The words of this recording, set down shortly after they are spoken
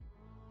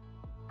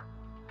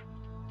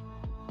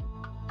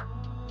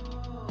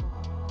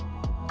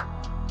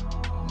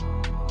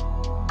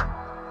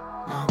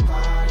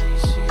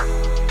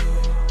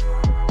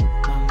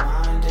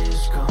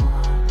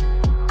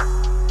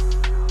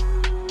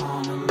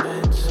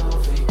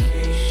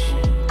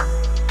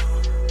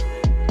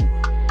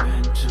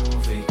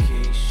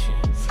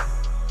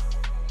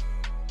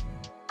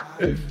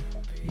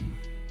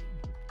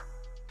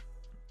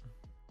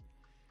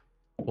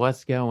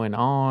What's going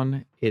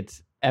on?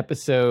 It's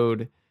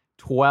episode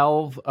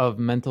 12 of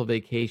Mental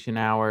Vacation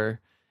Hour,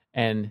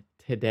 and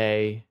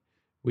today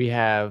we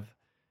have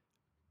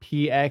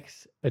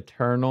PX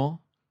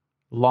Eternal,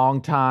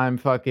 longtime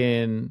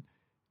fucking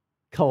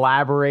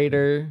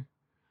collaborator.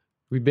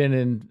 We've been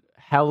in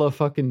hella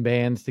fucking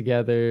bands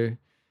together.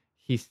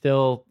 He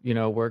still,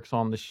 works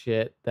on the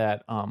shit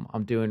that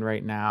I'm doing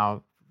right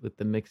now with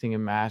the mixing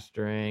and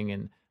mastering,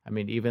 and I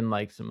mean even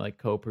like some like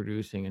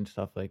co-producing and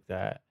stuff like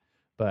that.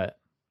 But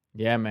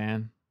yeah,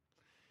 man,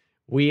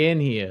 we in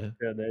here.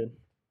 Yeah, dude.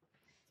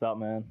 What's up,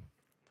 man?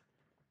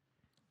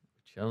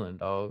 Chilling,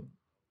 dog.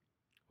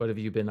 What have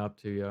you been up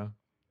to, yo?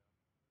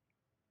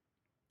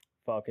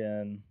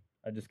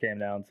 I just came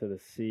down to the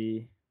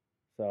sea,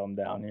 so I'm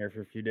down here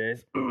for a few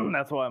days.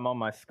 That's why I'm on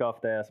my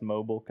scuffed ass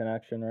mobile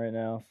connection right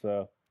now.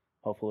 So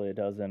hopefully it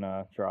doesn't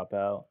drop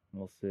out.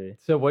 We'll see.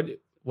 So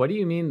what do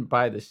you mean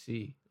by the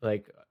sea?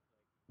 Like,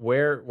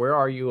 where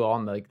are you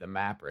on like the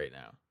map right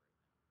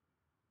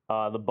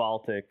now? The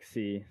Baltic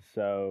Sea,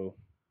 so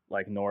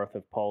like north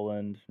of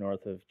Poland,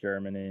 north of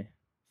Germany.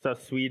 So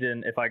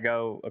Sweden, if I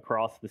go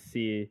across the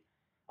sea,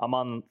 I'm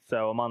on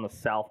the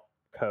south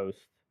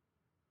coast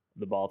of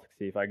the Baltic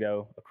Sea. If I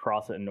go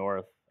across it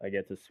north, I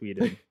get to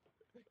Sweden.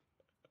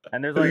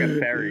 And there's like a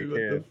ferry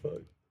too.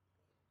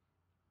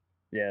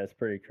 Yeah, it's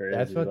pretty crazy.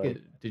 That's fucking.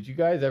 Did you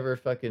guys ever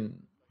fucking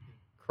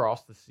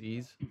cross the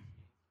seas?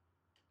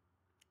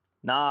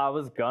 Nah, I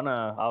was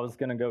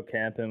gonna go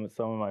camping with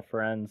some of my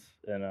friends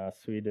in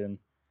Sweden,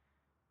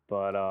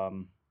 but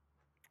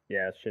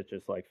yeah, shit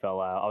just like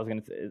fell out. I was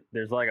gonna say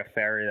there's like a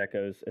ferry that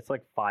goes. It's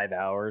like 5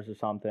 hours or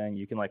something.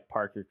 You can like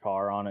park your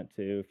car on it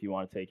too if you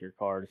want to take your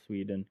car to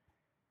Sweden,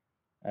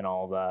 and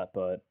all that.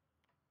 But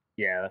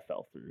yeah, that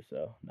fell through.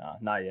 So nah,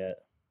 not yet.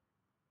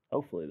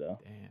 Hopefully though.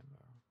 Damn,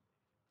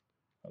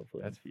 bro.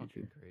 Hopefully that's in the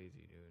future. fucking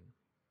crazy, dude.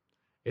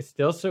 It's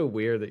still so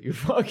weird that you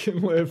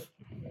fucking live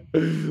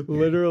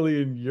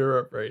literally in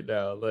Europe right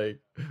now. Like,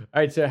 all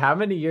right, so how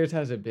many years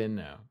has it been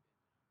now?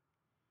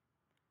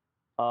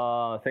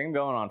 I think I'm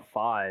going on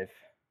 5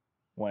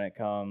 when it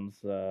comes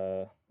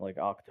like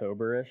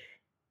October-ish.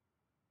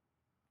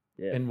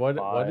 Yeah. And what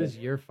does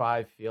year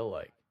 5 feel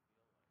like?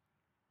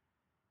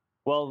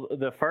 Well,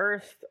 the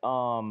first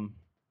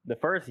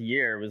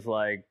year was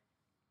like,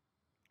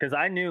 because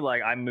I knew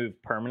like I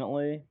moved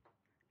permanently,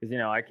 because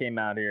I came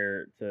out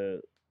here to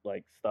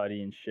like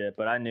study and shit,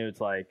 but I knew it's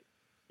like,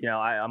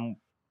 I'm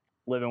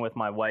living with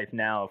my wife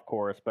now, of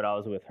course, but I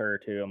was with her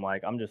too. I'm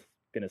like, I'm just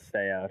gonna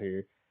stay out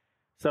here.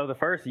 So the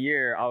first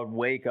year, I would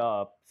wake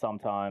up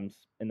sometimes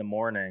in the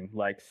morning,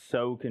 like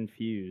so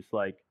confused,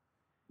 like,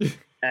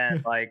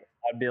 and like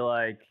I'd be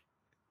like,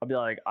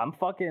 I'm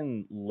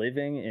fucking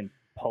living in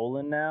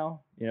Poland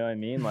now. You know what I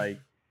mean? Like,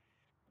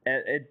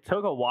 it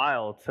took a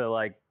while to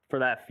like for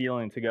that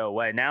feeling to go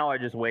away. Now I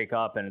just wake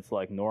up and it's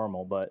like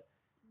normal, but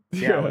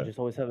yeah, I would just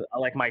always have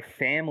like my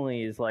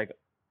family is like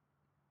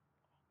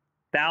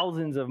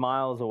thousands of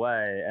miles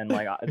away, and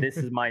like this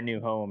is my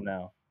new home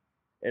now.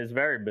 It's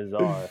very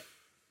bizarre.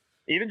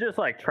 Even just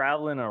like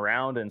traveling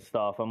around and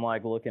stuff, I'm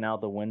like looking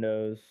out the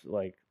windows,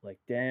 like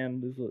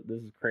damn, this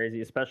is crazy.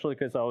 Especially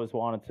because I always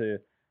wanted to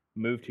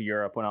move to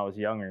Europe when I was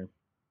younger.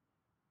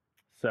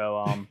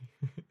 So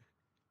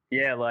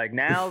yeah, like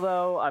now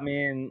though, I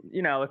mean,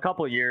 a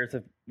couple of years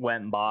have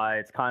went by.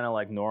 It's kind of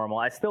like normal.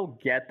 I still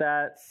get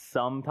that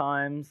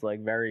sometimes,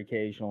 like very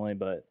occasionally,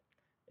 but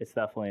it's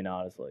definitely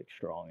not as like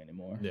strong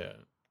anymore. Yeah.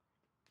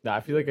 No,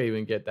 I feel like I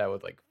even get that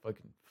with like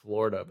fucking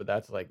Florida, but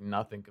that's like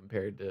nothing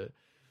compared to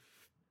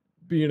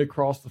being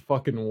across the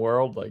fucking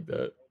world like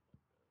that.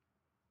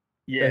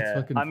 Yeah, that's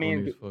fucking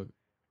funny as fuck.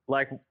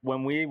 Like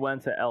when we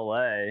went to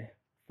LA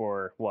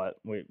for what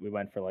we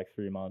went for like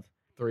 3 months.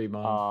 3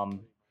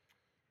 months.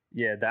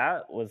 Yeah,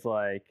 that was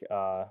like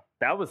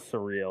that was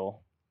surreal.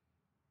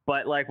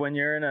 But like when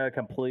you're in a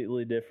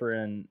completely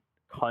different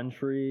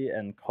country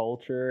and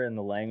culture and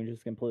the language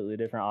is completely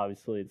different,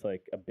 obviously it's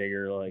like a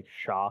bigger like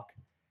shock.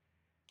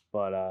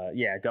 But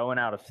yeah, going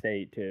out of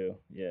state too.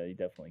 Yeah, you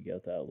definitely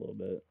get that a little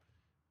bit.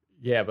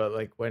 Yeah, but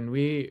like when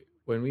we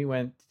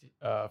went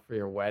for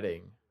your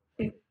wedding,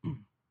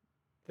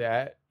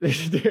 that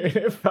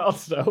it felt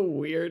so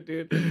weird,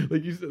 dude.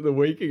 Like you said, the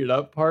waking it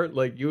up part,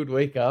 like you would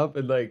wake up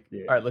and like,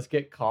 all right, let's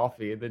get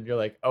coffee, and then you're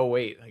like, oh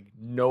wait, like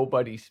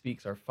nobody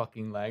speaks our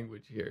fucking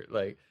language here.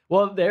 Like,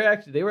 well, they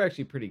were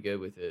actually pretty good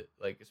with it,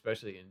 like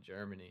especially in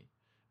Germany,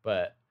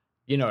 but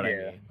you know what I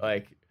mean.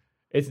 Like,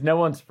 it's no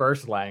one's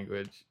first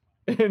language,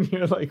 and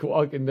you're like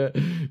walking to,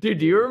 dude.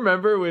 Do you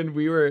remember when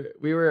we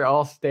were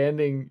all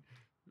standing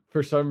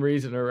for some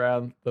reason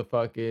around the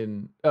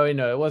fucking? Oh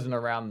no, it wasn't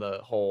around the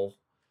hole.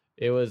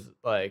 It was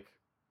like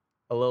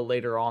a little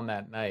later on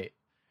that night,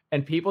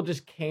 and people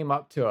just came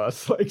up to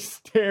us, like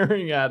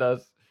staring at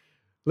us.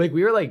 Like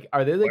we were like,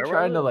 are they like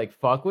trying to like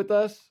fuck with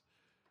us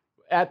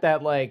at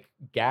that like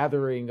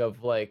gathering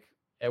of like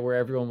where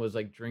everyone was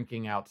like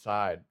drinking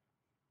outside?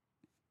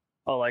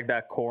 Oh, like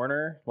that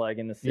corner, like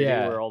in the city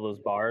where all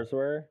those bars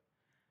were.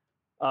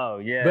 Oh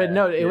But yeah,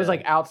 no, it was yeah,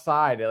 like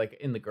outside, like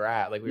in the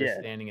grass, like we were yeah.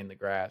 standing in the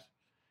grass.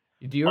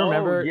 Do you Oh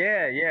remember?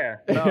 yeah, yeah.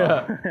 No,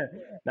 Yeah.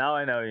 now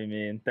I know what you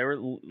mean. They were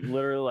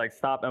literally like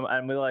stopped,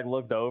 and we like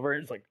looked over,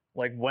 and it's like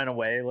went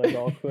away like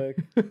all quick.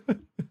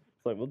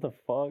 It's like what the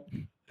fuck?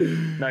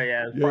 No,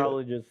 yeah, it's Yeah.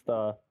 probably just.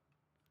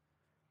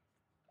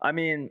 I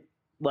mean,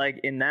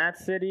 like in that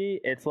city,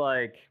 it's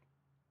like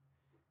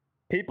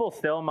people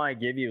still might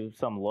give you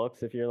some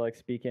looks if you're like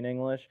speaking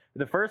English.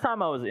 The first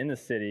time I was in the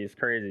city is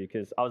crazy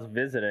because I was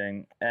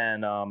visiting,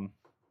 and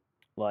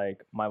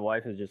like my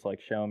wife is just like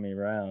showing me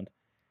around.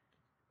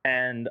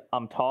 And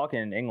I'm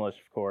talking English,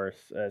 of course,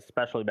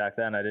 especially back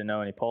then. I didn't know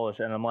any Polish,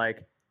 and I'm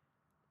like,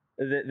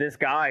 this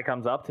guy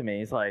comes up to me.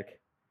 He's like,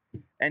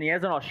 and he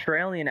has an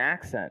Australian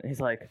accent. He's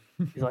like,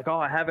 oh,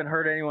 I haven't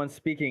heard anyone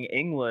speaking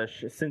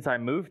English since I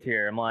moved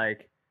here. I'm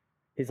like,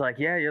 he's like,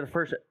 yeah, you're the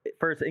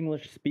first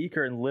English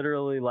speaker in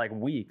literally like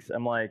weeks.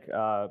 I'm like,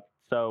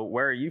 so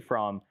where are you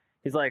from?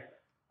 He's like,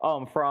 oh,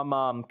 I'm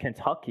from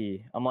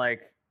Kentucky. I'm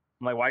like,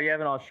 why do you have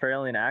an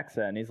Australian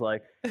accent? He's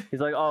like,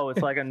 oh,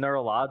 it's like a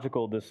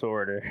neurological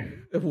disorder.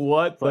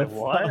 What It's the like, fuck?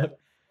 what?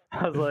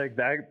 I was like,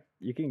 that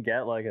you can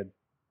get like a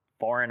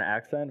foreign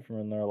accent from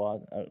a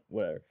neurological,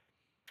 whatever.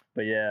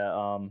 But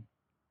yeah,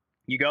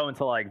 you go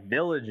into like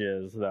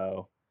villages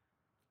though.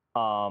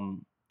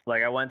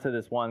 Like I went to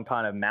this one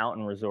kind of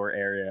mountain resort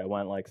area. I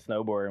went like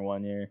snowboarding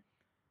one year,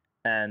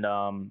 and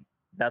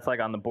that's like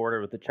on the border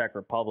with the Czech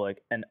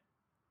Republic. And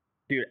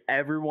dude,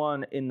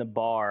 everyone in the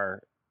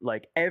bar,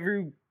 like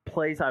every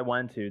place I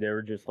went to, they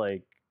were just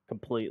like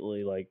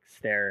completely like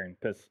staring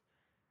because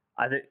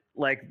I think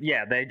like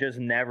yeah, they just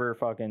never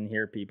fucking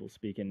hear people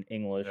speaking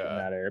English in Yeah.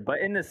 that area. But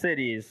in the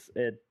cities,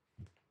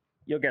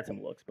 you'll get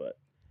some looks, but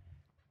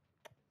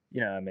you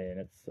know what I mean.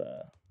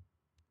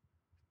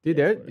 Dude,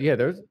 It's what it yeah,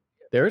 is.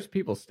 there's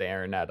people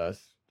staring at us,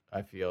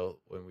 I feel,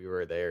 when we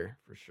were there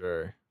for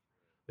sure.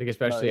 Like No,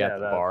 especially at yeah,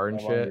 the that bar I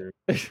and shit. wonder.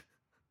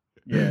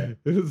 Yeah,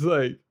 It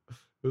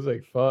was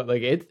like fun.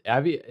 Like it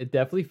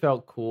definitely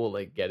felt cool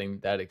like getting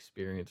that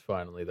experience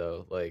finally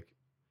though. Like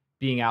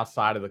being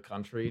outside of the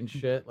country and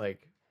shit.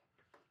 Like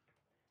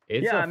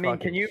it's yeah. a I mean,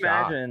 fucking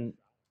shock.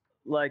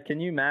 can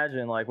you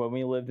imagine like when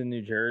we lived in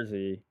New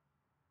Jersey,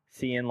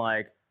 seeing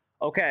like,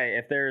 okay,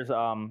 if there's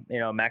you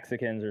know,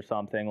 Mexicans or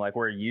something, like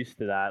we're used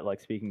to that,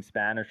 like speaking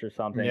Spanish or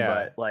something,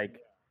 Yeah. but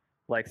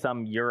like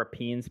some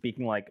European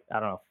speaking like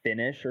I don't know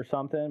Finnish or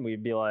something,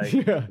 we'd be like,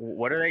 Yeah.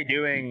 what are they You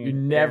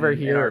doing never in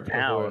hear our it before.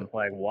 town?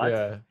 Like what?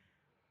 Yeah.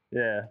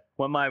 Yeah.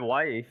 When my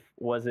wife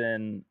was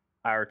in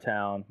our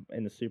town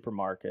in the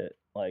supermarket,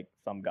 like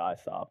some guy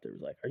stopped her,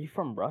 was like, "Are you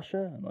from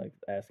Russia?" And like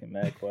asking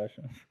mad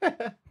questions.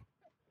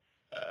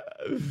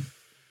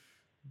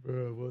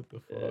 Bro, what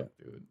the Yeah. fuck,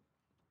 dude?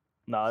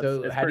 No,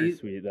 So it's pretty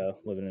sweet though,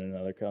 living in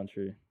another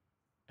country.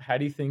 how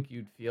do you think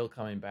you'd feel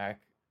coming back?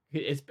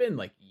 It's been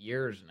like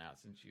years now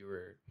since you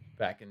were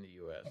back in the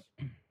US.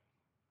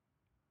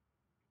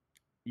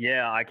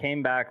 Yeah, I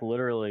came back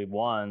literally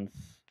once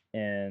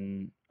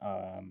in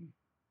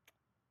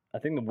I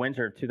think the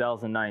winter of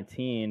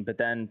 2019, but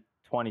then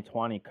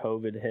 2020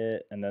 COVID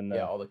hit, and then Yeah,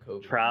 the all the COVID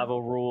and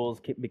travel rules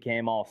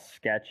became all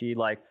sketchy.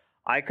 Like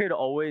I could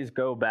always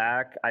go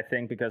back, I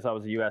think because I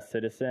was a U.S.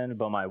 citizen,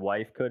 but my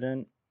wife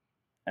couldn't,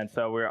 and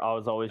so I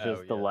was always oh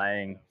just yeah.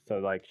 delaying, so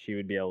like she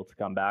would be able to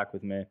come back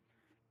with me.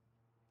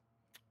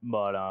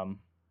 But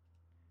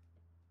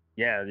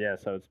yeah, yeah.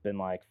 So it's been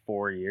like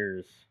 4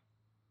 years.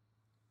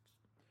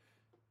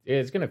 Yeah,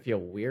 it's gonna feel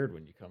weird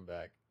when you come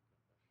back.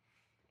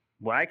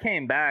 When I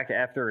came back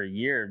after a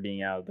year of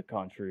being out of the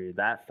country,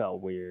 that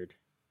felt weird.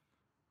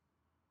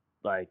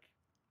 Like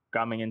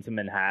coming into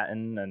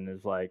Manhattan and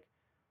there's like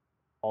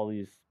all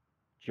these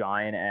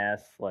giant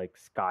ass like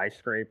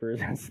skyscrapers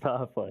and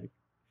stuff. Like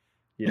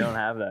you don't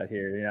have that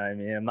here. You know what I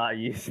mean? I'm not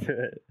used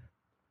to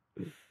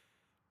it.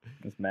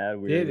 It's mad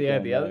Dude, weird yeah,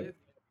 going the back.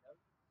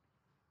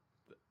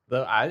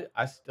 other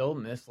I still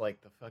miss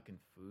like the fucking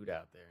food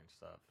out there and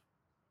stuff.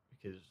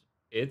 Because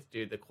it's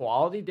dude, the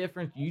quality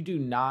difference, you do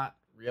not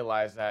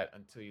realize that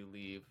until you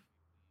leave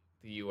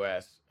the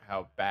US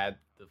how bad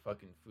the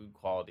fucking food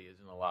quality is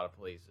in a lot of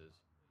places.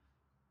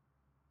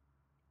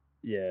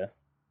 Yeah,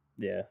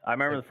 yeah. I It's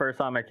remember like the first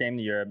time I came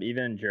to Europe,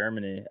 even in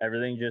Germany,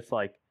 everything just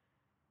like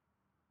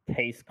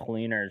tastes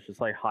cleaner. It's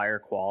just like higher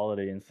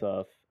quality and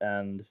stuff.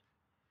 And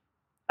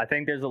I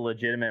think there's a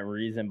legitimate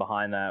reason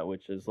behind that,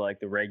 which is like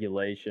the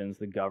regulations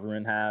the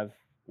government have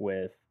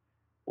with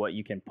what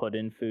you can put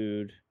in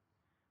food,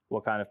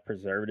 what kind of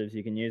preservatives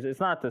you can use. It's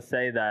not to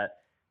say that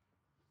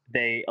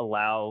they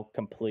allow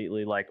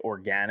completely like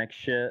organic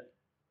shit.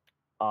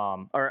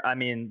 Or I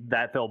mean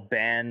that they'll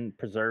ban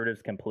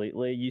preservatives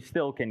completely. You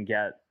still can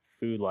get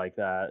food like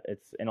that.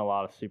 It's in a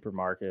lot of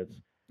supermarkets,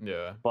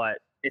 yeah. but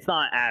it's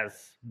not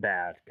as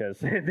bad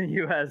because in the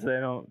U.S. they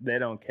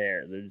don't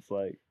care. They're just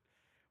like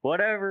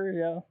whatever,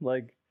 yeah,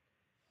 like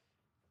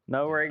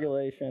no Yeah.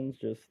 regulations,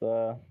 just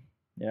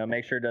you know,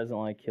 make sure it doesn't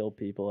like kill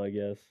people, I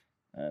guess,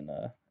 and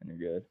you're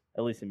good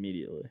at least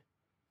immediately.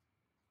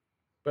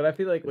 But I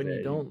feel like 'Cause, when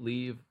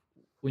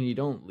you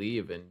don't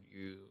leave and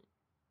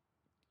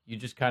you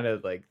just kind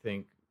of like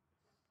think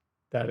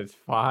that it's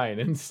fine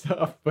and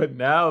stuff. But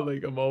now,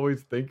 like, I'm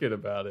always thinking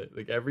about it.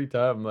 Like every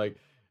time, like,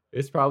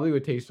 it's probably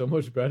would taste so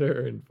much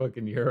better in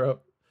fucking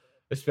Europe.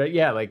 Especially,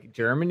 yeah, like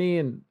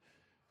Germany's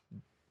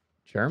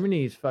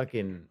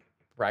fucking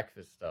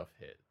breakfast stuff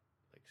hit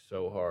like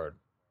so hard.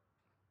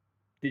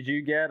 Did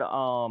you get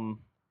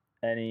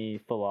any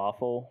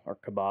falafel or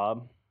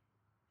kebab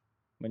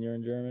when you were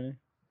in Germany?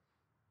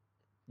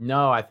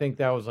 No, I think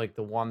that was like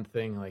the one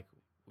thing like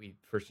we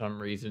for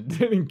some reason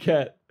didn't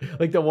get.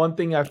 Like the one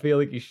thing I feel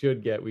like you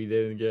should get, we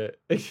didn't get.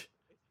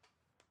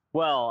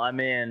 Well, I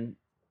mean,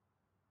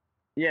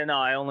 yeah, no,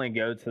 I only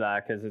go to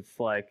that because it's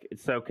like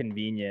it's so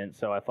convenient.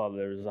 So I thought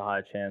there was a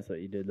high chance that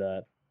you did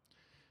that.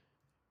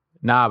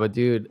 Nah, but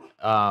dude,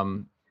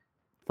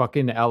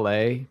 fucking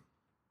LA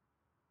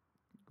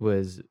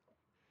was,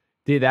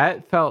 dude,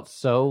 that felt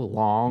so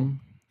long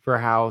for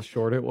how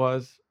short it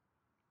was.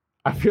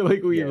 I feel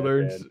like we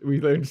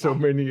learned so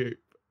many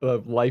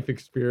life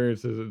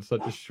experiences in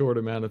such a short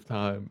amount of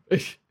time.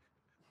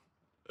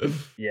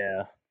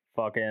 Yeah,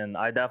 fucking,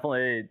 that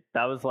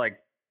was like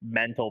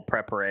mental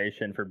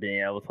preparation for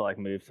being able to like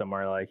move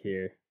somewhere like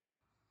here.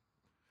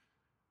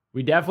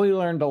 We definitely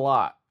learned a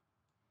lot.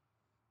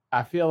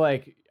 I feel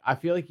like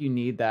you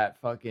need that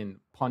fucking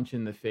punch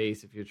in the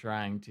face if you're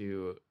trying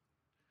to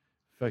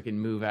fucking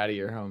move out of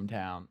your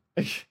hometown.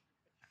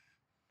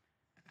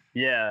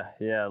 Yeah,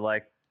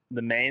 like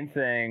the main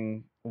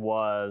thing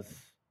was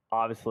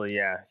obviously,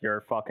 yeah,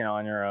 you're fucking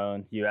on your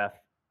own. You have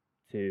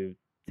to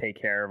take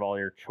care of all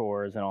your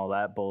chores and all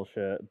that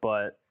bullshit.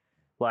 But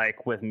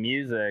like with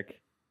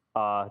music,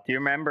 do you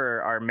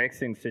remember our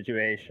mixing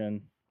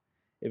situation?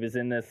 It was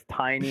in this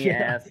tiny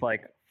ass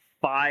like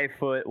 5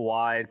 foot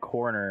wide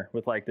corner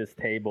with like this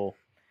table,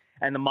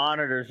 and the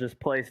monitors just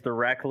placed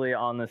directly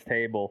on this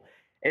table.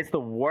 It's the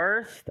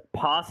worst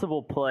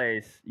possible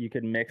place you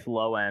could mix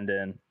low end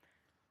in.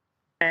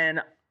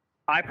 And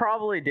I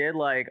probably did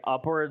like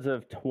upwards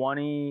of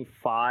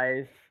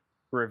 25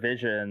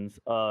 revisions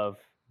of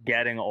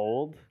Getting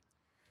Old.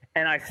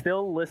 And I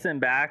still listen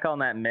back on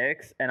that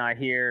mix and I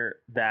hear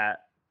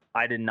that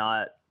I did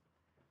not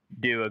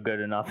do a good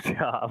enough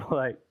job.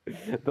 Like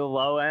the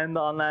low end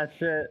on that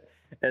shit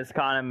is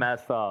kind of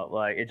messed up.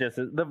 Like it just,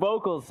 the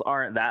vocals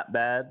aren't that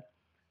bad.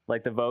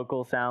 Like the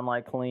vocals sound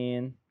like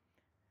clean.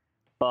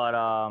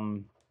 But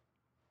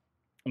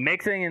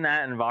mixing in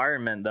that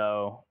environment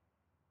though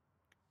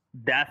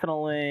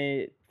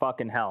definitely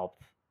fucking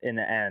helped in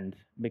the end,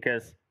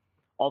 because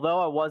although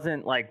I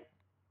wasn't like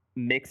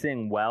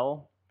mixing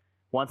well,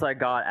 once I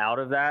got out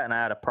of that and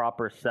I had a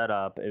proper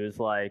setup, it was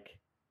like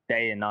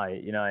day and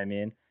night, you know what I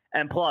mean?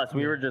 And plus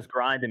we were just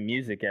grinding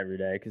music every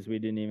day because we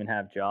didn't even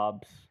have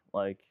jobs.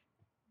 Like,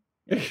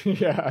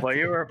 yeah, well,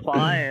 you were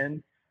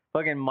applying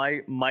fucking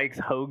Mike's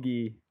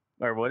Hoagie,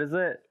 or what is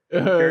it?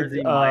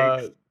 Jersey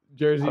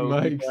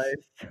Mike's.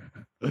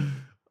 Place.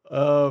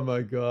 Oh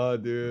my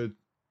god, dude.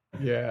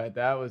 Yeah,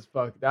 that was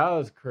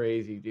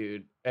crazy,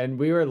 dude. And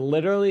we were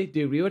literally,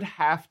 dude, we would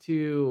have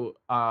to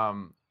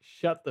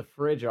shut the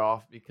fridge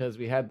off because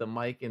we had the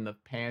mic in the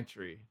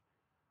pantry.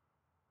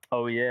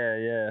 Oh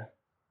yeah.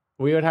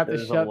 We would have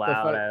to shut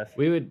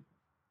we would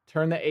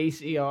turn the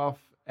AC off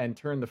and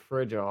turn the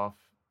fridge off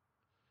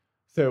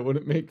so it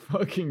wouldn't make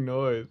fucking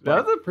noise.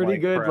 That was a pretty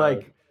good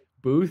like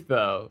booth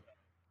though.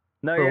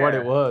 For what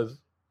it was.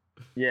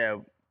 Yeah.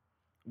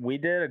 We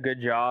did a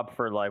good job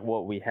for like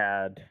what we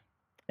had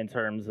in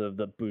terms of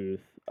the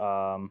booth.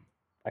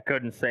 I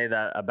couldn't say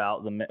that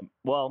about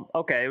well,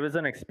 okay, it was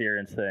an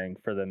experience thing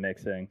for the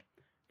mixing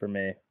for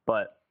me,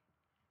 but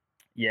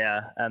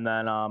yeah. And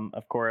then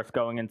of course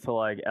going into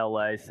like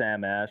LA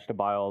Sam Ash to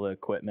buy all the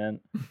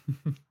equipment.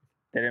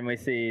 Didn't we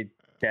see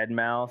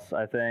Deadmau5,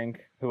 I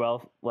think? Who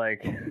else?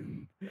 Like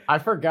I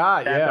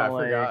forgot. Yeah, I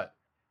forgot.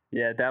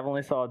 Yeah,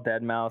 definitely saw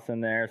Deadmau5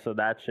 in there, so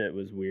that shit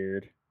was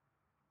weird.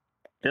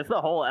 Just the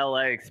whole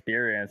LA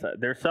experience.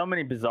 There's so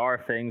many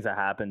bizarre things that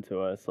happened to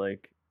us.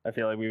 Like, I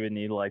feel like we would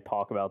need to like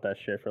talk about that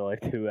shit for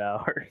like 2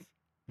 hours.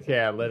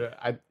 Yeah, literally.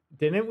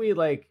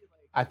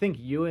 I think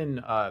you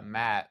and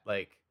Matt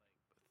like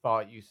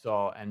thought you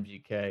saw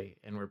MGK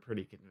and were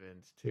pretty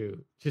convinced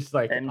too. Just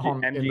like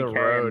MGK in the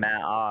road. And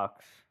Matt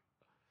Ox.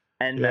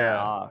 And Matt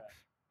Ox.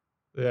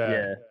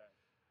 Yeah.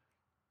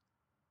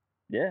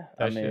 Yeah.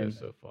 That shit is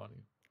so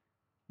funny.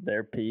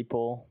 They're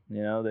people,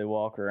 you know, they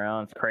walk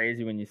around. It's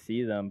crazy when you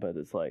see them, but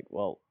it's like,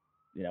 well,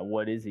 you know,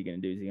 what is he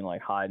going to do? Is he going to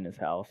like hide in his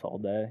house all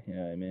day? You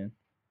know what I mean?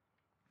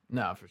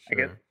 No, for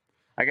sure.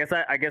 I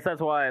guess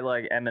that's why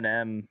like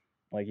Eminem,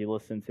 like you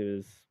listen to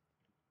his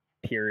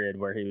period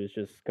where he was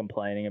just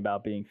complaining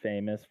about being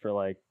famous for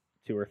like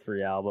 2 or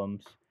 3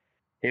 albums.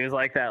 He was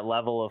like that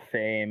level of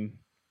fame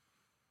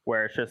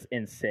where it's just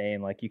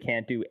insane. Like you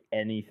can't do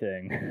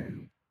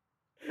anything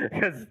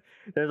because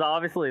there's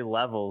obviously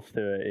levels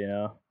to it, you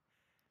know?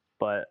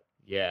 But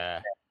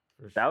yeah,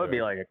 that would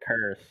be like a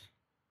curse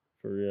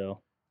for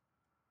real.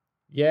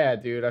 Yeah,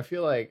 dude. I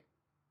feel like,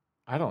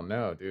 I don't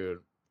know, dude.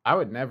 I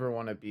would never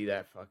want to be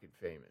that fucking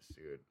famous,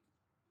 dude.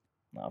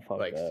 No, fuck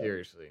like that.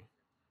 Seriously.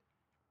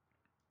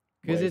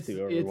 Because it's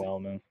too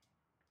overwhelming.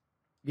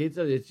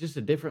 it's just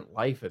a different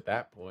life at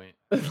that point.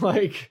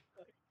 Like,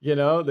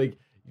 like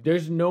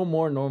there's no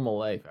more normal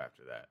life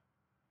after that.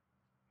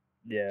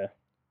 Yeah.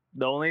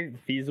 The only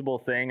feasible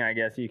thing I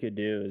guess you could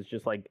do is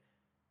just like,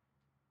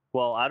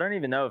 well, I don't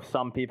even know if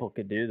some people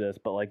could do this,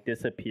 but like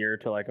disappear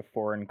to like a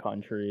foreign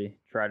country,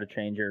 try to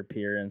change your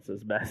appearance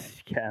as best as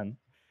you can.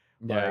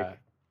 Yeah. Like,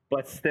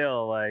 but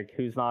still, like,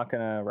 who's not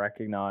gonna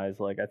recognize?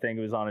 Like, I think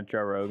it was on a Joe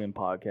Rogan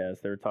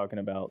podcast. They were talking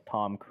about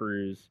Tom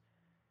Cruise.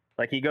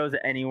 Like, he goes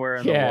anywhere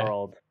in the Yeah.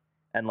 world,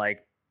 and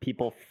like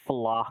people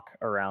flock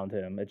around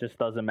him. It just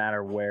doesn't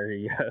matter where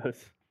he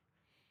goes,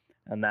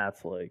 and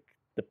that's like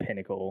the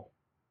pinnacle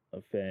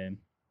of fame.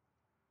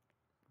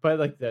 But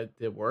like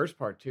the worst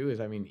part too is,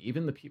 I mean,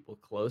 even the people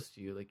close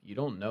to you, like you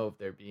don't know if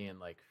they're being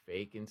like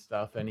fake and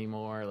stuff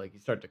anymore. Like you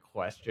start to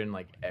question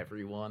like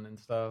everyone and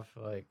stuff.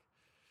 Like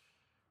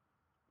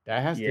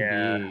that has to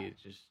Yeah. be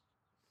just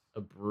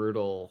a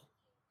brutal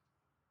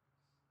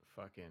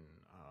fucking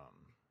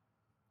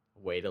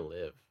way to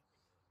live.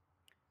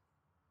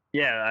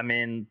 Yeah, I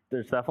mean,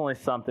 there's definitely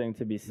something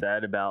to be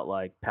said about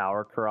like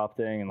power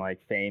corrupting, and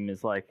like fame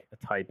is like a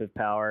type of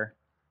power,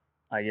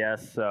 I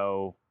guess.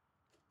 So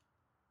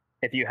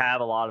if you have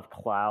a lot of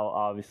clout,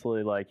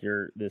 obviously, like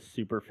you're this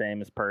super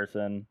famous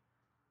person,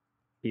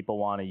 people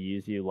want to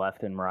use you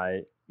left and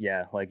right.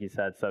 Yeah, like you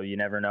said, so you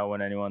never know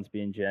when anyone's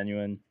being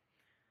genuine.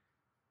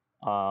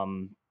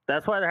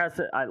 That's why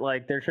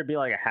there should be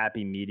like a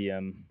happy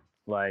medium,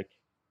 like,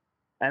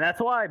 and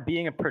that's why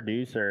being a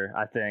producer,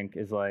 I think,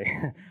 is like,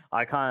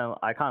 I kind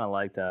of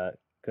like that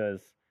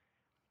because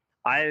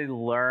I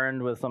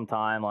learned with some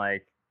time,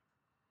 like,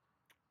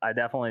 I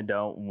definitely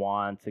don't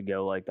want to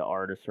go like the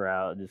artist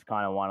route. I just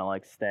kind of want to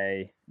like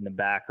stay in the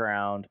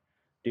background,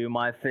 do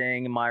my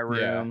thing in my Yeah.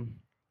 room,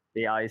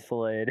 be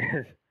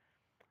isolated,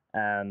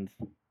 and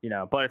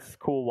but it's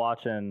cool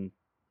watching.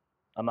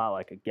 I'm not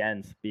like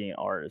against being an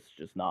artist,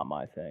 just not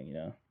my thing,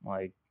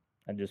 Like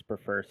I just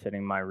prefer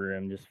sitting in my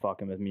room, just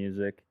fucking with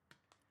music.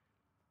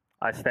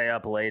 I stay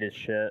up late as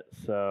shit,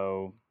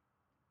 so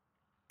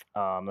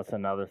that's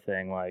another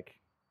thing. Like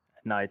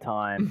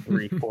nighttime,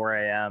 3, 4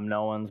 a.m.,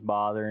 no one's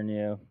bothering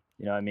you.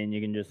 You know what I mean?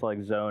 You can just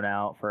like zone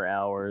out for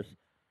hours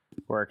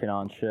working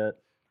on shit.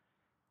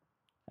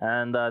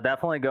 And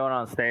definitely going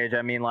on stage.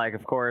 I mean, like,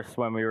 of course,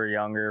 when we were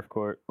younger, of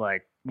course,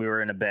 like, we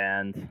were in a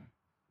band,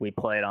 we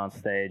played on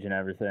stage and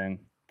everything.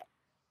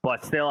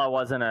 But still, I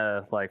wasn't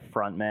a, like,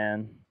 front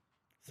man.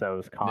 So it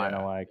was kind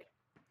of like,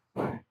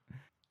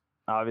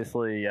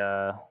 obviously,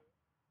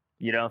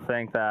 you don't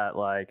think that,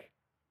 like,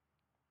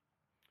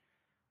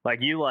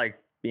 you like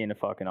being a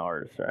fucking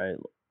artist, right?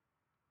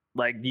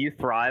 Like, do you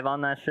thrive on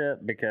that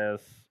shit?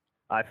 Because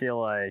I feel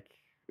like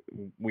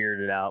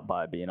weirded out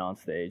by being on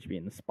stage,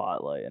 being the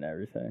spotlight and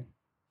everything.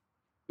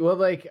 Well,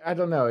 like I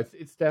don't know.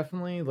 It's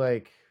definitely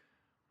like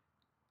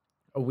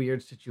a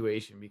weird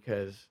situation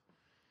because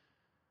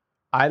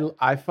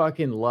I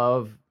fucking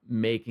love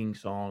making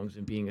songs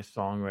and being a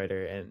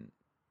songwriter, and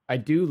I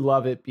do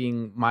love it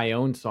being my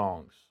own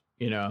songs,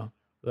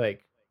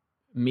 like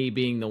me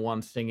being the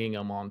one singing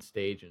them on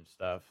stage and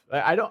stuff.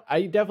 I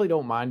definitely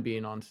don't mind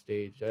being on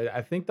stage.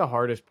 I think the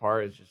hardest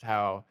part is just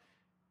how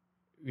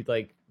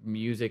like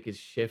music is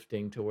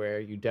shifting to where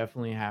you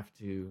definitely have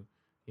to,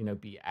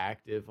 be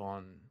active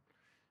on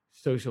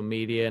social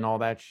media and all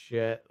that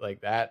shit.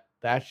 Like that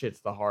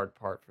shit's the hard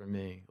part for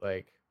me.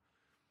 Like,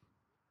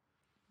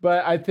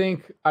 but I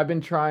think I've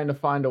been trying to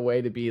find a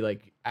way to be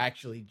like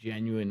actually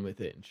genuine with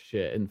it and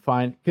shit, and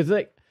find, because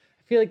like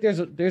I feel like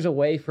there's a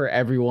way for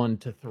everyone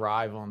to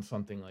thrive on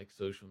something like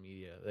social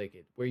media,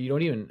 like where you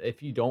don't even,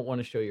 if you don't want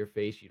to show your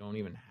face, you don't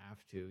even have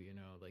to,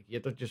 like you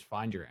have to just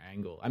find your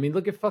angle. I mean,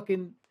 look at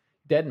fucking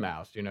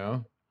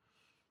Deadmau5,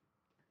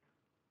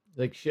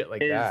 like shit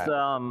like Is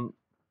that.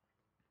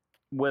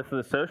 with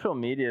the social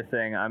media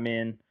thing, I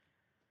mean,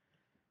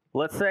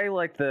 let's say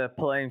like the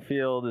playing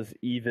field is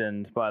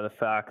evened by the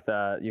fact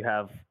that you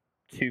have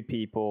two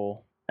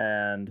people,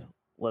 and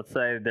let's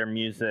say their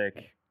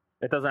music,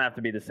 it doesn't have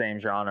to be the same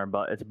genre,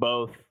 but it's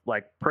both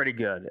like pretty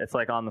good. It's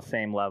like on the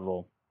same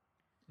level.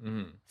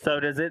 Mm-hmm. So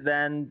does it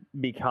then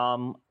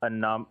become a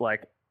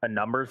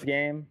numbers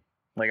game,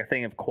 like a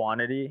thing of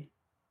quantity,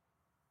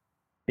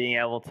 being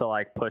able to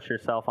like push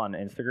yourself on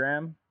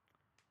Instagram,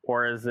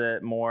 or is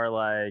it more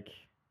like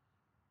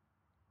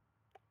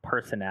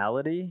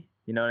personality?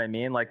 You know what I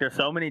mean? Like there's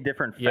so many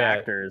different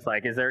factors.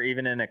 Like is there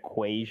even an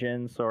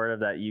equation sort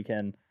of that you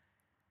can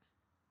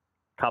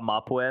come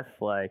up with?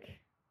 Like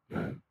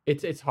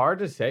it's hard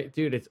to say,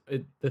 dude.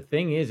 The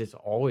thing is, it's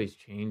always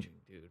changing,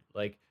 dude.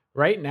 Like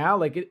right now,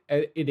 like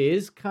it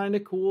is kind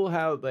of cool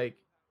how like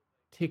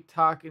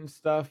TikTok and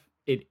stuff,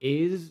 it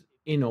is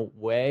in a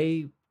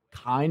way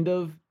kind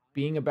of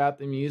being about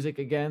the music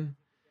again,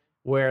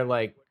 where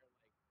like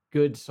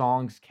good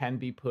songs can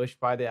be pushed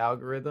by the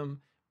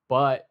algorithm,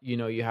 but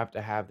you have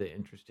to have the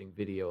interesting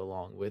video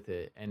along with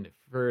it. And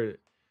for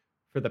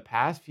the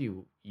past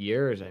few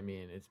years, I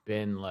mean, it's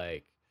been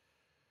like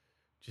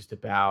just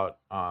about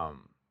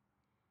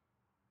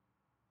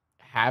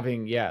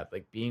having,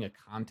 like being a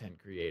content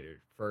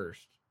creator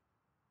first,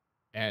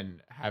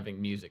 and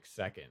having music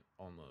second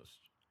almost.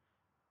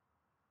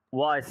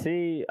 Well, I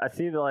see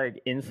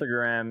like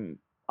Instagram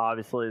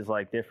obviously is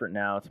like different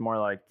now. It's more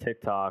like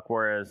TikTok,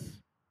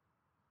 whereas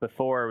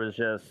before it was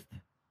just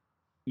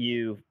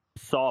you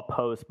saw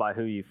posts by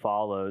who you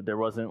followed. There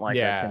wasn't like a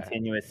Yeah.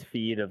 continuous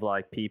feed of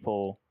like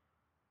people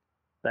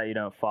that you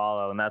don't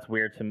follow, and that's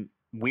weird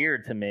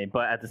to me.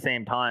 But at the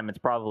same time, it's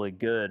probably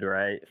good,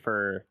 right,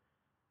 for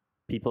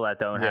people that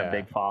don't have Yeah.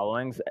 big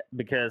followings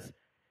because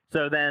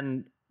so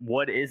then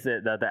what is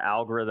it that the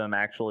algorithm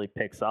actually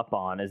picks up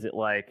on? Is it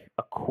like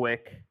a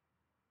quick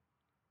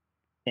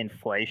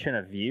inflation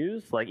of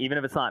views? Like even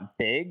if it's not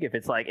big, if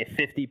it's like if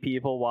 50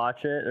 people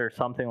watch it or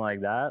something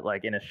like that,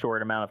 like in a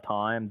short amount of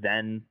time,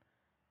 then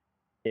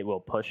it will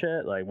push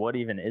it. Like what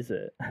even is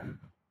it?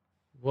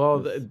 Well,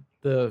 This-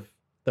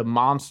 the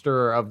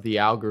monster of the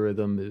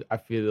algorithm, I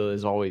feel,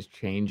 is always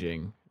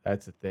changing.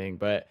 That's the thing,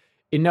 but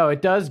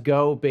it does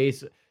go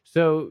base.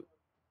 So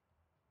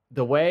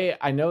the way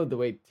I know the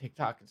way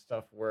TikTok and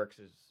stuff works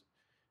is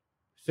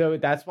so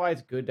that's why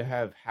it's good to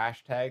have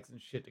hashtags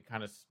and shit to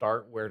kind of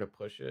start where to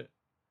push it.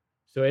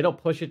 So it'll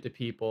push it to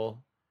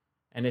people,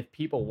 and if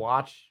people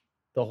watch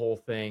the whole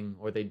thing,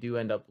 or they do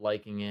end up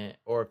liking it,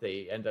 or if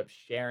they end up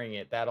sharing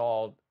it, that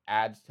all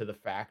adds to the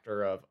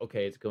factor of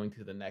okay, it's going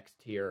to the next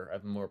tier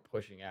of more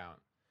pushing out.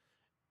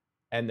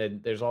 And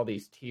then there's all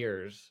these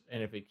tiers,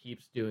 and if it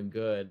keeps doing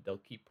good, they'll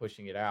keep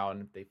pushing it out,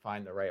 and if they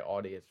find the right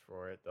audience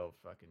for it, they'll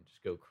fucking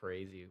just go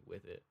crazy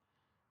with it.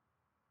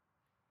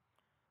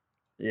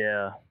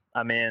 yeah.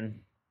 I mean,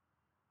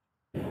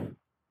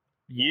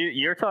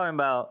 you're talking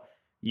about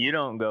you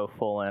don't go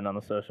full in on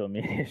the social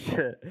media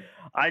shit.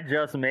 I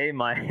just made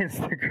my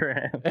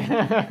Instagram.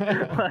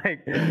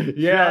 Like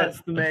Yeah.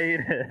 just made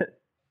it.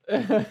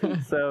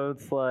 So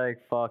it's like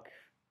fuck.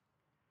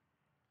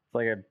 It's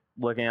like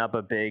looking up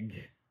a big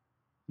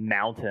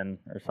mountain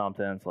or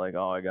something. It's like,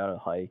 oh, I gotta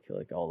hike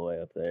like all the way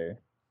up there.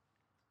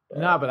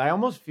 No, but I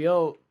almost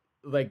feel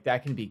like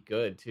that can be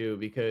good too,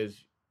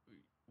 because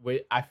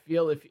I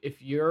feel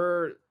if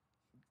you're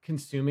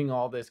consuming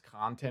all this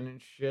content and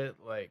shit,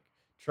 like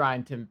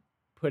trying to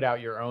put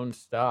out your own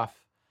stuff,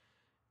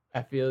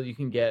 I feel you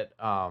can get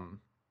what's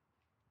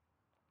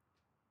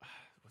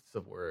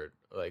the word?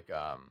 Like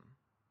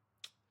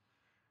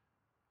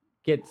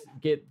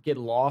get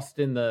lost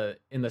in the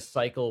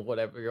cycle of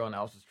whatever everyone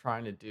else is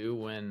trying to do.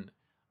 When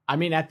I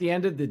mean, at the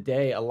end of the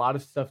day, a lot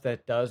of stuff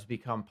that does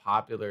become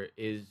popular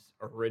is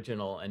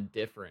original and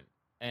different.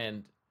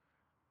 And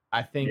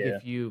I think Yeah.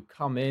 if you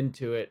come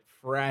into it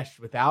fresh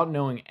without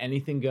knowing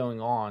anything going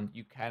on,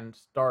 you can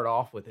start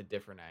off with a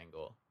different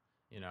angle,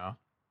 you know?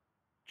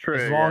 True.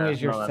 As long Yeah.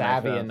 as you're No, that makes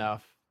savvy sense.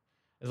 enough,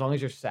 as long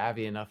as you're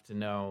savvy enough to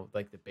know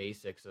like the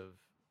basics of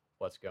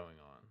what's going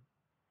on.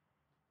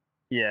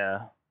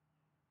 Yeah.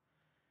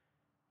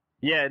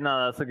 Yeah,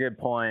 no, that's a good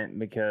point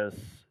because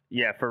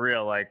yeah, for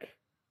real, like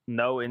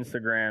no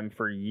Instagram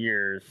for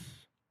years.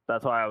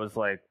 That's why I was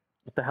like,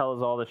 what the hell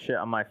is all this shit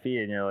on my feed?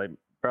 And you're like,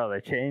 bro, they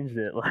changed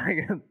it.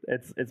 Like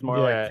it's more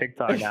like Yeah.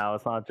 TikTok now.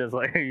 It's not just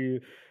like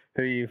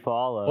who you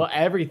follow. Well,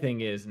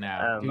 everything is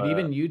now. And Dude,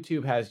 even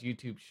YouTube has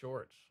YouTube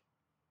Shorts.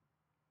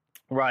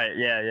 right,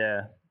 yeah,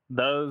 yeah.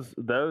 Those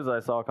I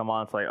saw come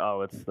on, it's like,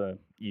 oh, it's the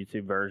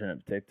YouTube version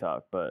of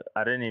TikTok, but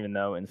I didn't even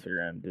know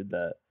Instagram did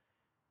that.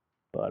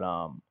 But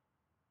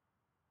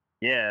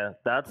yeah,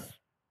 that's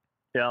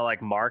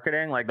like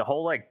marketing, like the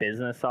whole like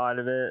business side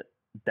of it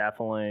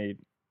definitely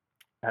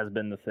has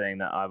been the thing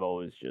that I've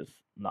always just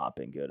not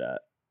been good at.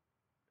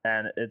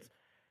 And it's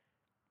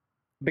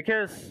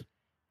because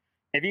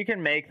if you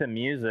can make the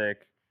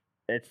music,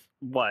 it's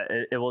what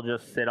it will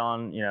just sit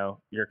on,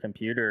 your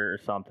computer or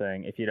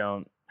something if you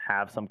don't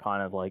have some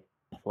kind of like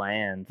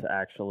plan to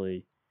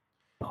actually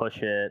push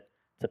it,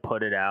 to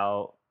put it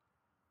out,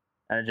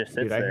 and it just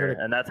sits Dude, I there. heard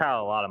And that's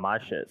how a lot of my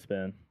shit's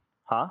been.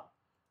 Huh?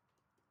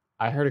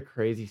 a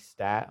crazy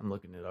stat. I'm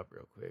looking it up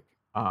real quick.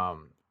 Uh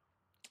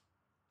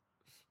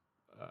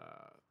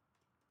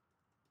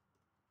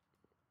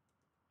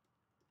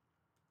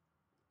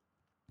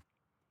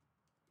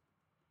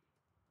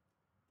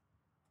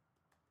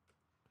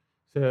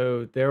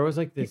So there was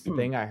like this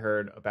thing I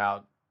heard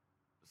about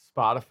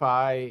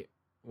Spotify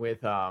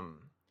with how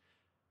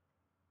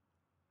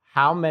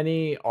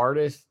many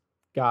artists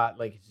got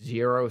like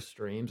 0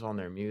 streams on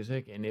their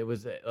music, and it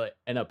was like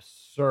an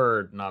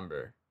absurd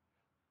number.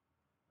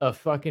 A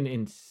fucking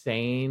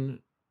insane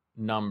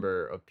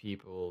number of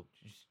people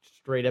just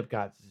straight up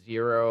got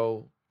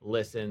 0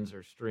 listens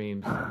or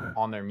streams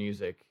on their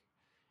music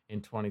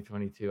in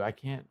 2022. I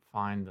can't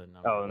find the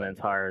number. Oh, an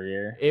entire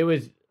year. It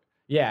was,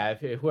 yeah.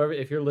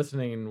 If you're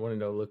listening and want to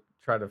know,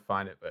 try to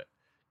find it. But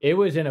it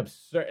was an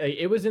absurd. Like,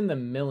 it was in the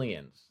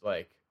millions,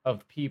 like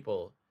of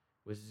people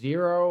with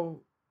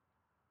 0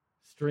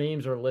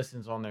 streams or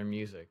listens on their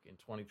music in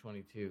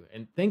 2022.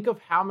 And think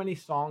of how many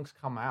songs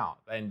come out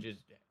and just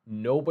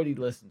nobody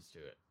listens to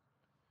it.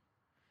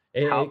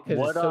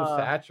 Because it's so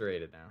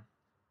saturated now.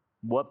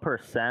 What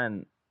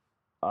percent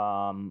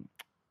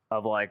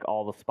of like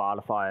all the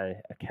Spotify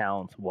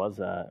accounts was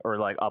that, or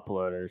like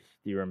uploaders?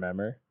 Do you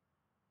remember?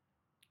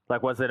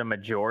 Like, was it a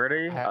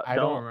majority? I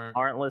don't remember.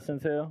 Aren't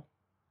listened to?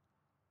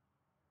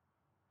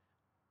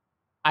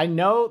 I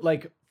know,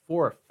 like,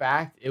 for a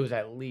fact, it was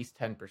at least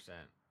 10%.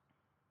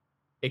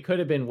 It could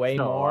have been way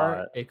Still a more.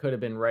 lot. It could have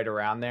been right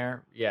around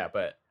there. Yeah,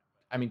 but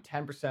I mean,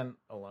 10%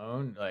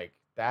 alone, like,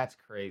 that's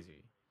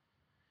crazy.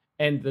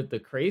 And the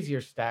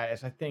crazier stat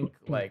is, I think,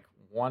 like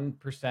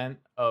 1%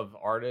 of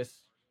artists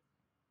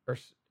or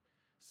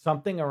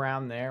something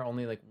around there,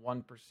 only like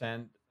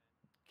 1%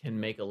 can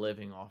make a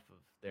living off of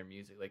their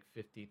music, like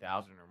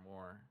 50,000 or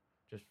more,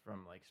 just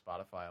from like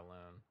Spotify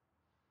alone.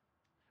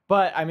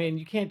 But I mean,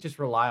 you can't just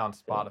rely on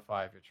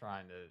Spotify if you're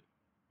trying to,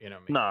 make a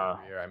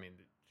career. I mean,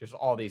 just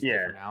all these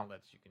different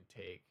outlets you can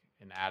take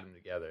and add them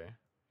together.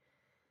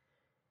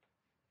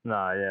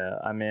 No, yeah.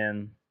 I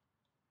mean,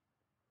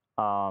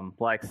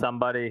 like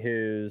somebody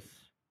who's,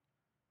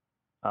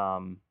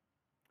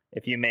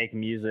 if you make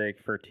music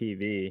for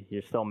TV,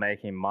 you're still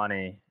making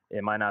money.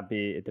 It might not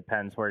be. It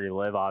depends where you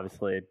live,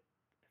 obviously. If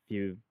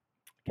you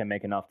can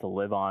make enough to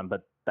live on,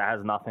 but that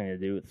has nothing to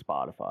do with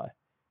Spotify.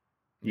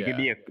 You could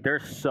be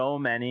there's so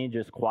many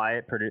just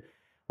quiet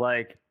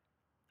like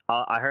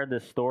I heard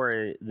this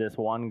story. This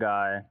one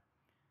guy,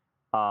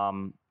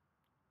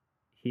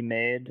 he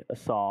made a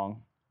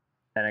song,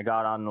 and it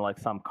got on like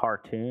some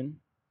cartoon,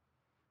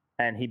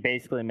 and he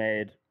basically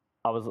made.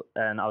 I was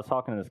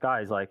talking to this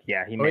guy. He's like,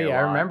 yeah, he made. Oh yeah,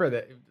 I remember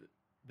that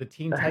the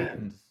Teen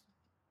Titans.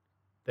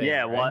 Thing,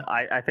 yeah, right? Well,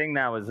 I think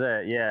that was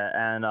it. Yeah,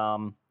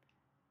 and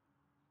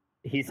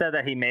he said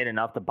that he made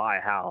enough to buy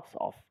a house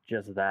off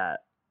just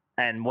that.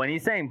 And when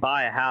he's saying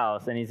buy a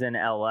house and he's in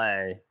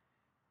LA,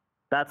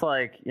 that's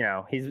like,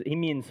 he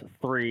means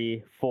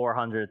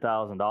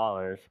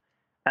 $300,000-$400,000,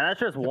 and that's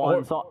just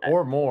one song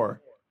or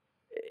more.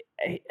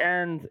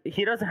 And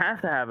he doesn't have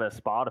to have a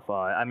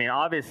Spotify. I mean,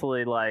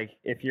 obviously, like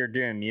if you're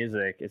doing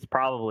music, it's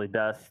probably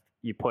best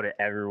you put it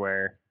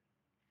everywhere.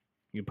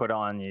 You put it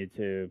on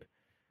YouTube,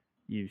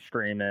 you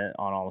stream it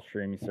on all the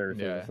streaming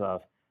services and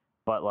stuff.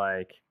 But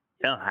like,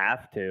 you don't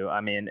have to. I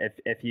mean,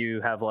 if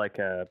you have like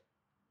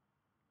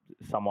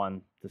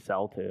someone to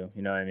sell to,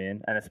 you know what I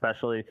mean? And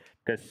especially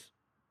because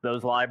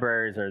those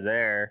libraries are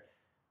there,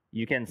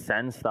 you can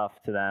send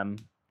stuff to them.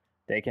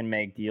 They can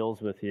make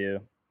deals with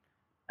you.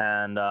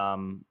 And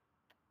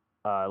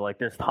like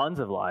there's tons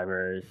of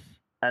libraries.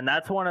 And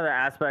that's one of the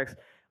aspects.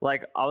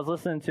 Like I was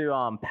listening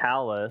to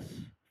Palace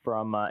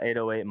from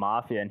 808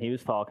 Mafia, and he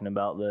was talking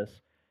about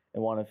this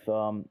in one of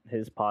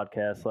his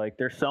podcasts. Like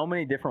there's so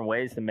many different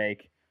ways to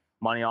make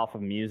money off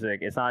of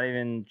music. It's not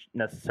even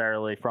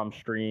necessarily from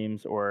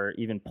streams or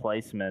even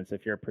placements.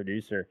 If you're a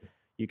producer,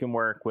 you can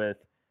work with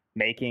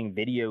making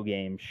video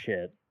game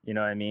shit, you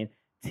know what I mean?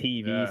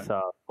 TV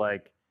stuff,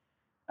 like,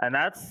 and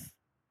that's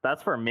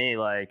for me,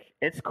 like,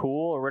 it's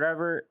cool or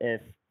whatever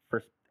if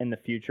for in the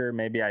future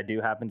maybe I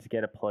do happen to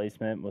get a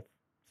placement with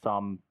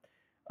some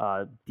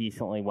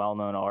decently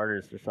well-known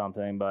artist or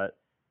something, but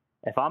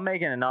if I'm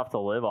making enough to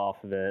live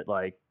off of it,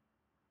 like,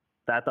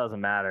 that doesn't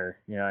matter,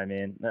 you know what I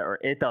mean? Or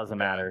it doesn't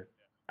matter.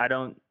 I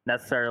don't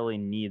necessarily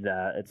need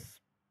that. It's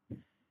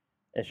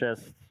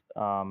just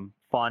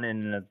fun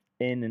in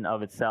and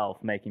of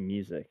itself, making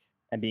music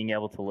and being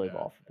able to live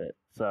off of it.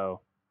 So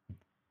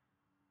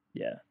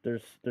yeah,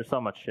 there's so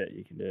much shit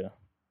you can do.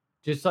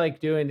 Just like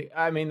doing,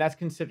 I mean, that's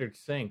considered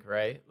sync,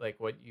 right? Like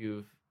what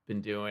you've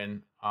been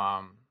doing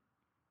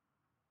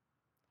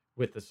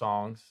with the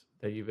songs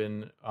that you've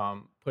been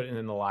putting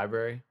in the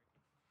library.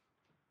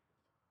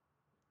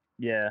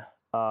 Yeah.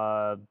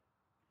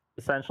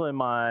 Essentially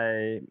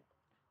my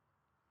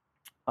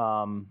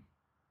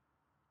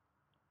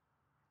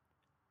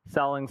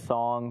selling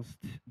songs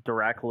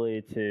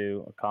directly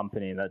to a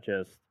company that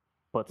just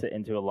puts it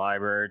into a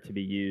library to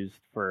be used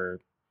for,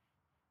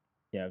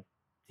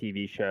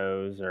 TV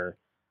shows or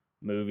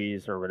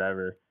movies or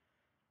whatever.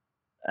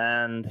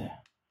 And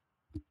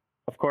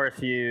of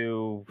course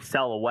you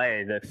sell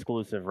away the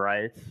exclusive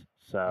rights.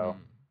 So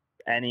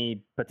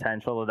any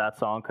potential that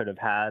song could have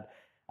had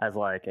as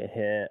like a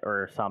hit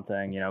or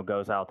something,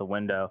 goes out the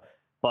window.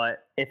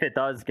 But if it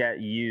does get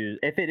used,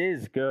 if it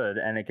is good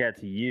and it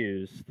gets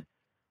used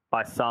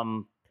by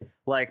some,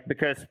 like,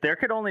 because there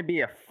could only be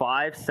a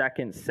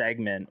 5-second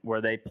segment where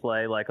they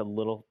play like a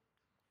little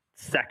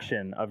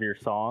section of your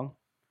song,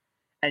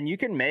 and you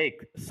can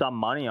make some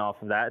money off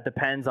of that. It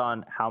depends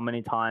on how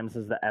many times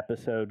does the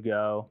episode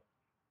go.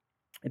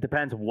 It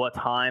depends what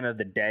time of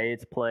the day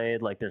it's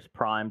played. Like there's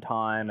prime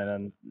time and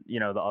then,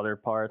 the other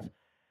parts.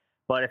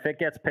 But if it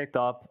gets picked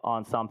up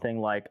on something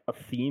like a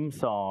theme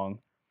song,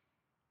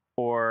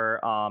 or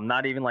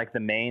not even like the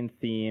main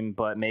theme,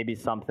 but maybe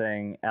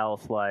something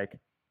else, like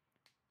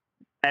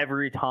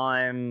every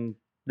time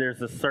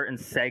there's a certain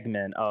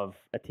segment of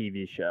a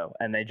TV show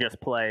and they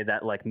just play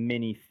that like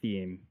mini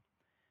theme.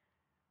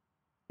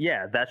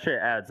 Yeah, that shit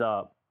adds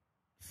up.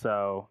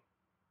 So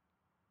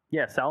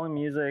yeah, selling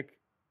music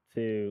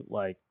to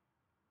like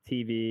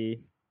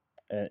TV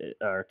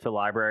or to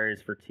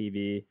libraries for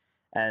TV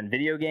and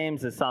video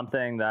games is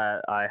something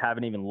that I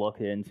haven't even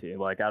looked into.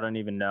 Like I don't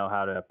even know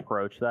how to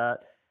approach that.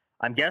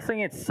 I'm guessing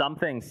it's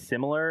something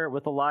similar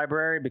with the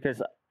library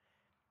because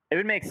it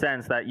would make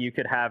sense that you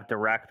could have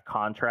direct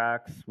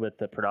contracts with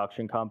the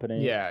production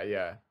company,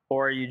 Yeah.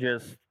 or you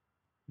just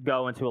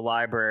go into a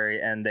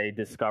library and they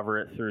discover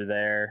it through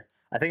there.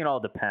 I think it all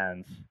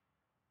depends.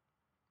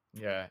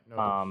 Yeah, no,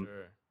 for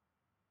sure.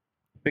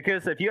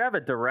 Because if you have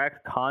a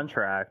direct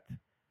contract,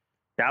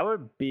 that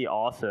would be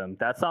awesome.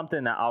 That's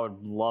something that I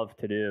would love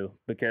to do,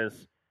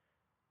 because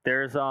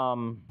there's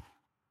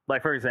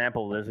like, for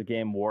example, there's a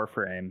game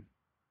Warframe.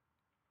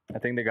 I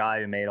think the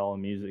guy who made all the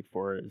music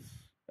for it is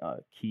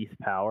Keith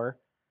Power.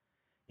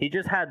 He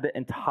just had the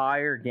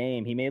entire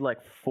game. He made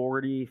like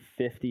 40,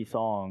 50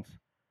 songs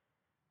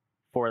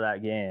for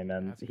that game,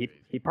 and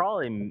he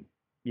probably,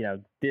 you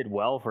know, did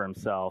well for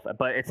himself.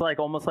 But it's like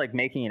almost like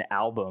making an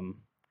album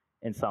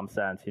in some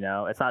sense, you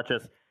know. It's not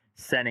just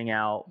sending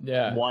out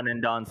one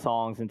and done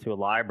songs into a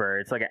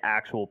library. It's like an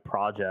actual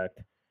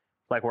project,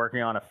 like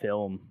working on a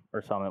film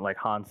or something, like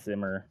Hans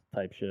Zimmer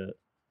type shit.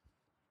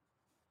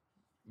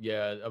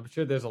 Yeah, I'm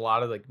sure there's a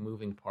lot of like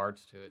moving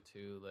parts to it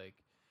too. Like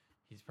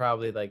he's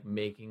probably like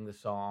making the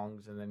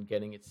songs and then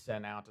getting it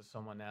sent out to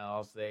someone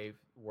else. They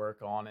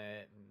work on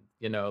it, and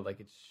you know, like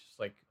it's just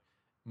like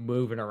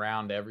moving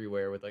around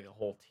everywhere with like a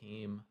whole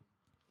team,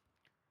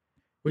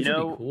 which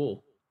would be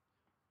cool.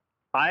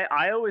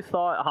 I always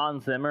thought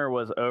Hans Zimmer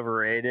was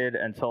overrated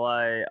until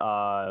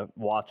I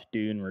watched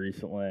Dune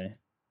recently.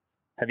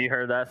 Have you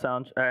heard that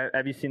sound?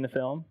 Have you seen the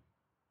film?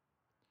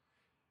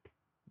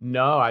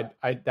 No,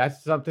 I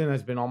that's something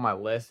that's been on my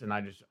list, and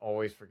I just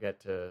always forget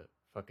to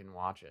fucking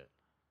watch it.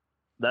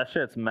 That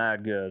shit's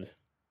mad good.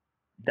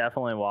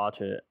 Definitely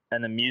watch it.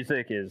 And the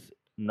music is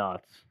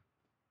nuts.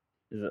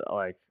 Is it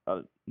like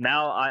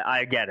now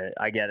I get it.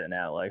 I get it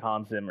now. Like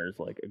Hans Zimmer's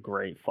like a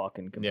great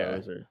fucking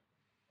composer.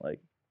 Yeah. Like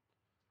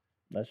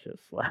that shit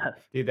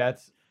slaps. Dude,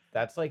 that's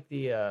like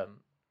the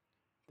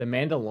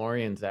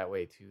Mandalorian's that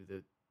way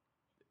too.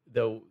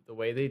 The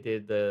way they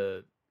did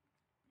the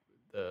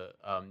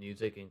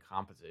music and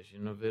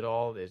composition of it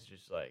all is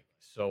just like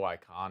so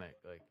iconic.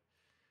 Like,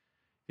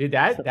 dude,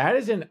 that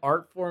is an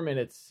art form in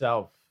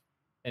itself.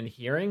 And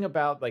hearing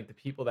about like the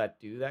people that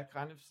do that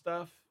kind of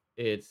stuff,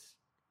 it's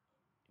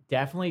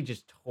definitely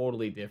just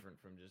totally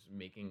different from just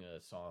making a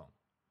song.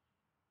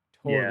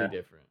 Totally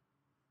different.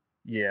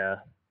 Yeah.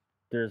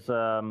 There's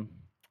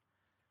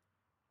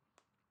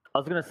I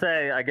was gonna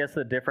say, I guess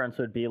the difference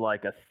would be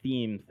like a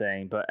theme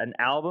thing, but an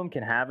album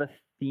can have a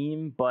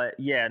theme, but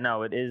yeah,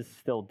 no, it is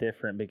still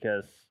different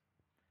because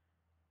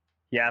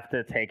you have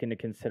to take into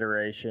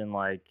consideration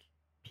like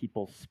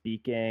people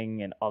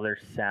speaking and other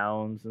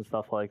sounds and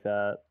stuff like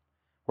that.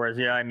 Whereas,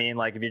 you know what I mean?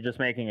 Like if you're just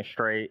making a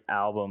straight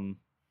album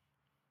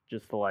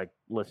just to like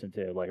listen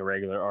to, like a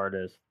regular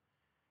artist,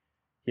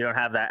 you don't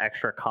have that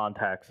extra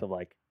context of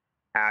like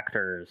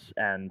actors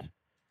and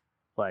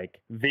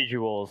like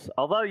visuals,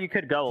 although you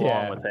could go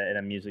along with it in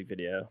a music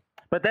video.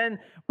 But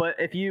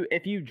if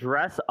you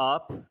dress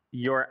up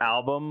your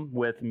album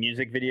with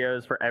music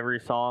videos for every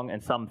song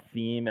and some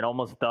theme, it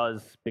almost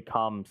does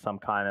become some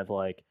kind of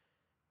like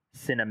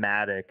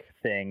cinematic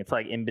thing. It's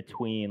like in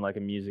between like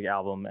a music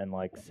album and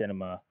like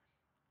cinema.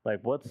 Like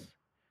what's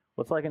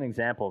like an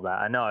example of that?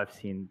 I know I've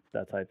seen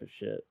that type of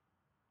shit.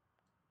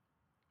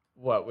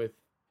 What, with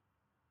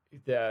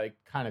the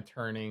kind of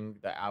turning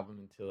the album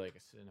into like a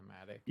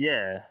cinematic?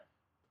 Yeah.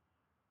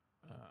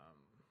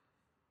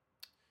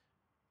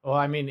 Well,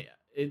 I mean,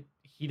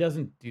 he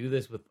doesn't do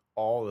this with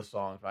all the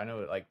songs, but I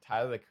know like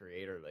Tyler the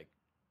Creator like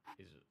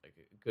is like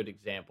a good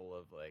example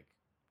of like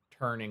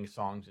turning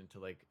songs into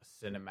like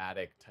a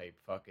cinematic type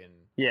fucking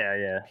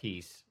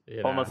piece.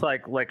 Almost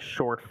like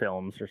short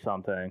films or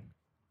something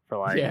for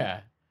like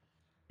yeah.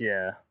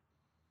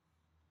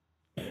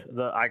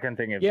 I can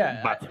think of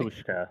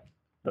Batushka.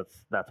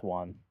 That's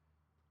one.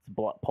 It's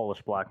a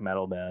Polish black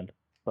metal band,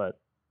 but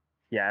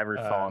yeah, every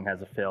song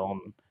has a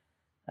film,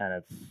 and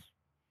it's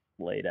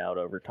laid out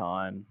over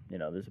time. You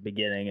know, there's a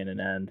beginning and an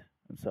end,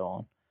 and so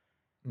on.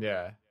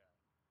 Yeah.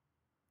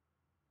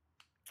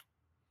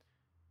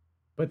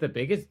 But the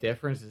biggest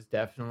difference is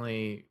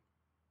definitely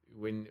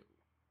when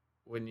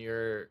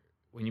you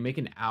make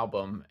an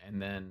album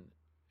and then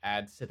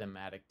add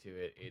cinematic to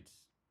it,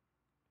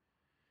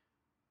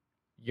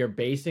 you're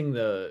basing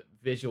the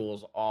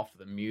visuals off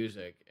the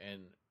music,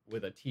 and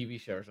with a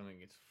TV show or something,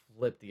 it's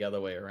flipped the other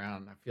way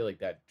around. I feel like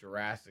that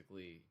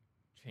drastically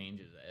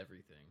changes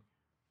everything.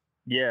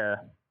 Yeah.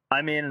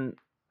 I mean,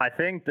 I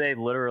think they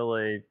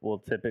literally will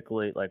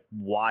typically like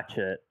watch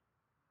it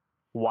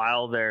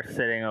while they're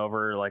sitting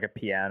over like a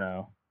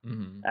piano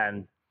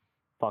and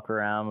fuck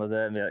around with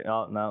it and be like,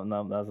 oh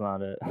no, that's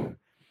not it.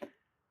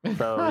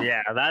 So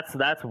yeah,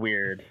 that's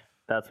weird.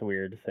 That's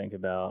weird to think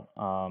about.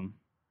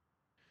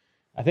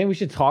 I think we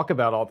should talk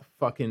about all the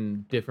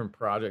fucking different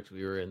projects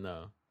we were in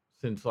though,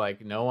 since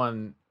like no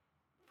one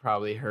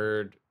probably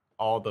heard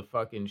all the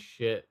fucking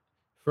shit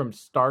from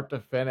start to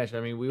finish. I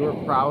mean, we were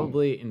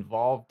probably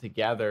involved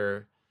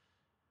together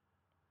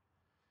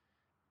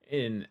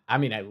in, I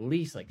mean, at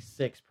least like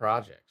 6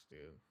 projects, dude.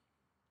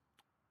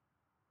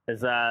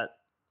 Is that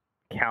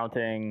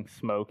counting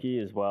Smokey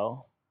as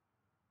well?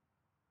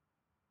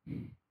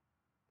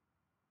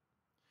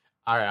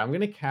 All right, I'm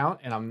gonna count,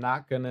 and I'm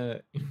not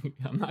gonna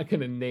I'm not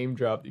gonna name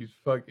drop these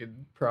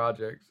fucking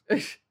projects.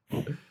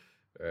 All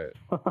right.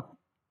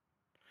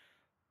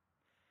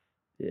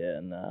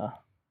 Yeah, no.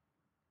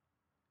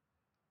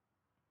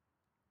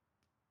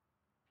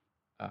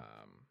 Um.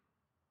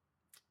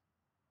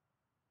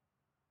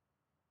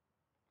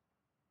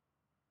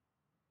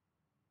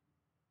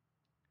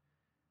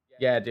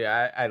 Yeah, dude,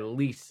 at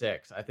least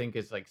 6. I think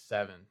it's like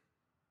 7,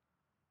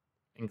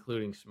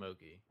 including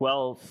Smokey.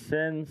 Well,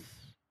 since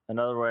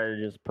another way to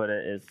just put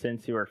it is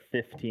since you were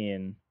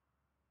 15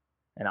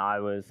 and I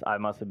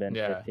must have been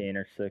 15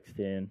 or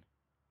 16.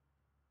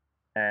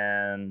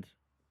 And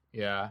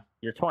yeah,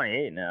 you're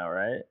 28 now,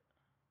 right?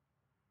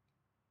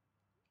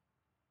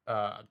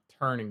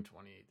 Turning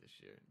 28 this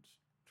year. It's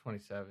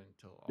 27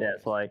 till August. Yeah,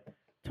 it's like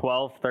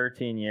 12,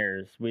 13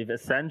 years. We've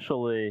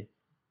essentially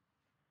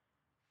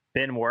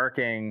been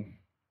working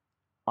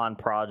on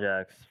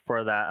projects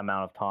for that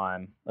amount of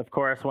time. Of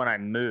course, when I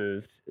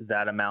moved,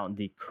 that amount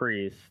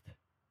decreased,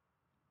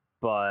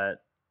 but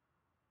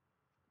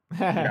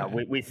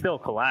we still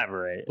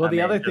collaborate. Well,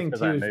 the other thing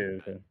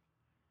too is,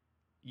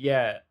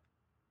 yeah.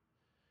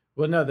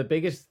 Well, no, the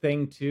biggest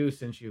thing too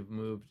since you've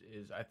moved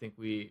is I think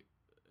we've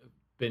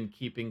been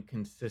keeping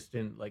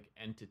consistent like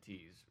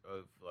entities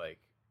of like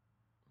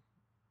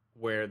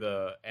where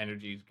the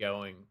energy's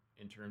going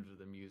in terms of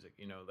the music.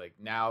 You know, like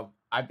now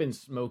I've been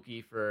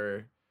Smokey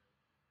for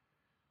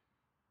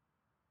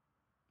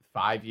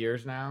 5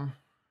 years now,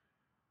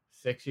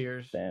 6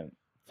 years. Damn,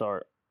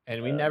 sorry.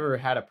 And we never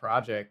had a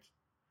project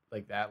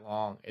like that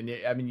long. And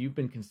I mean, you've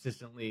been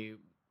consistently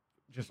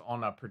just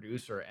on a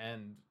producer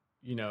end,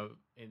 you know,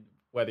 in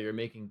whether you're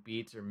making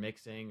beats or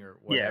mixing or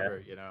whatever,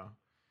 you know.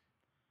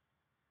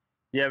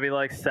 Yeah, we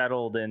like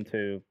settled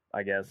into,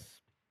 I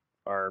guess,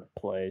 our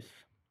place.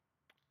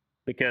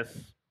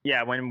 Because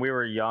yeah, when we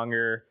were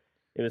younger,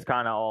 it was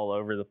kind of all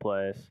over the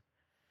place.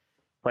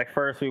 Like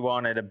first we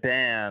wanted a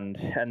band,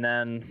 and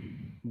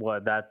then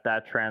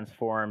that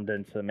transformed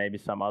into maybe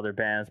some other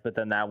bands, but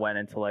then that went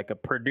into like a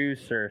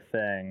producer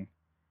thing.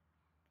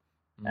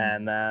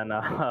 And then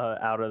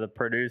out of the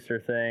producer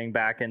thing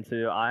back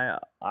into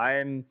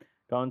I'm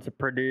going to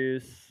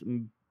produce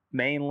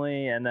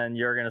mainly, and then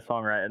you're gonna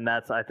songwrite, and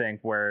that's I think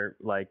where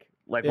like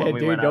when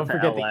we went out to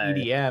LA. Don't forget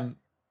the EDM.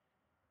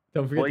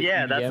 Don't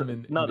forget the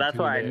EDM. That's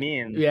what I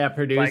mean. Yeah,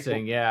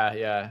 producing. Like,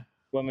 yeah.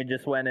 When we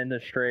just went into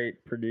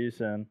straight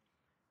producing,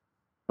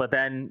 but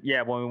then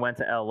when we went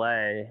to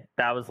LA,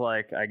 that was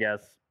like I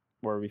guess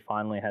where we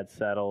finally had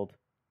settled.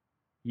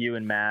 You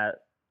and Matt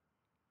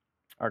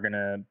are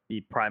gonna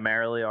be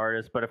primarily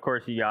artists, but of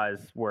course you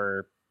guys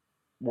were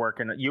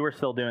working. You were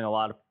still doing a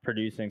lot of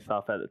producing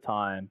stuff at the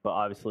time, but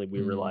obviously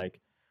we were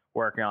like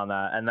working on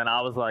that. And then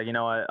I was like, you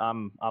know what,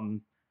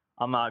 I'm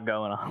not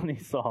going on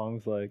these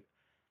songs. Like,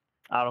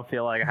 I don't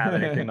feel like I have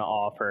anything to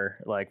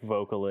offer, like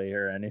vocally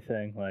or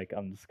anything. Like,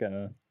 I'm just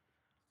gonna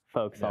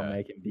focus on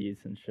making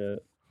beats and shit.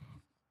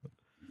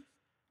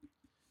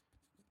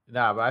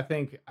 Nah, but I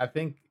think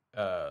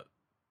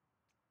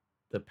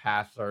the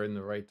paths are in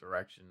the right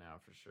direction now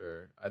for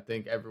sure. I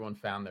think everyone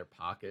found their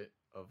pocket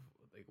of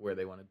like where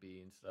they want to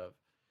be and stuff,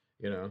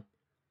 you know.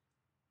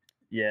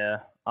 Yeah,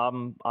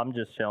 I'm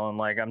just chilling.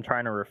 Like I'm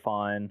trying to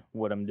refine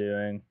what I'm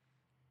doing,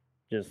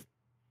 just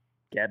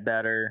get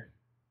better,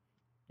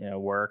 you know,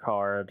 work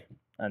hard,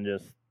 and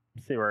just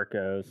see where it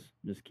goes.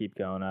 Just keep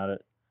going at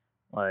it.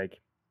 Like,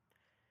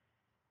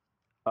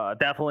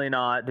 definitely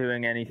not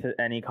doing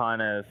any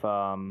kind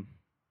of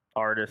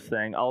artist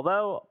thing.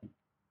 Although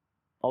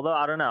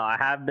I don't know, I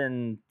have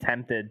been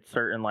tempted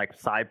certain like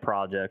side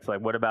projects.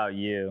 Like, what about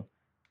you?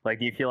 Like,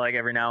 do you feel like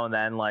every now and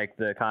then, like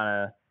you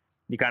kind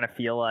of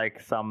feel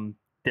like some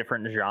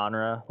different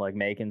genre, like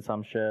making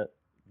some shit?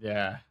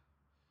 Yeah.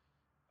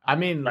 I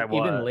mean, like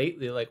even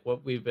lately, like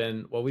what we've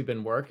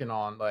been working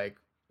on, like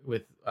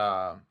with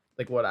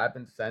like what I've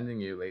been sending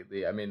you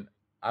lately. I mean,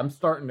 I'm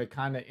starting to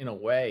kind of, in a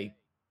way,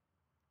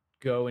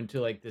 go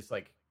into like this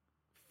like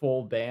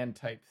full band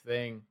type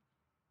thing.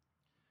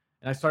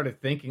 And I started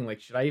thinking, like,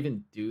 should I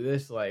even do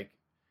this, like,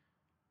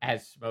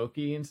 as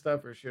Smokey and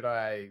stuff, or should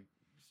I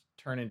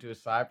turn into a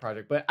side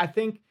project? But I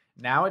think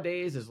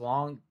nowadays, as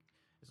long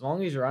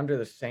as you're under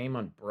the same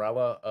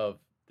umbrella of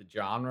the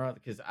genre,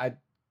 because I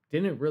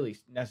didn't really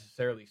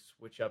necessarily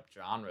switch up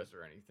genres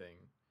or anything.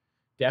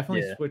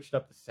 Definitely switched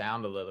up the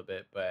sound a little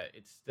bit, but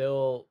it's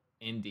still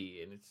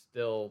indie and it's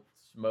still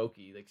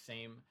Smokey. Like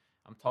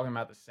I'm talking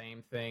about the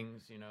same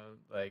things, you know,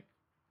 like.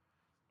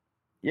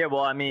 Yeah,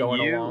 well, I mean,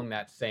 going along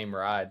that same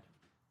ride.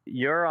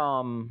 Your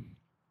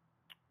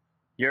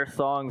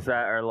songs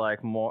that are like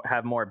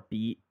have more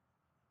beat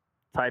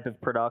type of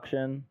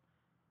production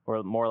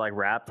or more like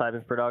rap type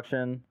of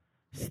production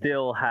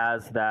still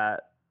has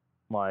that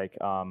like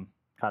kind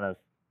of,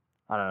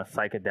 I don't know,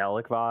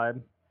 psychedelic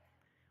vibe.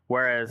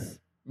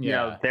 Whereas you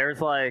know, there's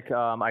like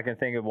I can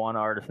think of one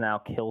artist now,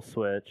 Kill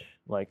Switch,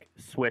 like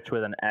switch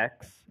with an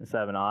X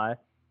instead of an I.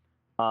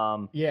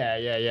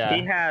 Yeah.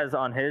 He has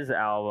on his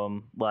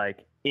album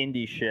like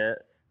indie shit,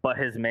 but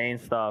his main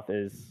stuff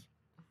is,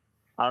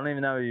 I don't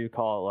even know what you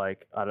call it,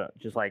 like, I don't,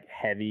 just like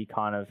heavy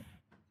kind of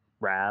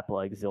rap,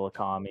 like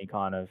Zillakami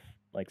kind of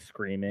like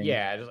screaming.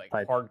 Yeah, just like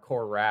type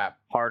hardcore rap.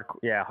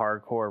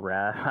 hardcore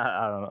rap.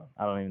 I don't know.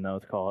 I don't even know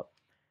what to call it.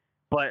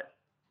 But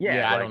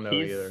yeah, I like don't know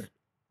either.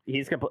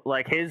 he's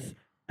like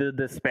the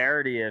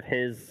disparity of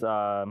his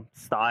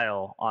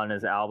style on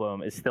his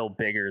album is still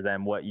bigger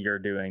than what you're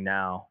doing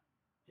now.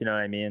 You know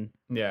what I mean?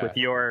 Yeah. With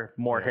your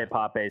more Yeah. hip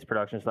hop based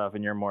production stuff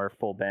and your more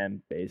full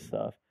band based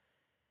stuff.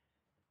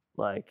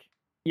 Like,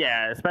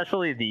 yeah,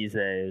 especially these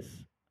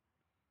days.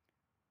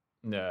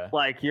 Yeah.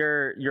 Like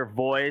your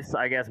voice,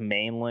 I guess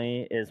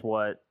mainly is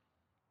what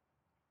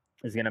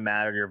is gonna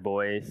matter. Your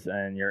voice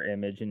and your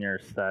image and your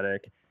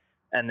aesthetic.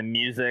 And the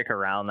music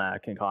around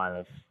that can kind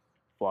of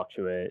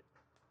fluctuate.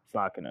 It's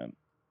not gonna.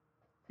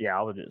 Yeah,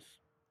 I would just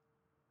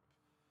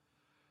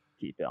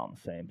keep it on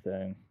the same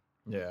thing.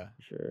 Yeah.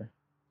 Sure.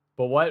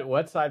 But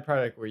what side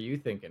project were you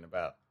thinking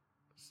about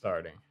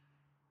starting?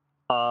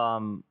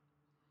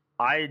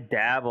 I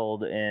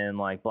dabbled in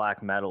like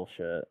black metal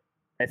shit.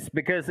 It's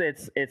because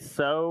it's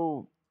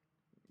so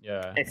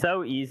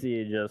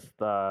easy to just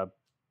plug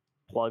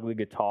the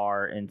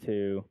guitar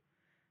into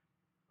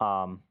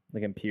the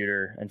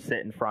computer and sit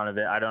in front of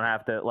it. I don't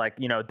have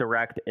to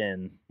direct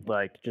in,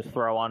 like just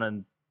throw on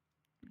a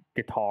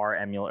guitar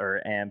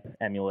amp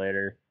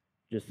emulator,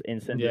 just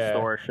instant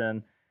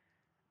distortion.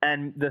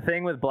 And the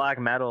thing with black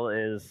metal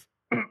is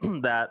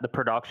that the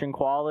production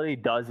quality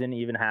doesn't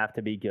even have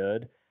to be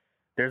good.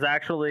 There's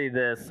actually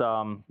this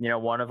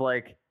one of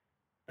like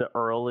the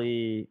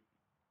early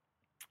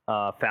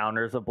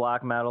founders of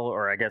black metal,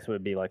 or I guess it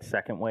would be like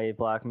second wave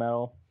black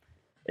metal,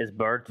 is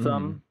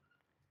Birdsum.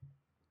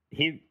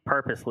 He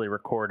purposely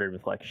recorded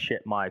with like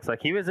shit mics.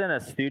 Like he was in a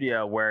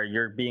studio where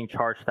you're being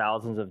charged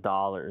thousands of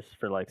dollars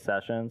for like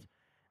sessions,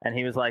 and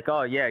he was like,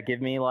 "Oh yeah,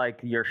 give me like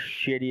your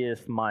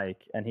shittiest mic."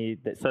 And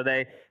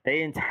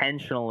they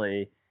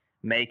intentionally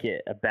make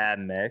it a bad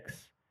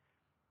mix,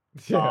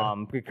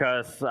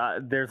 because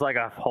there's like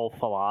a whole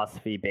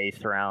philosophy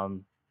based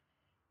around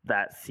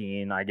that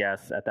scene, I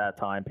guess, at that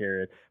time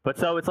period. But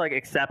so it's like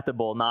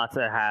acceptable not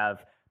to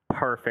have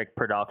perfect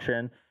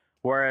production.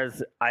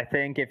 Whereas I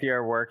think if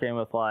you're working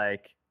with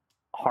like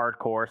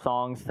hardcore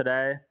songs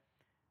today,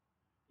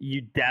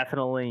 you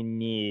definitely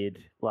need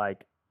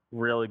like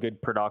really good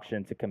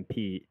production to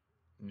compete.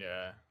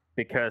 Yeah.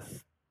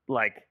 Because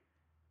like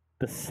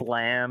the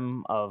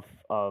slam of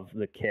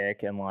the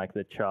kick and like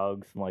the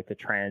chugs and like the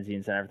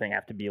transients and everything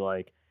have to be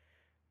like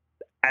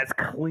as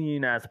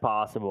clean as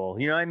possible.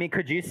 You know what I mean?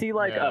 Could you see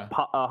like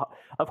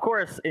of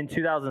course in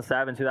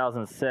 2007,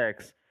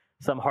 2006,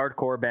 some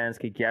hardcore bands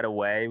could get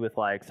away with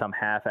like some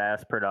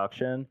half-ass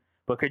production,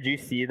 but could you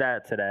see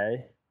that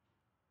today?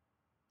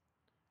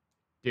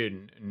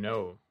 Dude,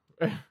 no.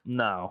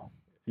 No.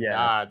 Yeah.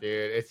 Nah,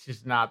 dude, it's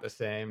just not the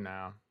same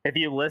now. If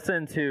you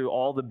listen to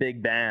all the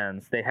big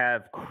bands, they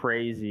have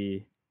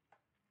crazy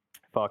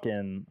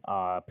fucking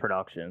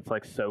production. It's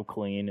like so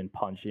clean and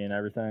punchy and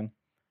everything.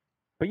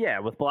 But yeah,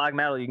 with black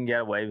metal, you can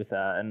get away with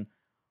that. And,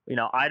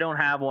 I don't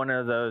have one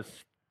of those.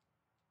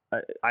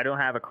 I don't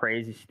have a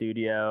crazy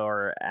studio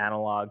or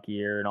analog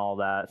gear and all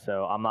that,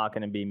 so I'm not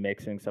going to be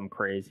mixing some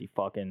crazy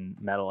fucking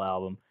metal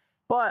album.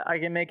 But I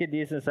can make a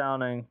decent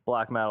sounding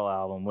black metal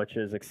album, which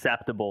is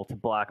acceptable to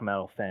black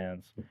metal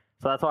fans.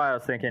 So that's why I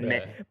was thinking.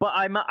 Yeah. But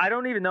I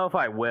don't even know if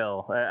I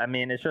will. I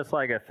mean, it's just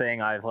like a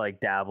thing I've like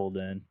dabbled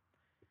in.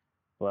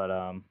 But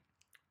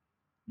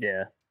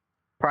yeah,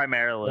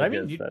 primarily. But I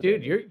mean,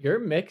 dude, your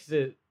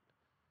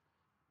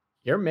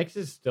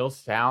mixes still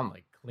sound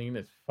like clean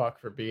as fuck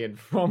for being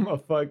from a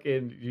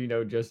fucking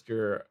just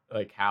your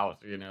like house.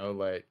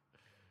 Like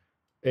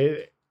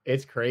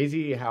it's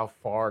crazy how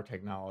far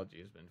technology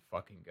has been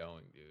fucking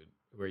going, dude,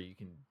 where you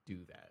can do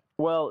that.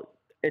 Well,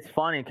 it's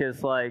funny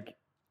because like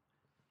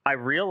I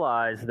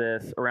realized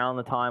this around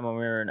the time when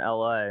we were in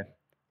LA.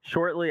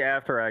 Shortly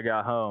after I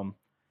got home,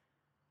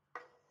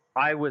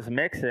 I was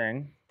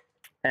mixing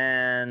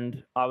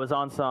and I was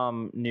on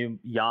some new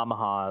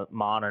Yamaha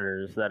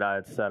monitors that I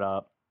had set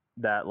up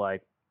that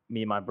like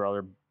me and my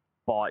brother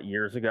bought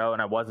years ago,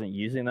 and I wasn't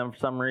using them for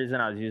some reason.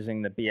 I was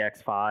using the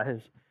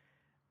BX5s.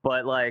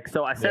 But like,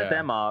 so I set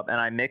them up and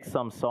I mixed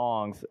some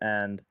songs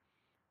and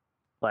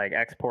like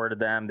exported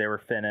them. They were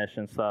finished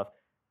and stuff.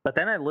 But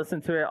then I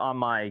listened to it on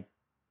my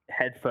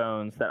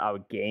headphones that I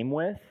would game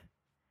with,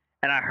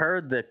 and I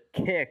heard the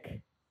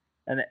kick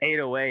and the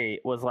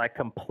 808 was like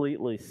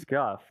completely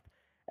scuffed.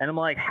 And I'm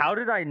like, how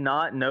did I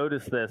not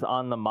notice this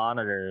on the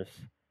monitors,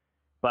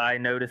 but I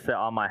noticed it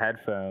on my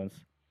headphones?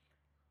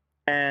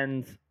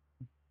 And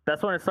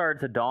that's when it started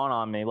to dawn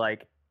on me,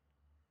 like,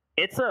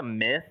 it's a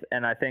myth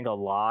and I think a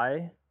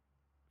lie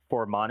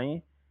for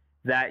money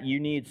that you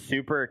need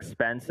super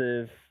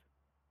expensive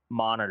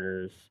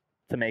monitors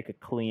to make a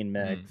clean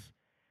mix.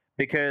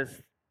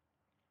 Because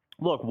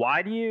look,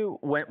 why do you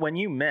when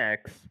you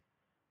mix,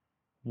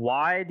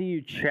 why do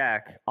you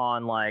check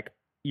on like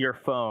your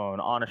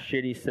phone on a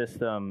shitty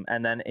system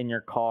and then in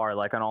your car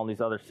like on all these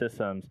other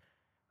systems?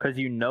 Because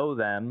you know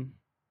them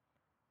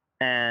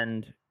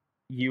and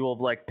you will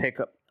like pick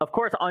up, of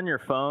course, on your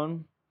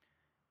phone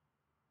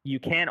you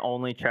can't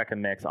only check a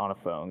mix on a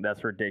phone.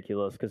 That's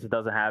ridiculous because it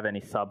doesn't have any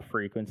sub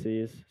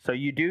frequencies. So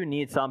you do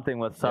need something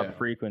with sub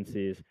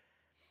frequencies.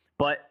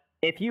 But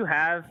if you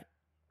have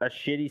a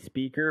shitty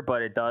speaker,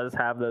 but it does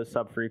have those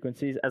sub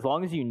frequencies, as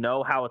long as you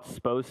know how it's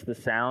supposed to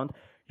sound,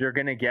 you're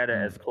gonna get it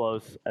as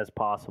close as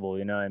possible.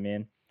 You know what I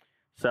mean?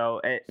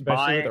 So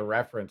especially with a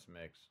reference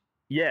mix.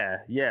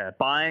 Yeah.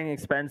 Buying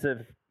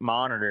expensive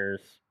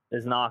monitors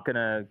is not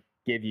gonna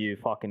give you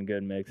fucking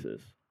good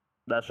mixes.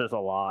 That's just a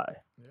lie.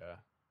 Yeah.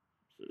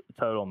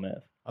 Total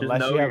myth.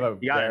 Unless you have a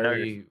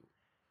very...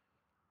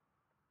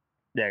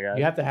 Yeah, guys.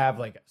 You have to have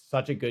like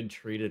such a good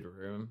treated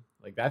room.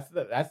 Like that's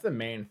the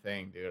main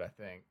thing, dude, I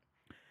think.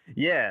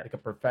 Yeah. Like a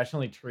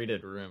professionally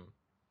treated room.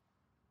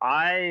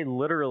 I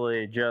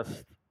literally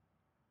just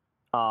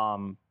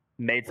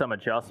made some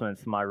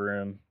adjustments to my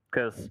room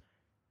because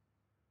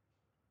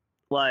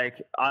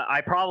like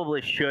I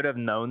probably should have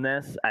known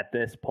this at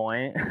this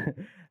point,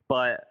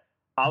 but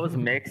I was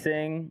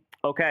mixing.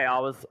 Okay, I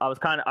was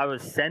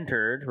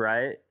centered,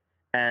 right?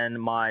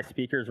 And my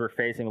speakers were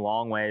facing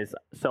long ways.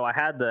 So I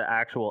had the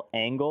actual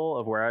angle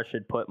of where I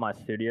should put my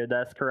studio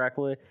desk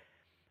correctly.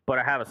 But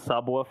I have a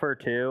subwoofer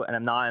too, and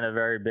I'm not in a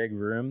very big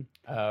room.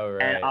 Oh,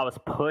 right. And I was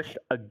pushed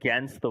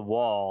against the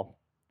wall.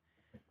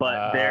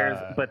 But there's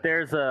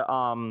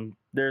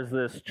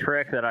this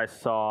trick that I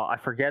saw. I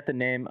forget the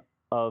name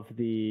of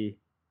the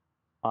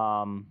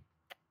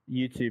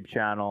YouTube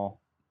channel,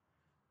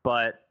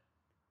 but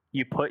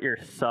you put your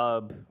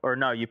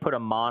you put a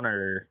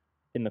monitor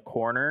in the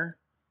corner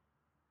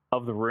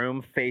of the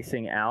room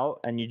facing out,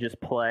 and you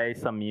just play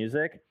some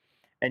music,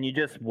 and you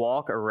just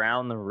walk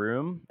around the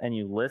room and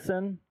you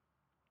listen,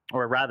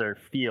 or rather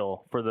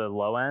feel for the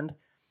low end,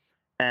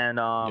 and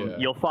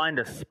you'll find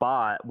a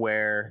spot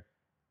where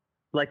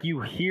like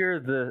you hear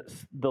the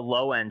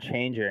low end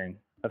changing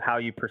of how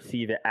you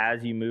perceive it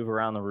as you move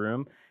around the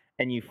room,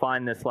 and you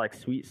find this like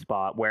sweet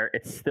spot where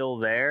it's still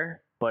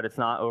there but it's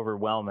not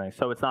overwhelming.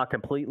 So it's not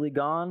completely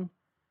gone,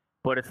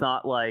 but it's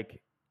not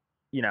like,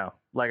 you know,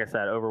 like I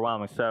said,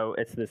 overwhelming. So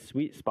it's this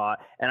sweet spot.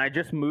 And I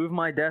just moved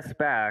my desk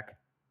back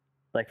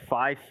like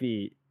 5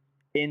 feet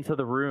into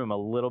the room a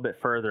little bit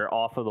further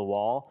off of the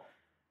wall.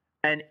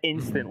 And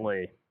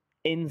instantly,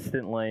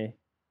 I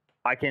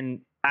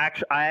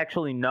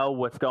actually know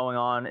what's going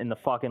on in the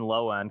fucking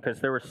low end,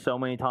 because there were so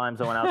many times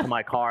I went out to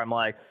my car, I'm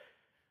like,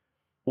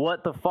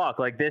 what the fuck?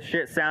 Like, this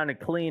shit sounded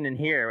clean in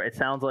here. It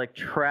sounds like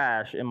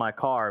trash in my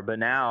car. But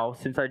now,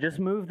 since I just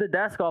moved the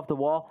desk off the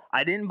wall,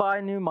 I didn't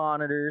buy new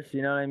monitors.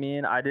 You know what I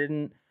mean? I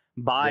didn't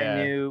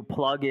buy new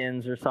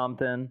plugins or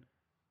something.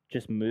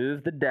 Just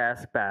moved the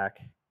desk back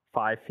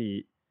 5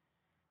 feet,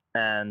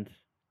 and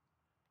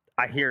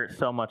I hear it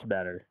so much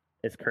better.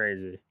 It's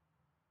crazy.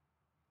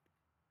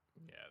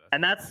 Yeah,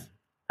 and that's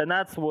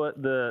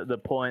what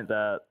the point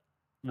that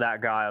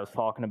guy I was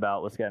talking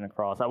about was getting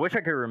across. I wish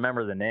I could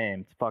remember the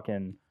name to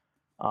fucking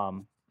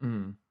tell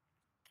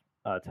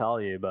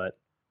you, but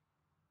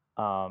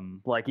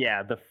like,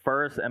 yeah, the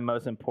first and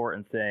most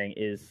important thing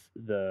is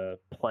the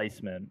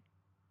placement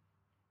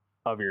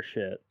of your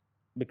shit,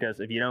 because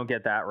if you don't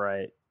get that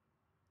right,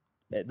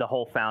 the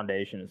whole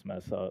foundation is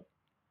messed up.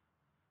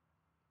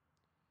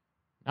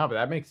 No, but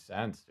that makes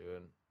sense,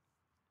 dude.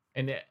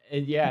 And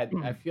yeah,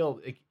 I feel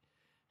like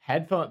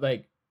headphone,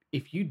 like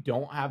if you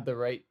don't have the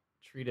right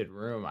treated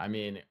room, I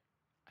mean,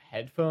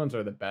 headphones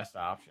are the best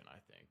option, I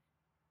think.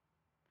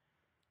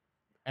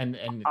 And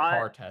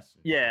car tests.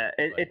 Yeah,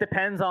 it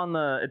depends on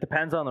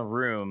the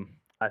room,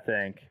 I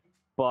think.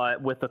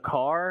 But with the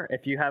car,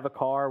 if you have a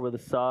car with a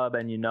sub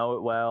and you know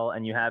it well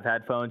and you have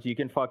headphones, you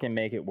can fucking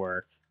make it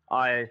work.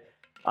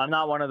 I'm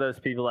not one of those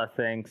people that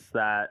thinks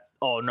that,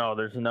 oh no,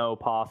 there's no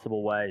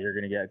possible way you're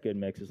gonna get good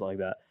mixes like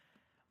that.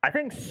 I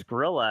think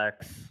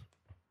Skrillex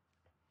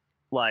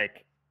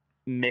like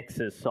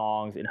mixes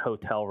songs in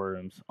hotel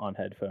rooms on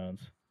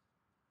headphones.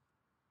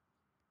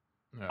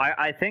 No.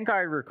 I think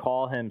I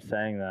recall him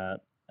saying that,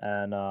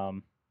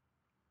 and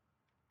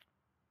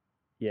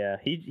yeah,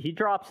 he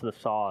drops the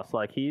sauce.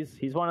 Like he's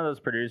one of those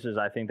producers,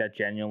 I think, that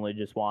genuinely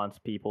just wants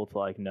people to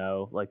like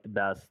know like the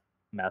best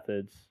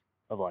methods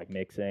of like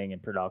mixing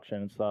and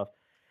production and stuff.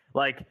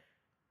 Like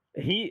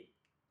his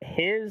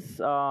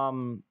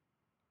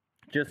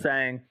just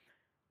saying,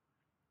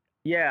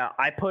 yeah,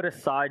 I put a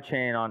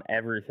sidechain on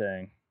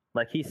everything.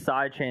 Like he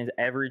sidechains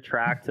every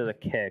track to the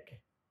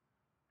kick.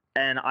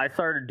 And I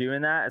started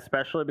doing that,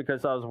 especially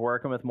because I was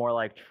working with more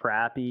like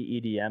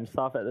trappy EDM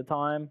stuff at the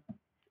time.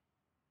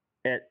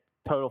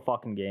 Total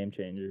fucking game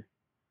changer.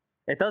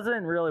 It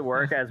doesn't really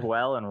work as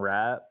well in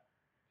rap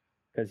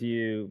because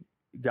you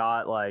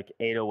got like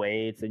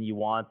 808s and you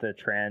want the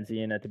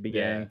transient at the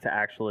beginning to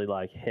actually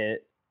like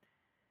hit.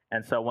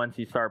 And so once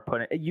you start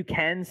putting, you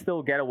can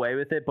still get away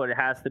with it, but it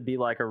has to be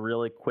like a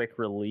really quick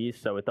release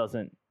so it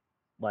doesn't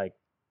like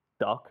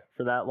duck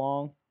for that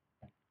long.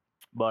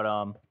 But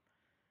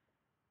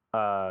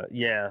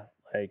yeah,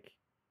 like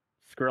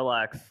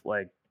Skrillex,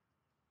 like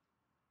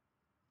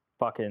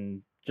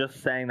fucking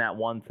just saying that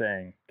one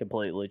thing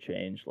completely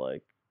changed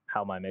like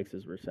how my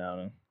mixes were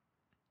sounding.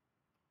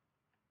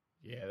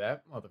 Yeah,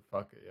 that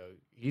motherfucker, yo,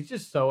 he's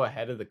just so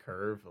ahead of the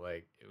curve.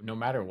 Like, no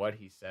matter what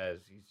he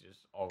says, he's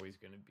just always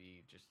gonna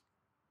be just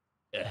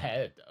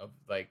ahead of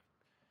like,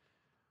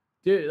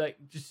 dude. Like,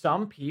 just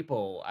some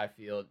people I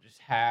feel just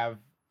have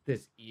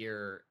this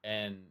ear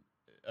and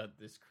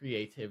this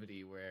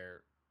creativity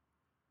where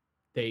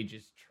they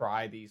just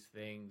try these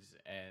things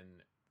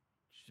and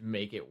just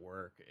make it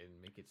work and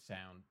make it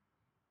sound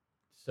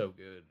so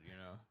good, you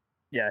know?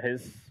 Yeah,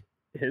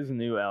 his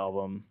new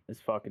album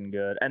is fucking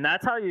good, and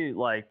that's how you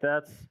like.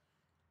 That's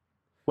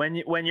when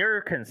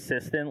you're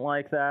consistent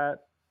like that.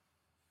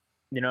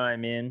 You know what I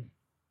mean?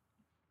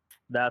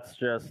 That's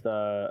just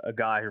a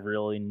guy who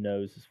really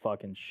knows his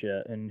fucking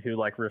shit and who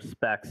like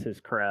respects his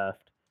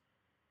craft.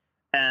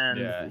 And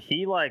Yeah.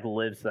 he like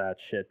lives that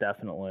shit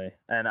definitely.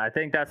 And I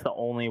think that's the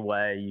only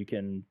way you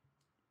can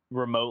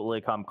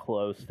remotely come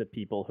close to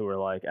people who are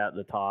like at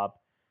the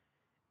top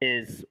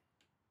is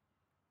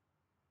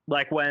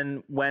like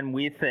when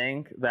we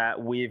think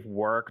that we've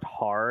worked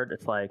hard,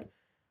 it's like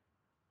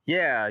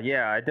yeah,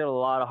 I did a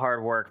lot of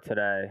hard work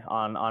today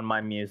on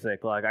my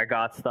music. Like I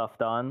got stuff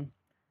done.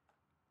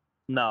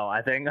 No,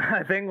 I think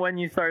I think when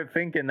you start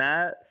thinking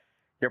that,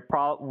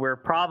 we're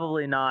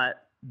probably not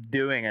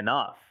doing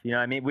enough. You know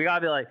what I mean? We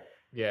gotta be like,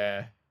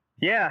 Yeah.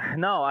 yeah,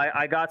 no,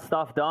 I got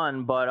stuff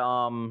done, but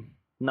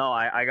no,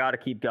 I gotta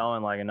keep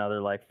going like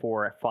another like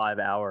 4 or 5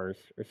 hours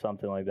or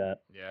something like that.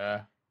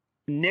 Yeah.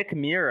 Nick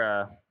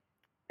Mira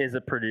is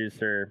a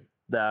producer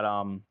that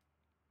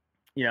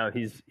you know,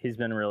 he's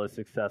been really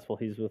successful.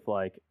 He's with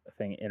like I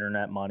think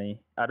Internet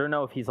Money. I don't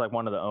know if he's like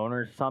one of the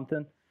owners or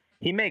something.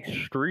 He makes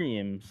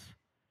streams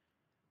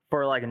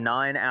for like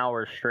 9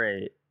 hours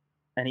straight,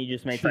 and he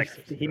just makes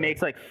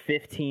makes like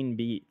 15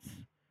 beats.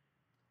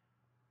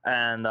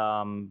 And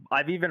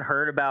I've even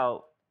heard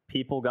about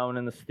people going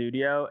in the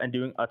studio and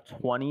doing a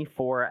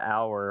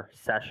 24-hour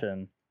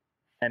session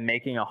and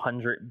making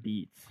 100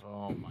 beats.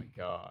 Oh my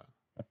god.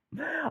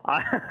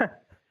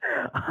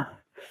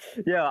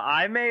 Yeah,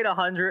 I made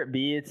 100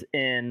 beats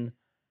in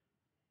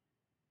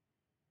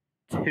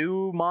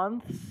 2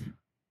 months.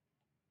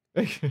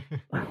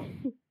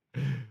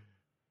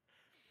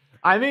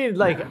 I mean,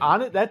 like,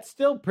 on it, that's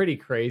still pretty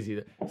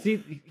crazy.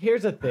 See,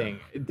 here's the thing: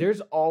 there's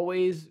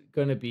always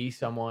gonna be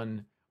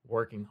someone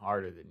working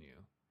harder than you.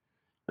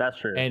 That's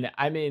true. And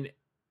I mean,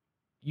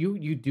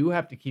 you do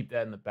have to keep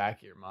that in the back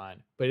of your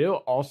mind, but it'll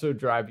also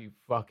drive you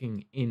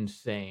fucking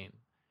insane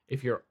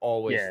if you're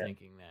always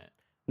thinking that.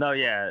 No,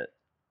 yeah.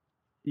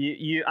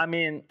 You I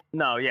mean,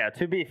 no, yeah,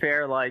 to be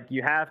fair, like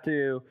you have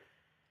to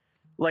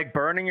like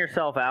burning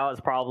yourself out is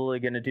probably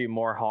going to do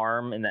more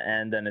harm in the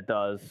end than it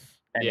does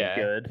any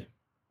good.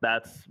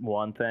 That's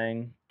one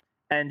thing.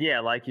 And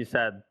yeah, like you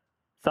said,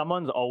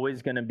 someone's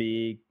always going to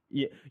be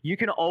you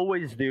can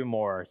always do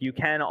more. You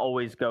can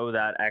always go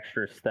that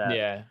extra step.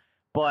 Yeah.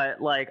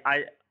 But like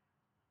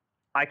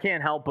I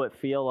can't help but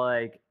feel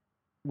like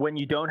when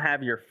you don't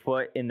have your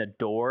foot in the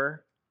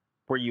door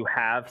where you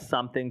have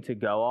something to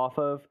go off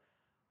of,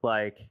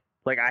 like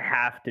I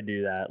have to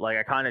do that. Like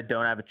I kind of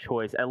don't have a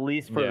choice, at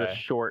least for the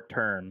short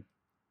term.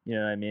 You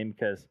know what I mean?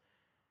 Because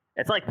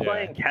it's like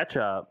playing catch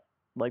up.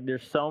 Like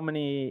there's so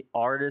many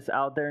artists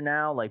out there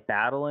now, like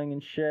battling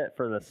and shit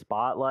for the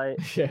spotlight.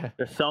 Yeah.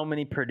 There's so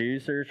many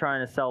producers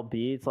trying to sell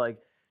beats. Like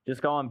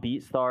just go on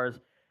BeatStars.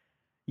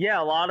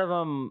 Yeah, a lot of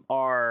them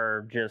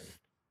are just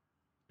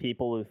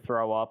people who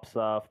throw up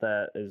stuff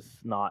that is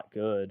not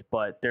good.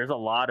 But there's a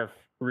lot of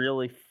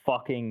really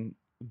fucking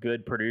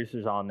good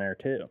producers on there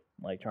too,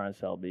 like trying to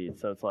sell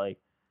beats. So it's like,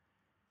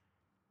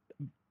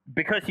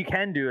 because you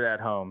can do it at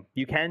home,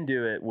 you can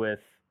do it with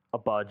a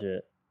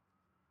budget,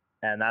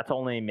 and that's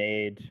only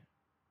made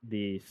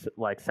the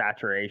like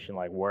saturation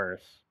like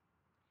worse.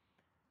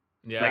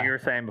 Yeah, like you were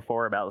saying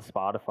before about the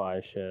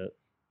Spotify shit.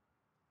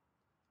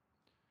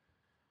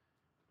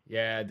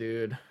 Yeah,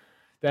 dude,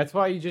 that's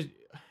why you just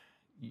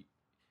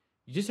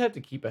have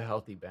to keep a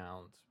healthy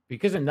balance.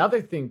 Because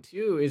another thing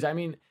too is, I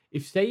mean,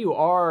 if say you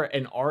are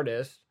an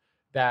artist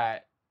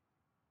that,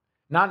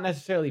 not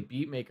necessarily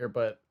beat maker,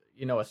 but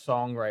you know, a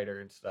songwriter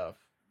and stuff,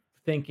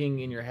 thinking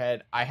in your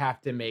head, I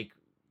have to make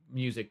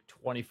music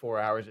 24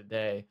 hours a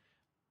day.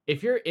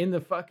 If you're in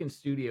the fucking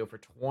studio for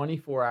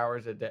 24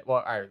 hours a day,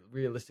 well, all right,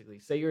 realistically,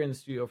 say you're in the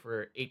studio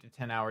for 8 to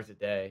 10 hours a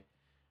day.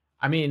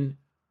 I mean,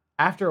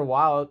 after a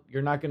while,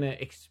 you're not going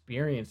to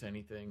experience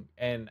anything.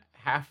 And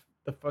half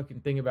the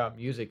fucking thing about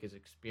music is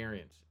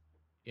experience,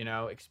 you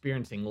know,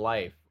 experiencing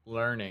life,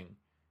 learning,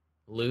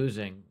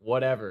 losing,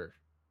 whatever.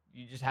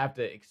 You just have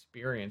to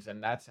experience,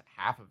 and that's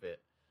half of it.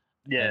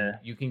 Yeah. And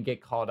you can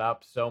get caught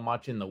up so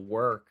much in the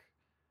work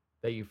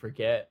that you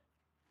forget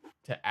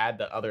to add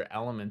the other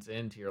elements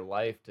into your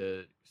life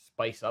to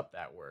spice up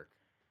that work.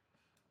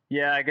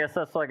 Yeah, I guess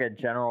that's like a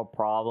general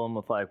problem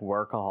with like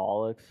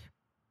workaholics.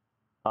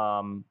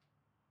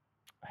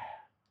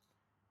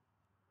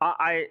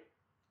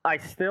 I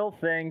still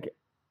think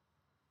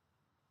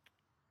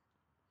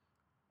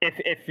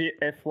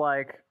if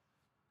like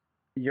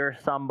you're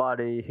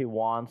somebody who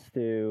wants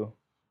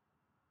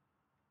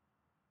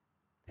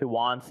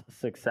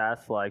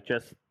success, like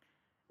just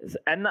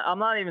And I'm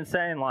not even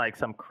saying like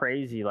some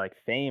crazy like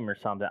fame or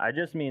something. I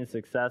just mean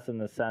success in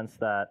the sense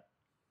that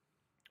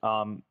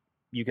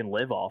you can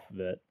live off of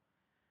it.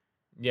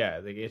 Yeah,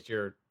 like it's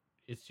your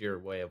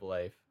way of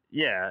life.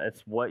 Yeah,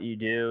 it's what you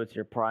do. It's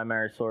your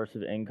primary source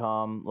of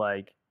income.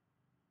 Like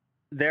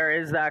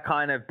there is that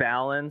kind of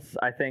balance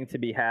I think to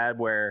be had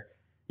where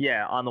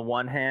yeah, on the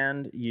one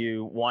hand,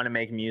 you want to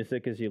make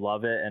music because you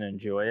love it and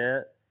enjoy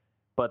it,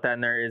 but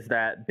then there is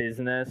that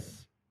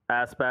business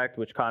aspect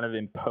which kind of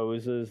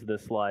imposes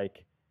this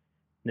like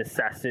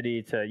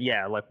necessity to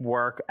yeah, like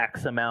work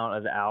X amount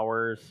of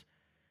hours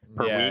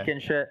per week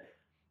and shit.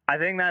 I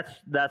think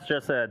that's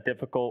just a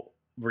difficult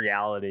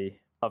reality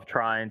of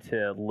trying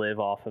to live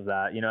off of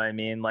that. You know what I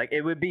mean? Like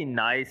it would be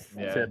nice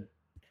to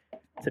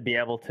be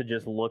able to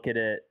just look at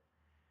it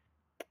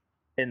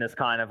in this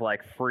kind of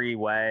like free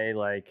way,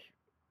 like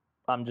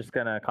I'm just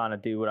gonna kind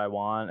of do what I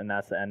want and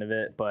that's the end of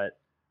it. But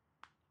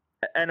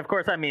and of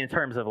course I mean in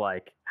terms of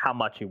like how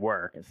much you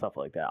work and stuff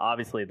like that.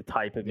 Obviously the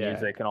type of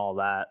music and all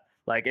that.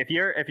 Like if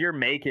you're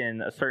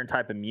making a certain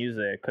type of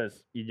music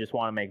because you just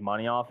want to make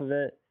money off of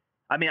it.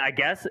 I mean, I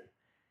guess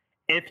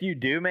if you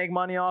do make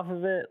money off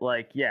of it,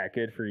 like yeah,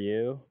 good for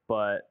you.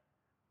 But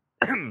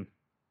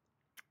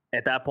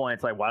at that point,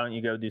 it's like why don't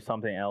you go do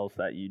something else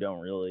that you don't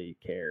really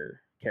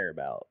care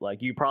about?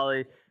 Like you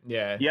probably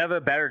you have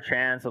a better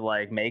chance of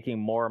like making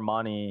more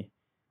money.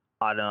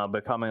 I don't know,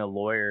 becoming a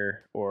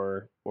lawyer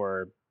or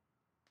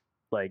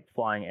like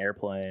flying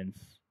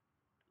airplanes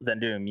than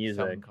doing music.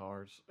 Selling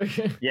cars.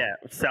 Yeah,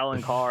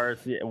 selling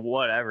cars,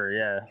 whatever.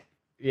 Yeah.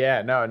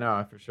 Yeah,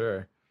 no, for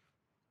sure.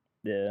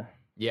 Yeah.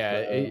 Yeah,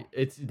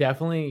 it's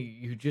definitely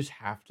you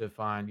have to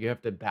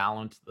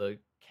balance the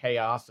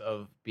chaos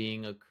of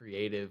being a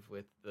creative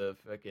with the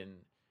fucking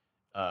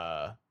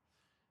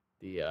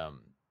the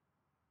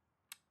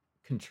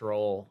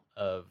control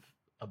of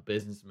a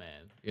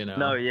businessman, you know?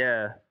 No,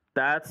 yeah.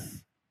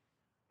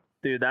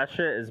 Dude, that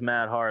shit is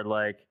mad hard,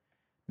 like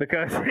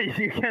because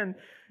you can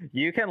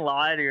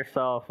lie to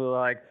yourself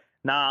like,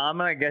 nah, I'm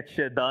gonna get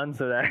shit done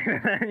today.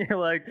 And you're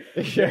like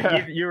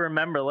you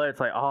remember later, it's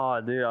like, oh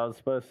dude, I was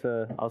supposed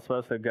to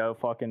go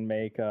fucking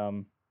make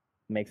some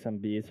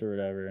beats or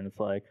whatever, and it's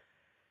like,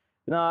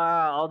 no,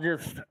 I'll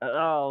just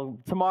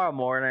tomorrow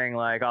morning,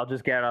 like I'll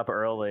just get up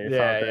early or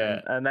something.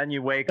 Yeah. And then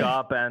you wake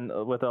up and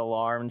with an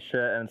alarm and shit,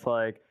 and it's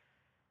like,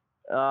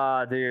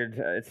 dude,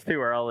 it's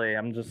too early.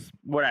 I'm just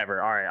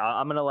whatever. All right,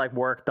 I'm gonna like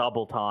work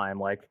double time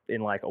like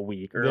in like a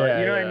week or like,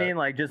 you know what I mean?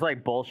 Like just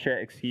like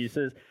bullshit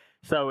excuses.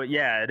 So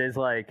yeah, it is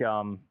like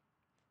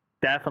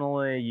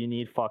definitely you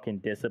need fucking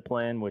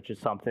discipline, which is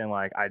something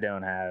like I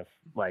don't have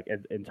like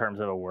in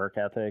terms of a work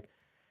ethic.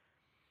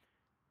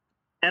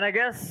 And I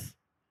guess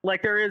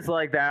like there is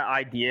like that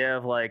idea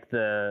of like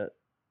the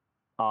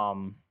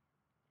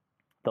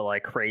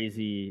like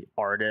crazy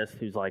artist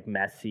who's like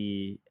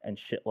messy and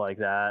shit like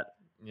that.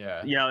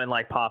 Yeah. You know, in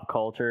like pop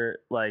culture,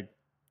 like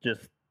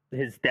just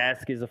his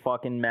desk is a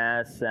fucking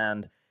mess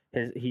and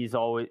he's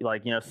always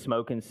like, you know,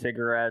 smoking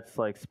cigarettes,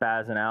 like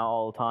spazzing out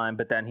all the time,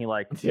 but then he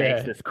like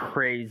makes this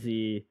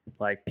crazy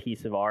like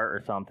piece of art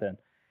or something.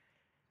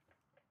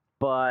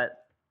 But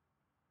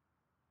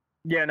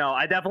yeah, no,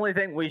 I definitely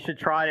think we should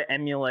try to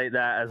emulate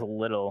that as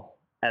little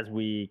as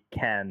we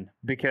can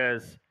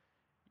because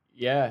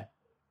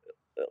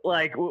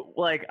like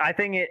I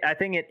think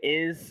it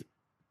is,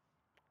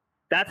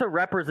 that's a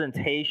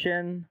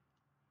representation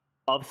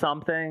of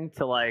something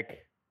to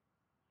like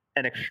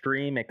an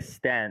extreme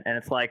extent, and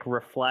it's like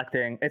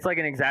reflecting, it's like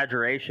an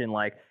exaggeration,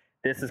 like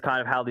this is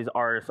kind of how these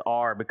artists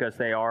are because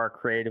they are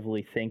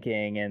creatively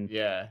thinking and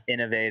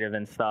innovative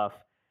and stuff.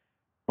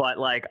 But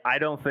like I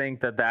don't think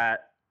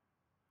that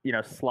you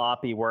know,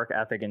 sloppy work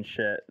ethic and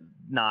shit,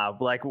 nah,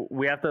 like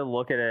we have to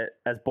look at it,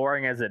 as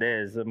boring as it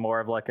is, more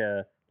of like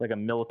a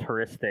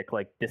militaristic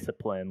like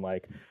discipline.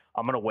 Like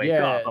I'm gonna wake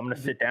up, I'm gonna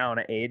sit down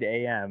at 8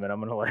 a.m. and I'm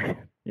gonna like,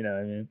 you know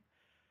what I mean?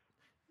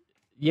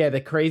 Yeah,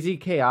 the crazy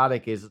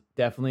chaotic is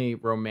definitely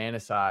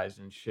romanticized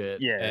and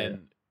shit. Yeah.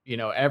 And you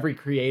know, every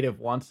creative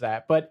wants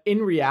that. But in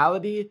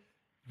reality,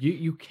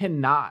 you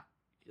cannot,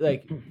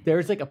 like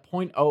there's like a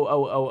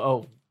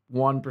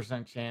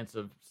 0.00001% chance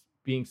of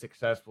being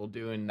successful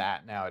doing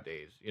that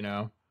nowadays, you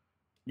know?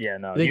 Yeah,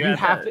 no. Like you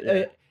have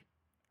to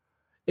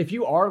if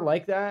you are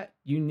like that,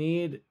 you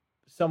need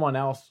someone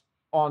else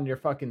on your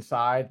fucking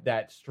side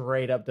that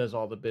straight up does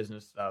all the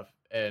business stuff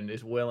and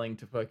is willing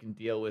to fucking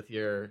deal with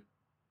your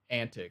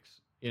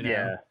antics, you know?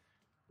 Yeah.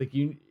 Like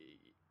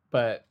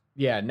but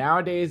yeah,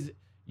 nowadays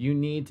you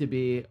need to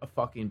be a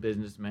fucking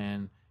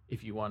businessman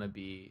if you want to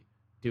be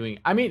doing,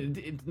 I mean,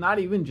 it's not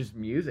even just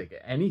music,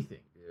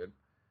 anything, dude.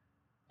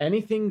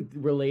 Anything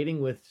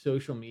relating with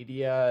social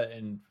media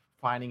and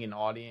finding an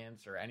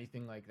audience or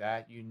anything like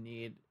that, you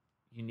need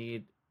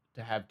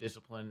to have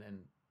discipline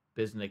and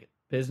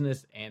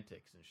business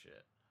antics and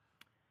shit.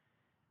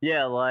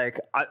 Yeah, like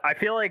I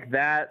feel like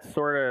that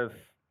sort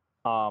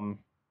of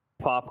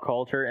pop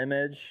culture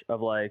image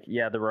of like,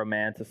 yeah, the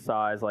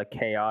romanticized like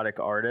chaotic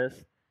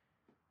artist,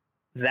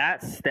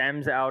 that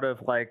stems out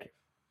of like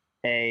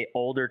a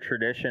older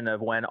tradition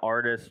of when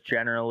artists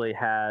generally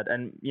had,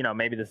 and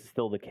maybe this is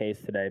still the case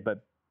today,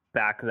 but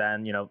back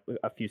then,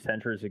 a few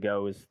centuries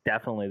ago was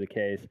definitely the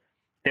case.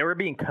 They were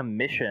being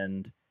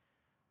commissioned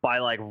by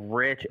like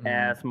rich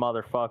ass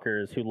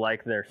motherfuckers who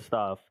like their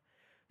stuff.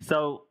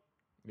 So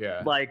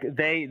yeah, like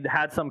they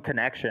had some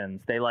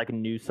connections. They like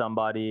knew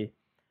somebody,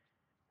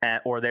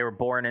 or they were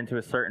born into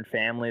a certain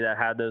family that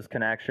had those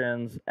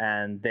connections,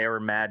 and they were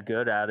mad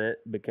good at it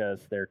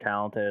because they're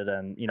talented,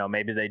 and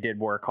maybe they did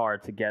work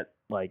hard to get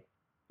like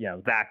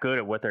that good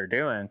at what they're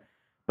doing.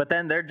 But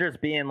then they're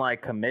just being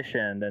like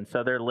commissioned, and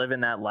so they're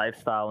living that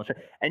lifestyle and shit.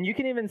 And you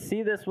can even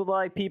see this with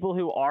like people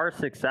who are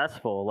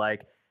successful.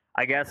 Like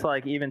I guess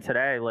like even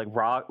today, like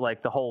rock,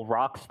 like the whole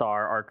rock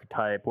star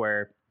archetype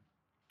where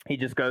he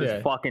just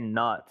goes fucking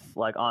nuts,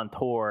 like on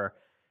tour,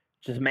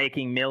 just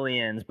making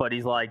millions, but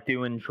he's like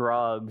doing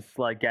drugs,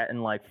 like getting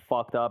like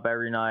fucked up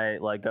every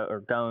night, like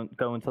or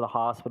going to the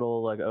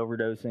hospital, like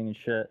overdosing and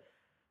shit.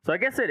 So I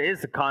guess it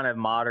is a kind of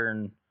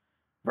modern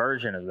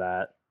version of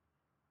that.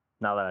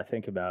 Now that I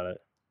think about it,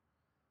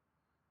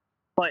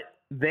 but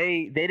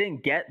they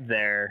didn't get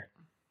there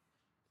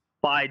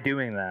by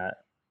doing that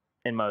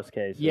in most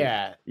cases.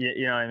 Yeah,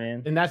 you know what I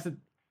mean. And that's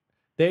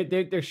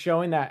they're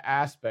showing that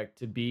aspect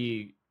to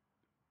be,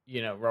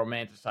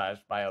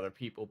 romanticized by other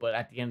people, but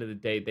at the end of the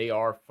day, they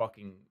are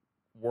fucking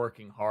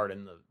working hard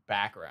in the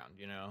background.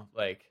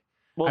 Like.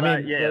 Well,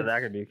 that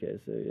could be the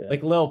case too, yeah.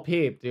 Like Lil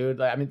Peep, dude.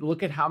 Like, I mean,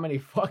 look at how many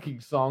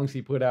fucking songs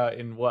he put out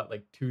in what,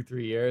 like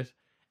 2-3 years,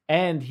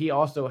 and he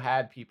also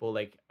had people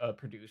like a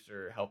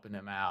producer helping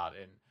him out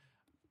and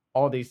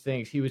all these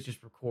things. He was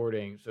just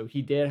recording, so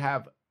he did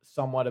have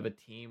somewhat of a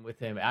team with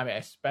him. I mean,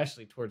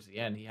 especially towards the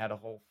end, he had a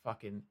whole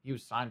fucking. He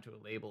was signed to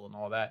a label and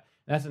all that.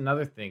 And that's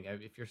another thing.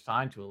 If you're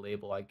signed to a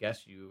label, I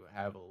guess you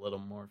have a little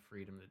more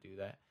freedom to do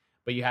that,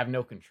 but you have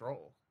no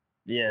control.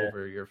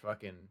 Over your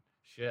fucking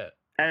shit.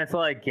 And it's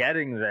like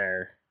getting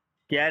there,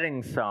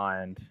 getting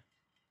signed.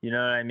 You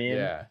know what I mean?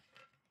 Yeah.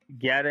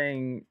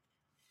 Getting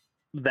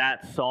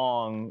that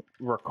song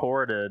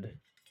recorded,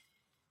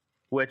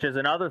 which is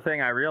another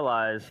thing I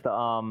realized.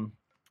 I'll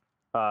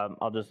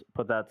just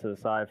put that to the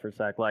side for a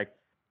sec. Like,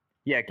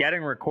 yeah,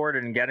 getting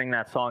recorded and getting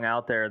that song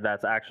out there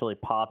that's actually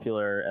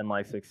popular and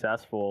like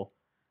successful.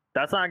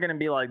 That's not going to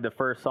be like the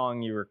first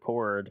song you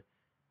record.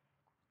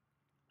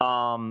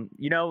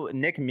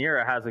 Nick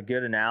Mira has a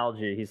good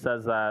analogy. He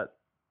says that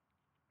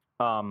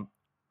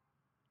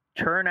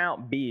churn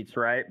out beats,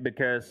 right?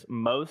 Because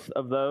most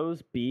of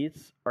those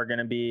beats are going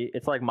to be,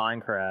 it's like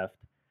Minecraft.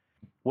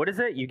 What is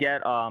it? You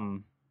get,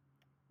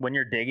 when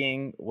you're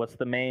digging, what's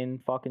the main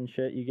fucking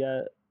shit you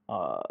get?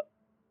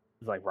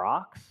 It's like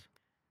rocks.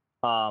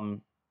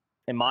 In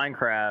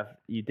Minecraft,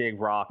 you dig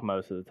rock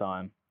most of the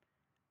time.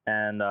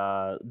 And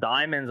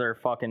diamonds are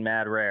fucking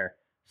mad rare.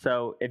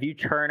 So if you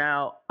churn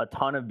out a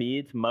ton of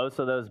beats, most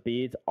of those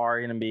beats are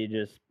going to be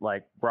just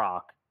like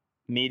rock.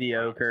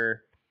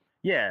 Mediocre.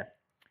 Yeah.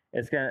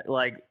 It's going to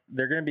like,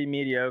 they're going to be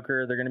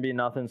mediocre. They're going to be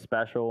nothing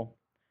special.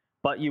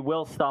 But you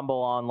will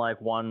stumble on like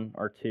 1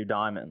 or 2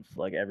 diamonds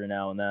like every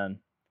now and then.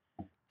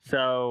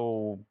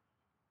 So,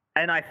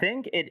 and I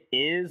think it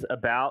is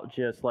about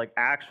just like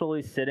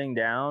actually sitting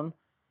down.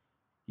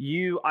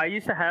 I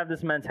used to have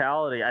this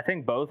mentality. I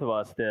think both of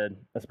us did,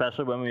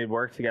 especially when we would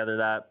work together,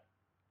 that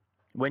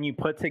when you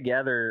put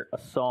together a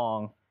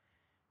song,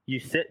 you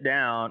sit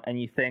down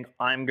and you think,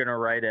 I'm going to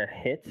write a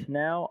hit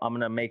now. I'm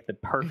going to make the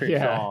perfect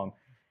song.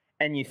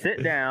 And you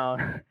sit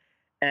down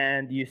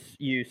and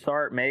you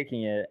start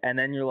making it. And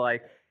then you're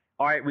like,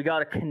 all right, we got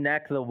to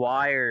connect the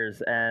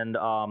wires and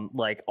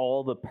like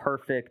all the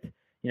perfect,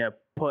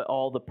 put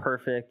all the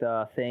perfect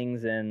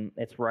things in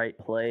its right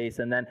place.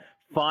 And then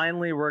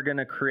finally we're going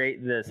to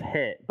create this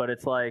hit. But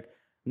it's like,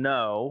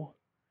 no.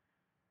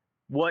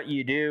 What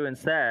you do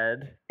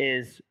instead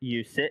is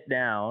you sit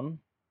down,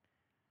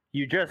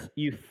 you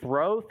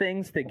throw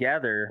things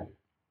together,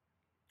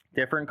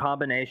 different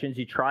combinations,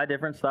 you try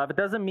different stuff. It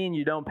doesn't mean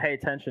you don't pay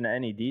attention to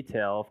any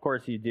detail. Of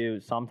course you do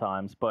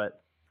sometimes,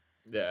 but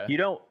you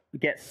don't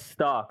get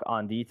stuck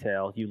on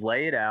detail. You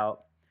lay it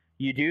out.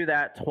 You do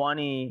that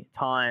 20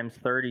 times,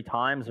 30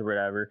 times or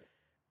whatever,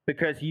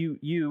 because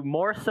you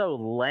more so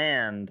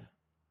land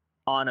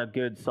on a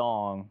good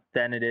song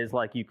than it is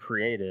like you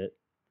create it.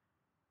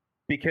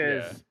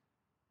 Because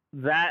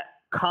that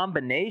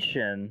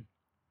combination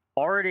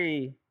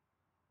already,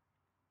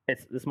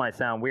 this might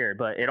sound weird,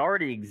 but it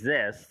already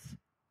exists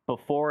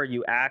before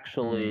you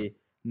actually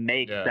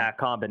make that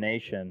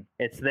combination.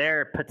 It's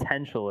there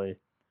potentially.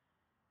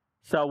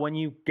 So when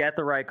you get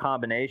the right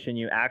combination,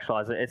 you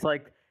actualize it. It's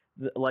like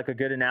a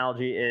good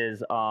analogy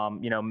is,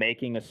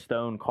 making a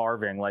stone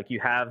carving. Like you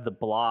have the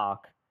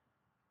block,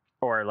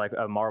 or like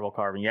a marble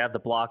carving. You have the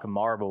block of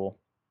marble,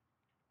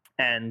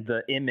 and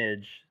the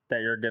image that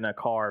you're gonna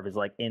carve is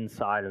like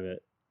inside of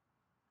it,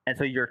 and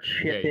so you're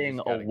chipping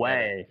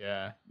away.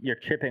 You're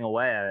chipping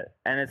away at it,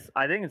 and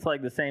I think it's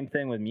like the same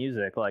thing with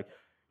music. Like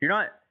you're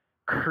not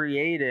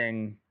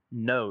creating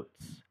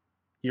notes,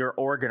 you're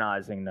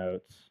organizing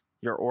notes,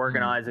 you're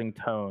organizing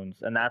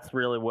tones, and that's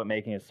really what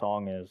making a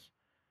song is.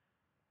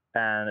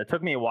 And it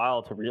took me a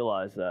while to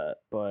realize that,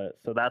 but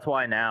so that's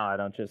why now I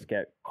don't just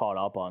get caught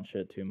up on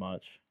shit too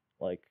much.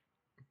 Like,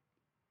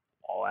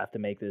 oh, I have to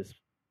make this,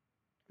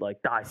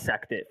 like,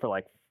 dissect it for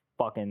like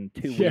fucking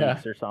 2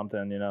 weeks or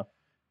something, you know?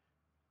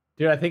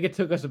 Dude, I think it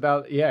took us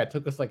it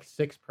took us like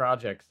 6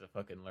 projects to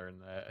fucking learn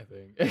that, I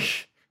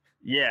think.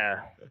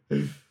 Yeah.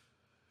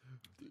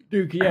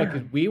 Dude, yeah,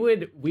 because we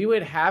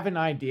would have an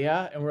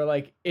idea and we're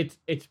like, it's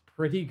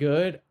pretty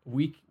good.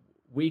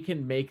 We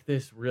can make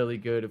this really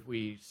good if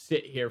we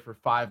sit here for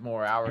 5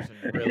 more hours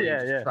and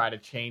really try to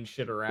change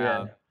shit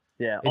around.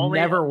 Yeah. It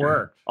never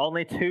worked.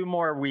 Only 2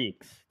 more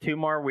weeks. 2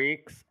 more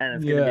weeks, and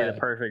it's gonna be the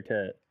perfect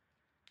hit.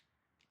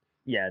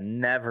 Yeah,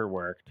 never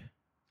worked.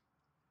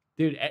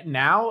 Dude,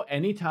 now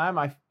anytime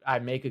I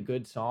make a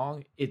good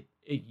song, it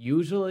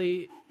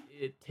usually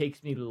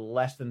takes me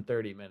less than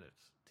 30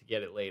 minutes to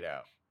get it laid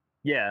out.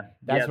 Yeah,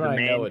 that's when the I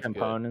main know it's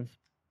components.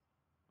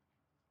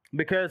 Good.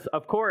 Because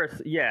of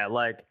course,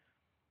 like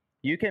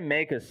you can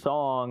make a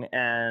song,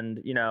 and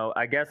you know,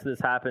 I guess this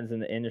happens in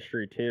the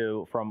industry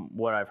too, from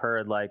what I've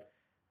heard. Like,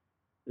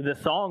 the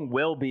song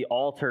will be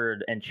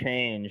altered and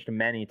changed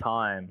many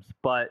times,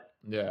 but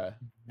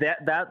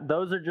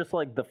those are just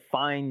like the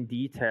fine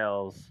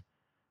details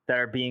that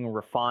are being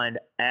refined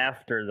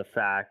after the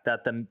fact,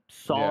 that the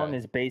song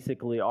is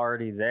basically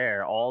already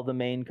there. All the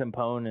main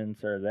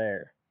components are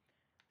there.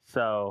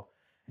 So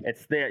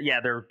it's there. Yeah,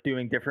 they're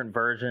doing different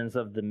versions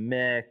of the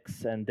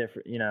mix and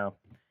different, you know,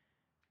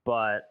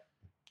 but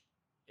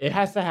it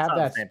has to have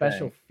that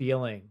special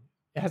feeling.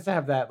 It has to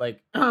have that,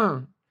 like,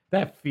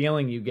 that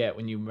feeling you get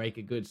when you make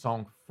a good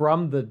song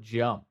from the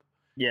jump.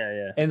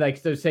 Yeah. And like,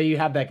 so say you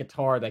have that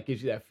guitar that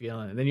gives you that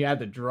feeling, and then you add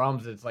the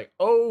drums, it's like,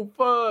 oh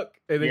fuck,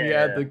 and then you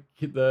add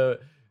the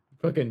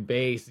fucking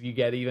bass, you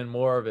get even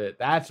more of it.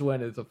 That's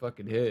when it's a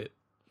fucking hit.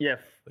 Yeah,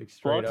 like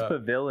straight Flux up.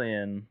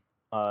 Pavilion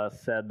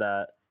said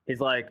that. He's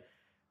like,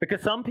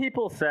 because some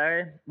people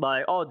say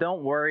like, oh,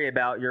 don't worry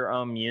about your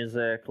own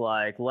music,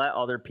 like let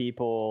other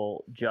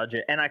people judge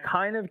it, and I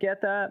kind of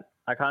get that.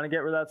 I kind of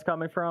get where that's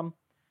coming from,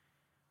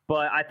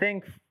 but I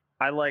think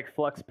I like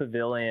Flux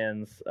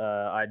Pavilion's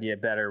idea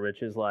better,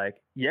 which is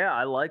like, yeah,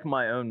 I like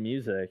my own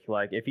music.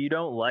 Like, if you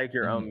don't like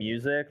your own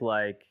music,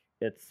 like,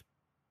 it's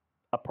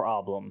a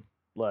problem.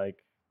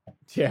 Like,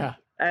 yeah.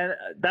 And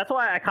that's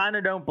why I kind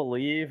of don't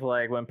believe,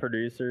 like, when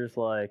producers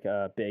like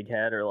Big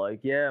Head are like,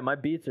 yeah, my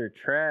beats are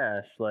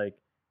trash. Like,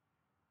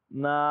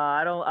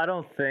 nah, I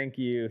don't think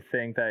you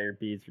think that your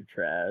beats are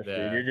trash,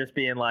 dude. You're just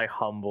being like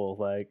humble,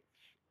 like,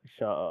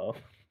 shut up.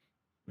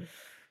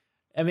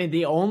 I mean,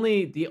 the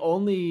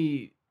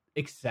only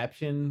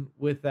exception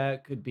with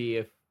that could be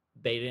if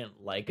they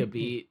didn't like a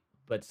beat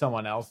but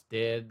someone else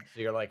did,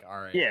 so you're like,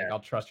 all right, like, I'll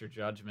trust your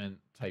judgment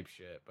type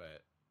shit.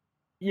 But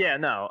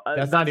no,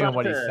 that's not even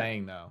what he's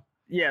saying though.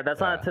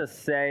 That's not to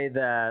say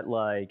that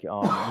like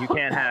you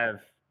can't have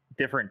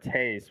different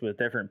tastes with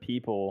different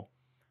people,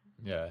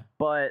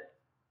 but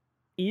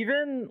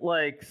even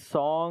like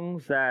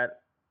songs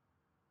that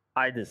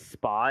I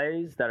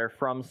despise that are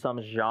from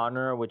some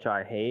genre which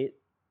I hate,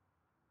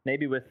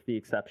 maybe with the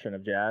exception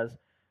of jazz,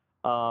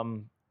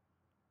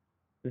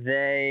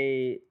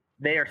 they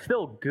are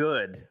still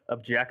good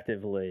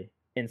objectively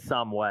in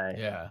some way.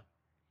 Yeah.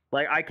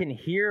 Like, I can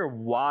hear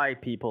why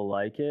people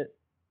like it.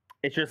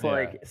 It's just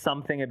like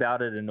something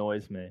about it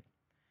annoys me.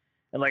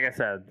 And like I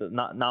said,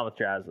 not with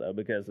jazz though,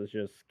 because it's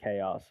just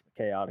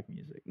chaotic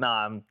music.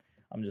 Nah,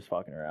 I'm just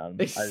fucking around.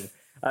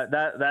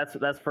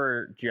 That's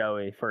for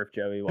Joey, for if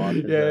Joey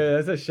watches.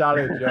 That's a shot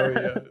at Joey.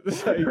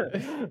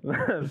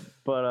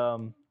 But I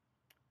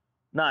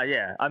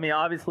mean,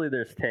 obviously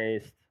there's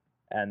taste,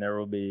 and there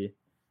will be,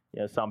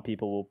 you know, some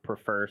people will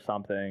prefer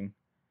something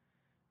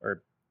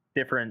or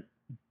different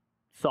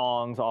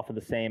songs off of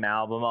the same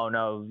album. Oh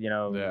no, you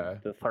know,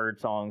 the third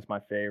song's my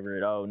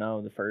favorite. Oh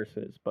no, the first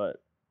is.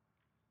 But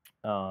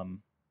you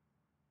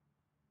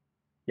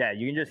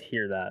can just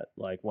hear that,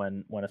 like,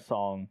 when a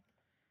song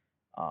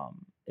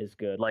is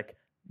good. Like,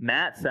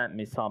 Matt sent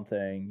me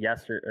something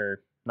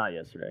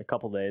a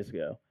couple days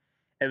ago.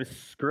 It was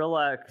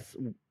Skrillex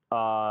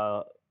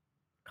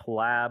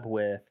collab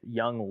with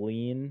Young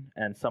Lean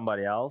and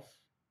somebody else.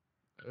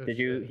 Did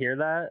you hear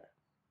that?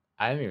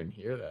 I didn't even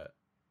hear that.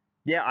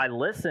 Yeah, I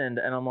listened,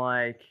 and I'm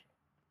like,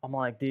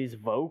 these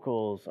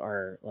vocals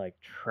are like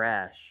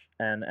trash.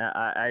 And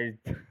I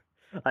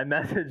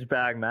messaged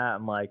back Matt.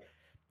 I'm like,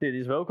 dude,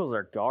 these vocals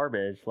are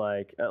garbage.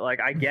 Like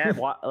I get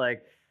what,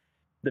 like,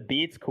 the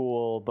beat's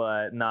cool,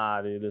 but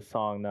nah, dude, this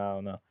song,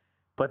 no.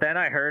 But then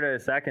I heard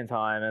it a second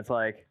time, and it's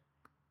like,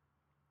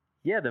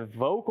 yeah, the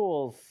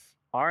vocals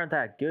aren't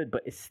that good,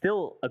 but it's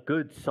still a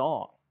good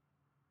song.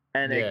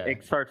 And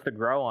it starts to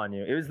grow on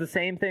you. It was the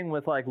same thing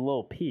with like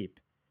Lil Peep.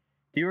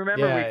 Do you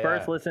remember we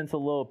first listened to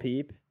Lil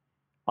Peep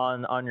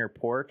on your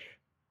porch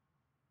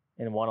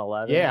in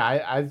 111? Yeah,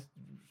 I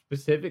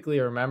specifically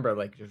remember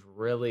like just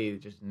really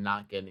just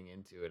not getting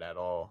into it at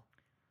all.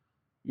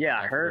 Yeah,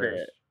 I heard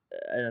it,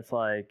 and it's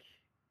like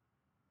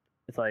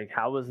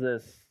how was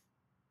this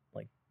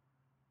like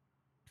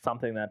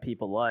something that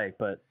people like?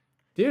 But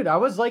dude, I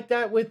was like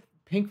that with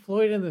Pink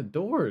Floyd and the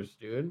Doors,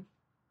 dude.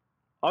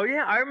 Oh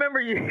yeah, I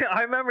remember you.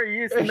 I remember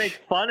you used to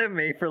make fun of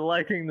me for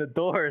liking the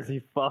Doors,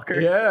 you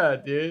fucker. Yeah,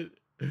 dude.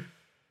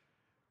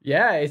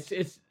 Yeah,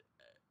 it's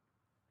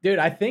dude,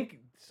 I think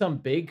some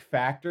big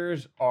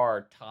factors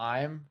are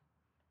time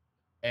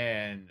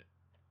and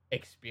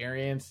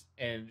experience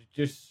and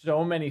just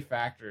so many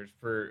factors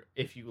for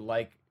if you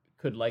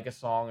could like a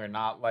song or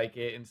not like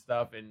it and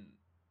stuff. And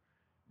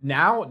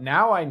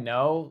now I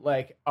know,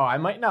 like, oh, I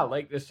might not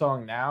like this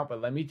song now,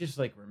 but let me just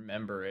like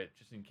remember it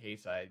just in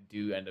case I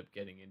do end up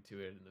getting into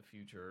it in the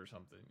future or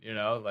something,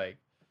 like.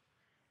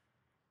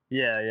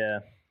 Yeah.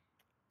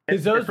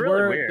 Because It's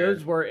really weird.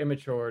 those were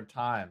immature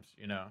times,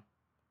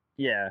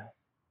 Yeah.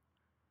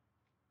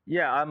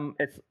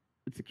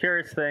 It's a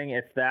curious thing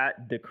if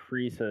that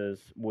decreases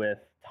with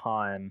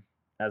time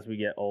as we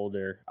get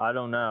older. I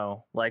don't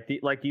know.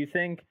 Do you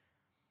think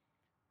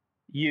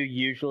you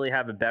usually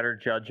have a better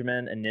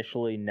judgment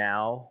initially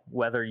now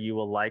whether you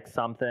will like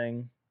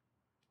something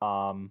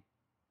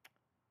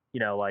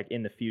like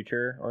in the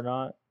future or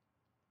not?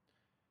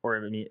 Or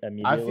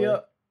immediately?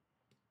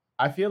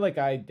 I feel like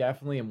I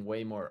definitely am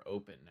way more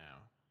open now.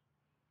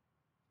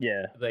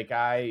 Yeah. Like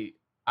I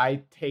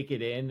take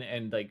it in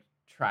and like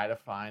try to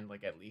find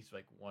like at least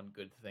like one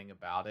good thing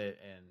about it,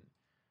 and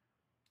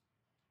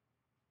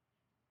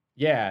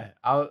yeah,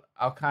 I'll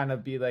kind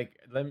of be like,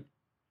 let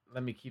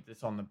me keep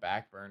this on the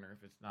back burner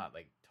if it's not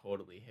like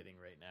totally hitting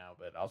right now,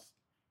 but I'll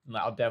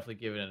definitely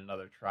give it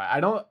another try.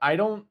 I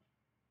don't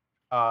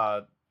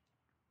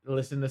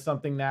listen to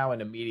something now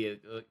and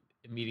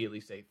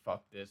immediately say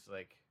fuck this,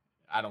 like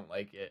I don't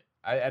like it.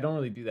 I don't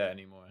really do that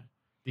anymore.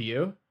 Do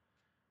you?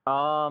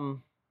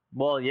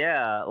 Well,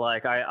 yeah,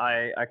 like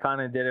I kind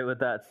of did it with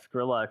that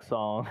Skrillex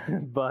song,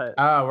 but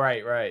oh,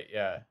 right,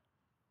 yeah.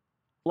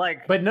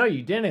 Like, but no,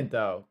 you didn't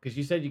though, because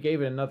you said you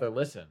gave it another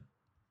listen.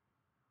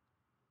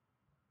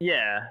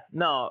 Yeah,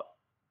 no,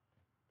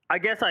 I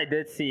guess I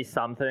did see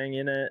something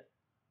in it.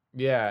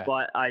 Yeah,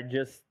 but I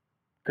just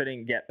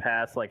couldn't get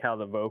past like how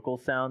the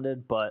vocals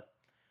sounded. But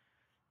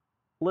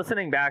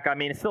listening back, I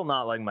mean, it's still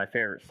not like my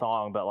favorite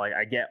song, but like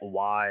I get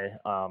why.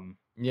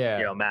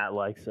 Yeah, Matt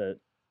likes it.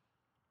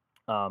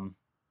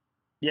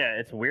 Yeah,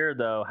 it's weird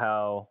though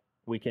how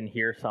we can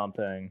hear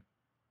something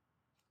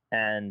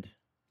and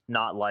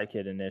not like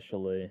it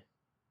initially.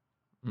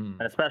 And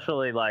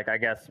especially like I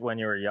guess when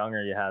you were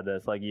younger you had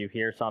this, like you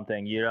hear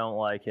something, you don't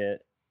like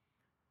it,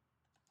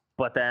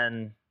 but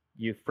then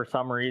you for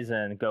some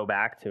reason go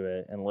back to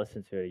it and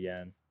listen to it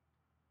again.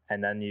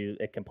 And then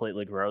it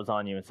completely grows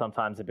on you, and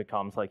sometimes it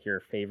becomes like your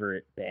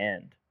favorite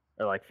band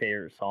or like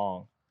favorite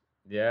song.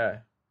 Yeah.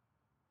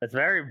 It's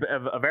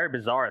a very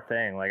bizarre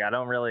thing. Like I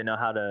don't really know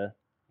how to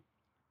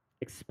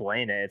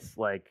explain it. It's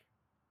like,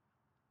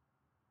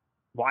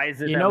 why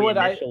is it that we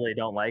initially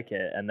don't like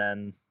it and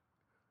then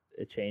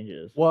it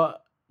changes?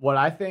 Well, what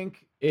I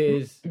think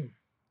is,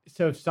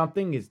 so if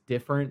something is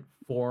different,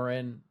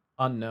 foreign,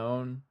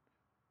 unknown,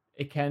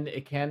 it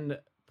can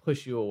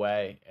push you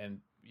away and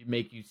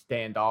make you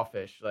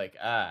standoffish. Like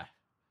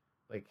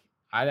like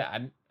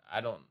I'm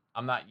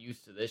not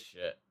used to this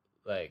shit.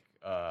 Like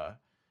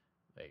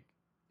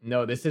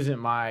no, this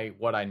isn't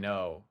what I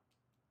know.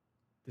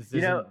 This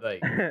isn't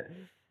like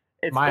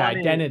it's my funny.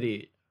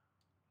 Identity.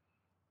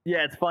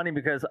 Yeah, it's funny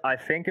because I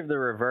think of the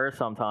reverse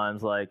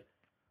sometimes. Like,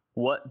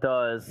 what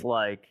does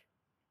like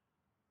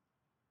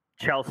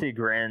Chelsea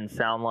Grin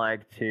sound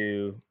like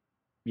to,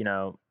 I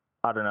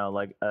don't know,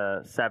 like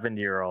a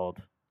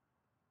 70-year-old?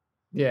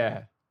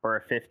 Yeah. Or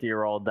a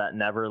 50-year-old that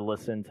never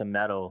listened to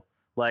metal.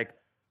 Like,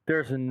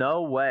 there's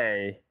no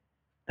way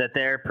that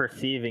they're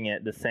perceiving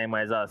it the same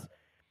way as us.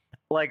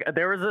 Like,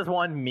 there was this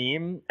one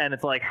meme, and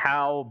it's like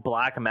how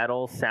black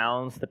metal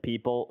sounds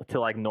to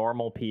like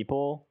normal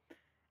people,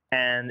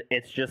 and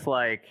it's just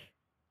like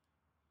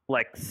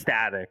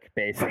static,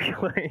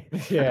 basically.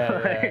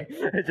 Yeah,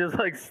 It's just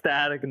like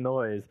static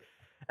noise,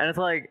 and it's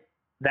like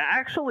that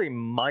actually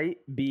might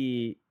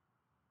be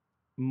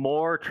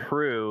more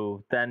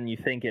true than you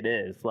think it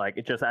is. Like,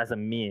 it just as a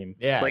meme.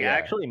 Yeah, like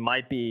actually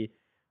might be.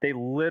 They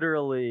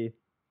literally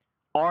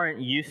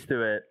aren't used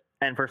to it.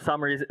 And for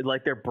some reason,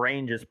 like their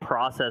brain just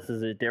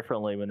processes it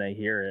differently when they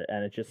hear it,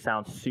 and it just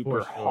sounds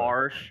super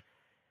harsh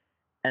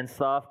and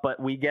stuff.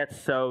 But we get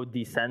so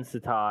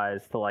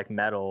desensitized to like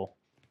metal.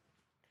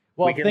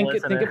 Well,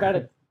 think about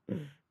it.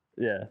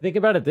 Yeah, think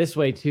about it this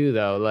way too,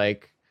 though.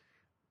 Like,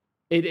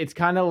 it's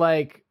kind of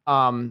like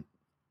a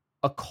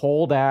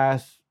cold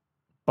ass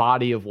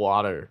body of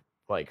water.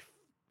 Like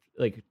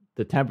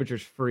the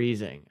temperature's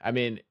freezing. I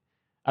mean,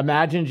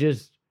 imagine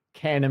just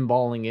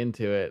cannonballing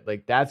into it.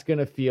 Like, that's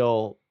gonna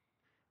feel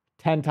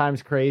 10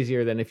 times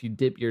crazier than if you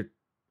dip your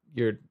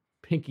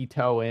pinky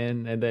toe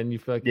in and then you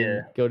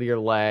fucking go to your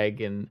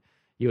leg and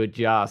you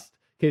adjust.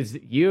 Because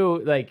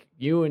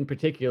you in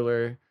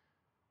particular,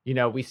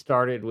 we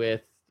started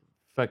with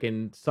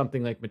fucking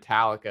something like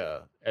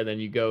Metallica, and then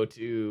you go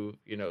to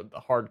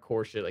the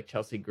hardcore shit like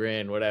Chelsea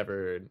Grin,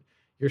 whatever, and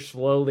you're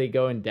slowly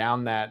going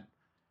down that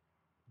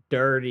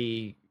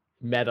dirty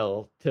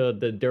metal to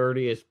the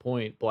dirtiest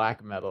point,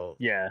 black metal.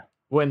 Yeah.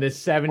 when the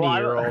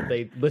 70-year-old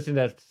they listen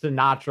to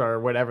Sinatra or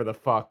whatever the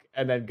fuck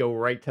and then go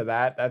right to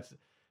that. That's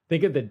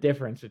think of the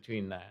difference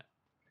between that.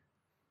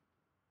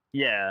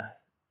 Yeah.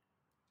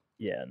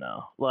 Yeah,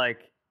 no.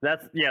 Like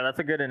that's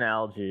a good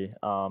analogy.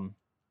 And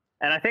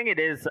I think it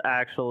is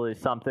actually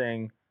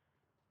something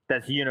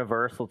that's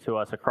universal to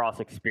us across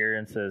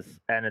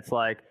experiences. And it's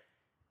like,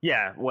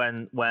 yeah,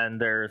 when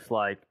there's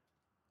like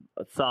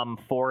some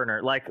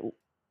foreigner, like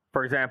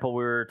for example,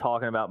 we were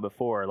talking about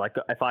before, like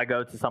if I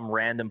go to some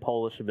random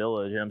Polish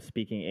village and I'm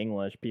speaking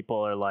English, people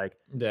are like,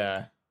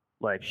 yeah,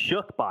 like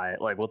shook by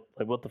it, like what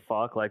the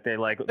fuck, like they're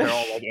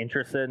all like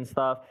interested and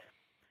stuff.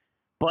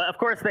 But of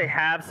course, they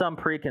have some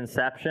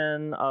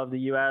preconception of the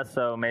U.S.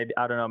 So maybe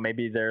I don't know,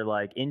 maybe they're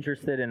like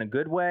interested in a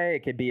good way.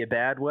 It could be a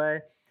bad way.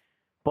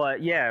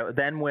 But yeah,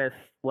 then with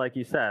like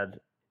you said,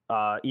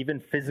 even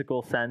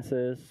physical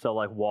senses, so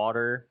like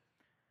water.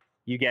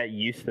 You get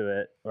used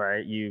to it,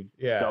 right? You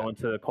go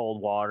into the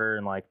cold water,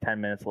 and like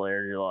 10 minutes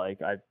later, you're like,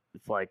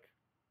 it's like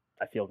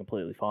I feel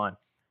completely fine.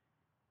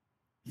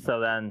 So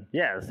then,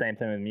 yeah, the same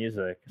thing with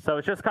music. So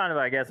it's just kind of,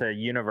 I guess, a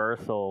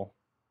universal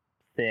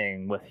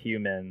thing with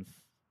humans,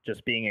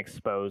 just being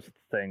exposed to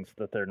things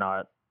that they're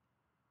not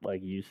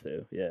like used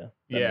to. Yeah,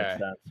 that makes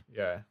sense.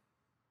 Yeah.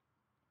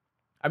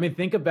 I mean,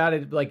 think about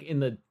it like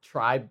in the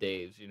tribe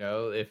days. You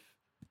know, if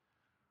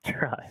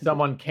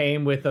someone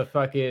came with a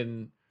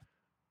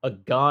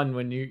gun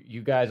when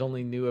you guys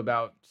only knew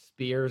about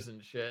spears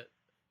and shit,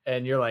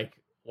 and you're like,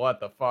 what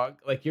the fuck?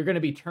 Like, you're gonna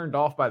be turned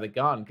off by the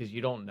gun because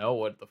you don't know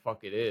what the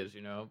fuck it is,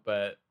 you know.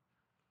 But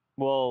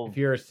if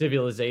you're a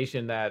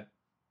civilization that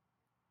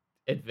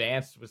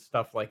advanced with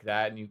stuff like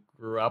that and you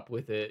grew up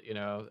with it, you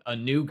know, a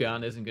new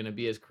gun isn't gonna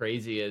be as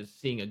crazy as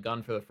seeing a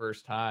gun for the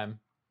first time,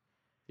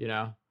 you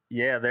know.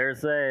 Yeah,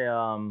 there's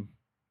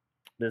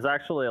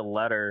actually a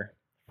letter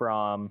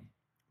from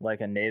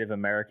like a Native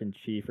American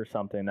chief or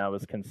something that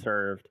was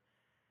conserved,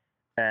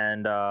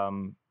 and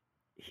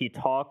he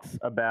talks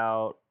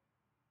about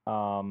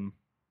the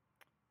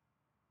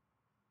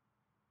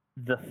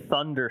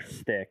thunder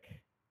stick,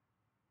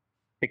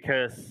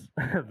 because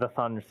the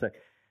thunder stick,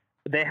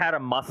 they had a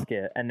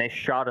musket and they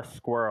shot a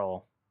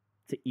squirrel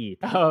to eat.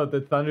 Oh, the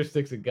thunder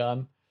stick's a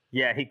gun.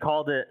 Yeah, he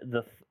called it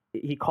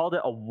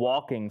a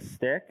walking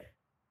stick,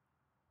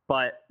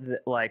 but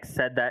like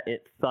said that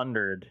it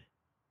thundered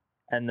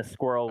and the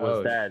squirrel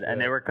was dead. Shit. And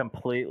they were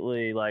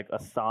completely like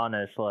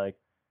astonished, like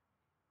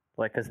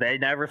because they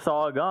never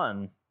saw a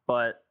gun.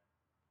 But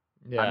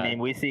yeah. I mean,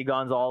 we see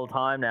guns all the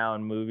time now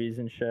in movies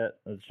and shit.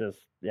 It's just,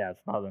 yeah,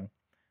 it's nothing.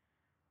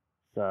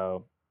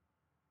 So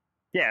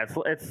yeah,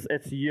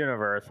 it's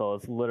universal.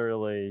 It's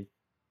literally,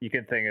 you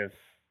can think of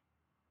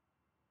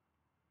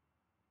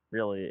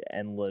really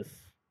endless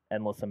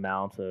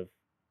amounts of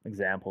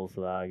examples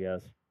of that, I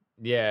guess.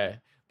 Yeah,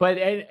 but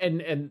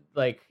and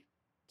like,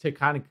 to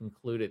kind of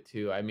conclude it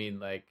too, I mean,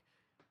 like,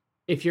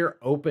 if you're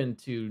open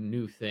to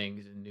new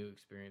things and new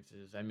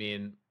experiences, I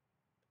mean,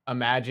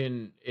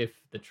 imagine if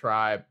the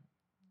tribe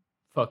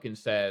fucking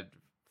said,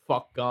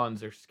 fuck guns,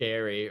 they're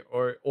scary,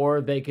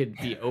 or they could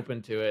be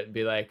open to it and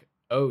be like,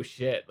 oh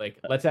shit, like,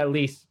 let's at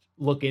least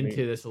look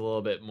into this a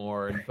little bit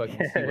more and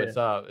fucking see what's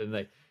up, and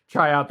like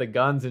try out the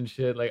guns and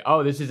shit, like,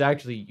 oh, this is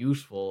actually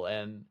useful,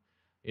 and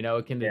you know,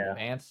 it can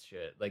advance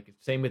shit. Like,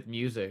 same with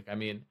music. I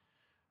mean,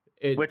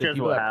 the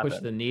people that push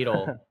the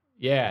needle.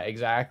 Yeah,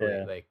 exactly.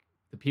 Yeah. Like,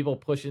 the people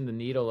pushing the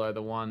needle are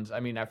the ones.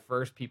 I mean, at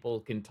first people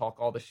can talk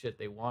all the shit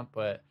they want,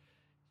 but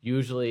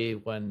usually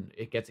when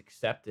it gets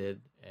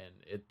accepted and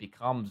it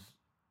becomes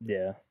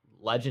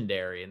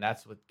legendary, and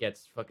that's what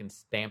gets fucking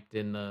stamped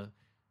in the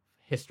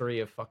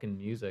history of fucking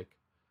music.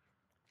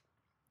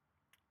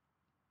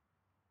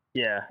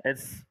 Yeah,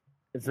 it's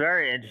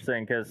very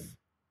interesting because,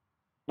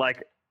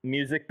 like,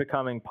 music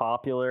becoming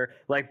popular,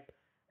 like,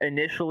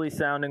 initially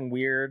sounding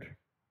weird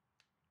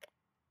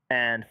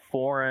and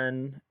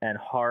foreign and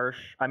harsh.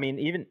 I mean,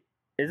 even,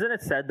 isn't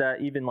it said that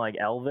even like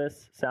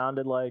Elvis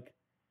sounded like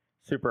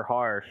super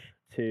harsh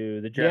to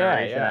the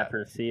generation that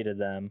preceded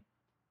them?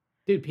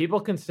 Dude,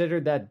 people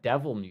considered that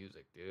devil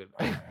music, dude.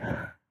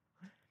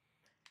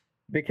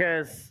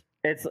 Because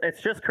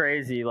it's just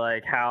crazy,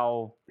 like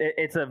how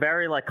it's a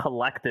very like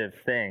collective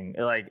thing,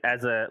 like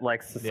as a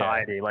like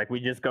society, like we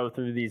just go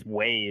through these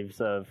waves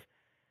of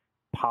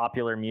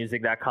popular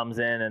music that comes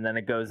in and then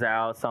it goes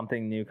out,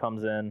 something new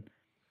comes in,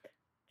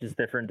 just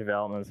different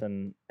developments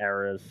and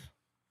eras.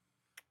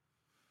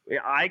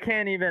 I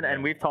can't even,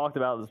 and we've talked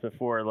about this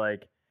before,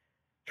 like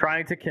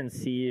trying to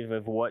conceive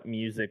of what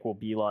music will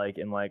be like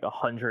in like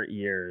 100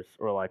 years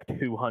or like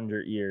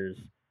 200 years.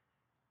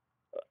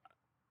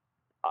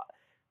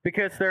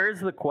 Because there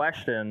is the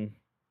question,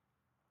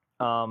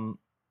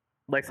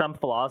 like some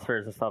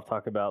philosophers and stuff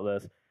talk about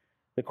this,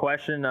 the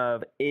question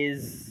of,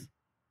 is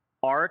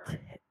art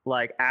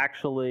like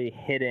actually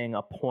hitting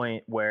a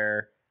point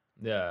where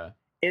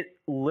it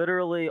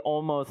literally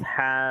almost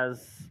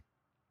has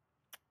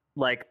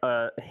like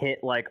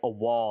hit like a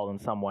wall in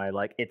some way,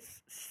 like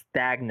it's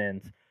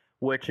stagnant,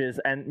 which is,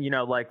 and you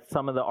know, like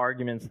some of the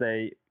arguments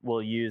they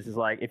will use is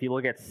like, if you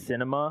look at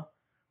cinema,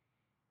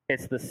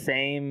 it's the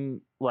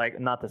same, like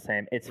not the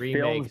same. It's films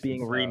Remakes and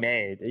being stuff.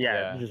 remade.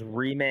 Yeah, Yeah. just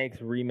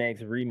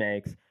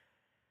remakes.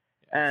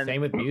 And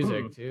Same with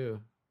music too.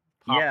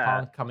 Pop Yeah.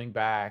 punk coming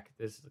back.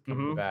 This is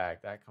coming Mhm.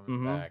 back. That coming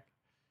Mhm. back.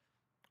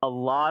 a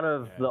lot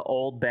of Yeah. the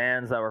old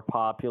bands that were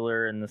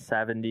popular in the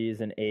 70s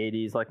and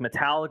 80s, like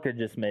Metallica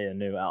just made a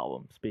new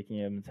album.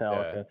 Speaking of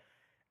Metallica. Yeah.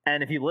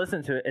 And if you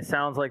listen to it, it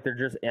sounds like they're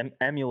just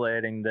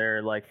emulating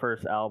their like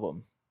first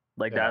album.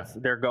 Like Yeah.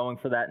 they're going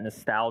for that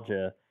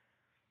nostalgia.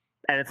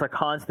 And it's a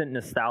constant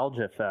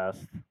nostalgia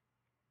fest.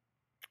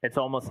 It's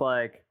almost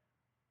like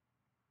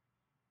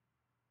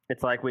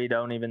we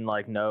don't even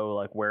like know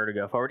like where to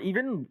go forward.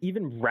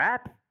 Even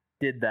rap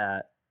did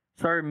that.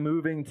 Started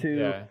moving to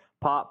Yeah.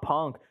 pop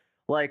punk.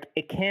 Like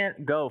it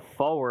can't go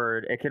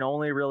forward. It can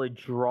only really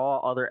draw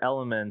other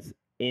elements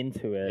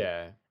into it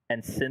Yeah.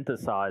 and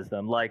synthesize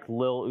them. Like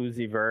Lil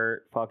Uzi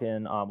Vert,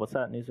 fucking what's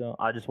that new song?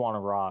 I Just Want to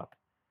Rock.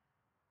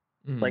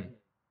 Mhm. Like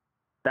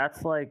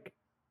that's like,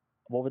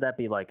 what would that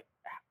be, like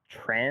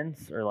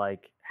trance or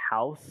like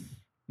house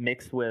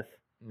mixed with,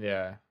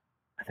 Yeah.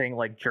 I think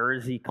like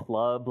Jersey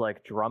club,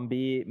 like drum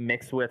beat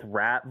mixed with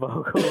rap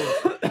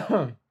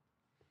vocals.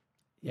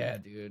 Yeah,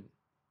 dude.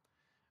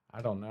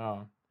 I don't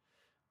know.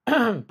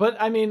 But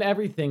I mean,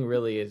 everything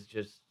really is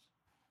just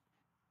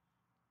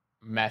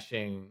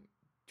meshing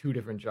two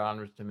different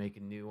genres to make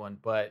a new one.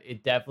 But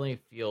it definitely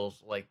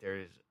feels like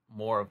there's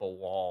more of a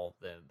wall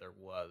than there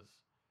was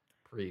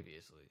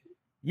previously.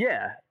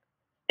 Yeah.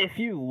 If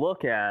you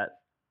look at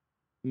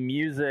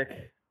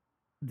music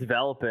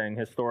developing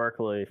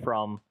historically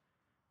from,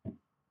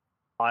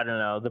 I don't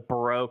know, the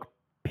Baroque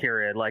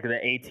period, like the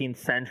 18th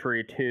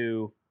century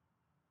to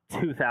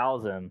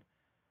 2000,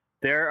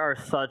 there are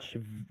such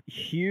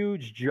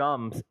huge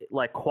jumps,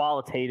 like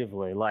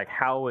qualitatively, like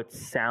how it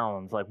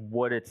sounds, like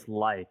what it's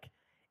like.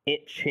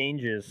 It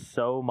changes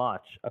so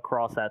much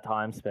across that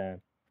time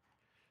span.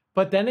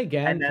 But then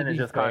again, And then to it be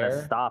just kind of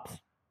fair,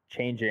 stops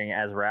changing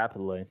as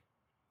rapidly.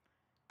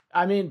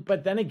 I mean,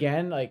 but then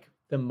again, like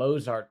the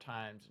Mozart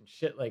times and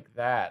shit like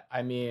that.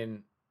 I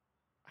mean,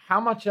 how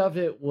much of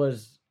it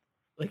was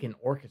like an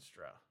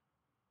orchestra?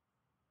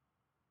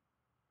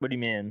 What do you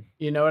mean?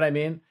 You know what I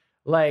mean?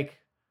 Like,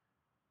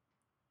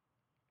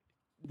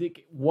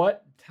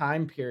 what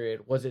time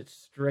period was it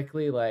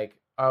strictly like,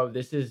 oh,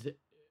 this is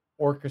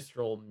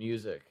orchestral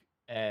music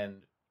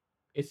and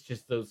it's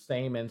just those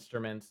same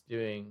instruments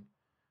doing,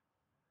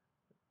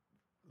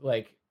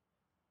 like,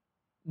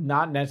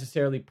 not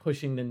necessarily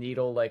pushing the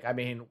needle? Like, I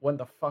mean, when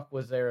the fuck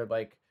was there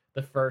like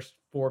the first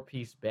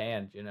 4-piece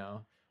band, you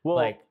know? Well,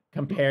 like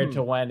compared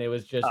to when it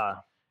was just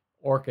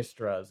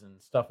orchestras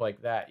and stuff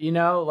like that, you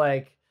know?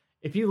 Like,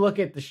 if you look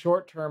at the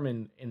short term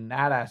in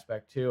that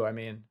aspect too, I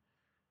mean,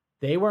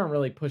 they weren't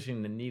really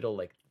pushing the needle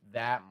like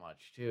that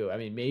much too. I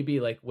mean,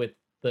 maybe like with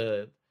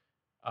the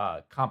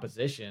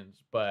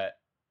compositions, but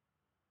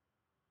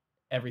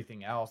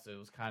everything else, it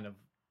was kind of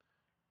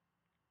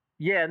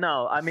yeah,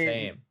 no, I mean,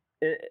 same.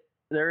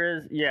 there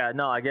is, yeah,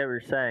 no, I get what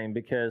you're saying,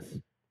 because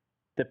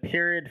the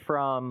period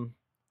from,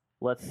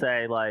 let's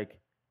say, like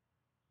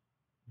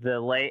the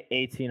late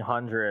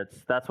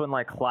 1800s, that's when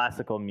like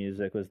classical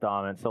music was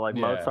dominant. So like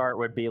Yeah. Mozart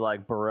would be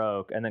like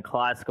Baroque, and then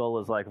classical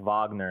was like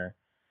Wagner,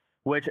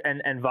 which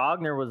and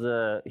Wagner was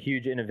a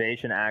huge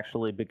innovation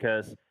actually,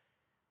 because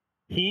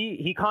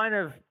he kind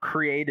of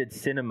created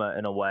cinema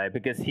in a way,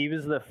 because he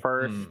was the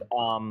first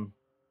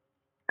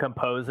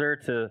composer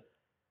to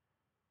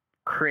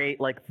create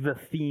like the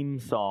theme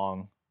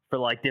song for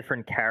like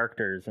different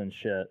characters and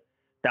shit.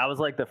 That was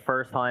like the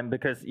first time,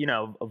 because you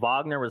know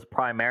Wagner was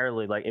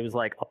primarily like, it was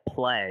like a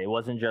play. It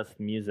wasn't just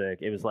music.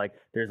 It was like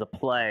there's a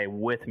play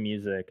with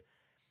music.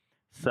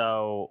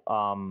 So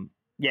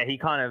yeah, he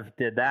kind of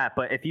did that.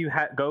 But if you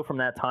go from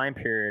that time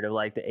period of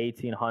like the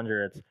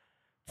 1800s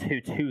to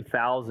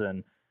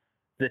 2000,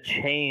 the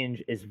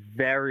change is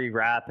very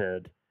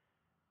rapid.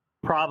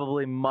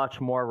 Probably much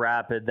more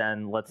rapid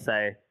than, let's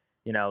say,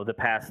 you know, the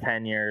past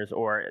 10 years,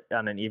 or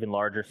on an even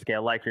larger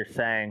scale, like you're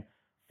saying,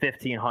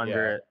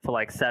 1500 to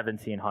like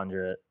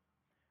 1700.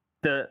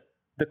 The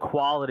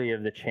quality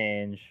of the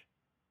change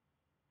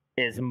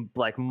is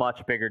like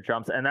much bigger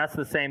jumps, and that's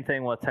the same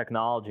thing with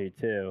technology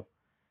too,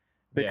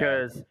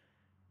 because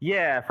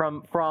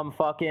from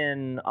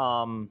fucking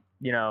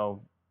you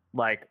know,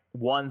 like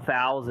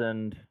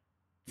 1000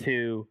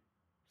 to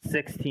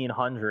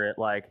 1600,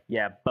 like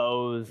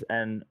bows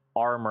and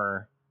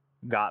armor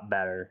got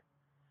better,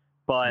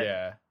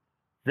 but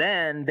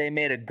then they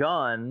made a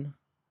gun,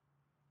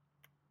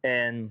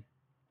 and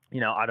you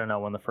know, I don't know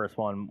when the first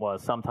one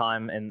was,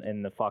 sometime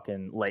in the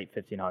fucking late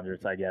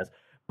 1500s, I guess.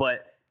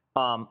 But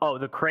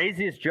the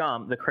craziest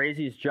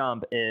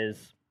jump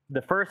is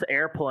the first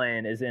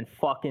airplane is in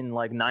fucking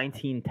like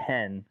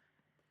 1910,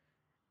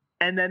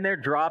 and then they're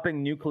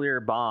dropping nuclear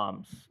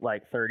bombs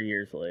like 30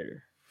 years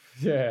later.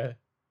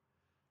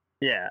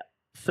 Yeah.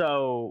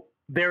 So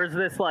there's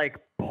this like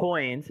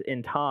point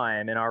in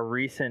time in our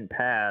recent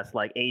past,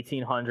 like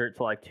 1800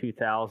 to like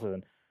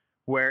 2000,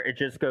 where it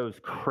just goes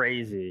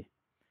crazy.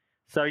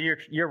 So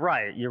you're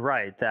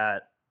right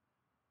that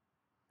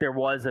there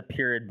was a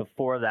period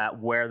before that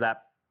where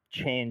that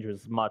change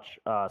was much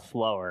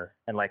slower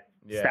and like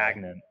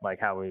stagnant, like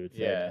how we would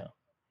say now.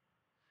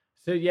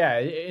 So yeah,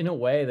 in a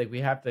way, like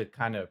we have to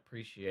kind of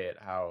appreciate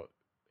how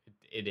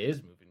it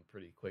is moving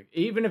pretty quick,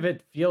 even if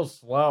it feels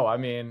slow. I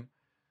mean,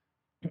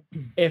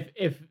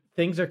 if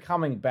things are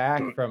coming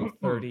back from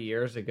 30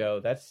 years ago,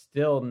 that's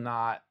still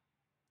not.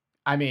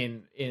 I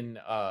mean, in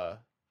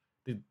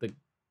the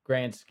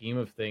grand scheme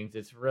of things,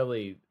 it's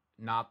really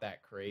not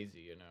that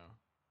crazy, you know.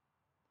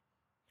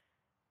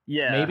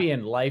 Yeah, maybe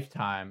in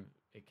lifetime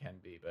it can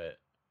be, but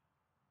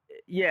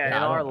yeah,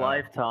 in our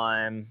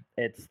lifetime,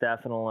 it's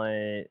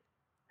definitely.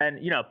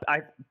 And you know,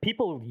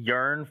 people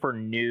yearn for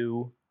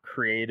new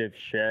creative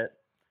shit.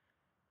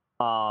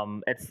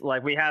 It's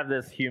like we have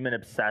this human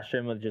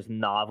obsession with just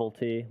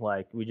novelty.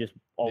 Like we just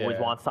always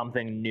want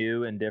something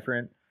new and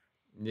different.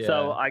 Yeah.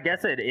 So I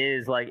guess it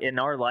is like in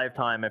our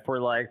lifetime, if we're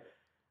like,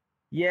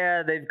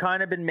 yeah, they've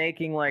kind of been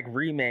making like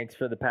remakes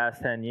for the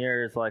past 10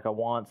 years. Like I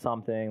want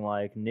something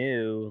like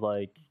new.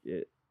 Like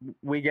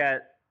we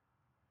get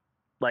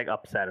like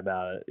upset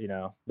about it, you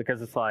know,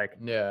 because it's like,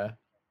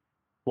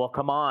 well,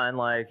 come on,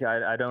 like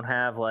I don't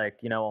have like,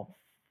 you know,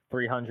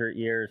 300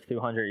 years,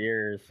 200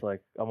 years.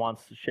 Like I want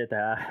shit to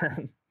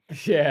happen.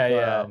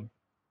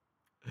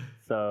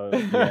 So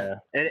yeah,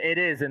 it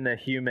is in the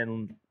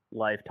human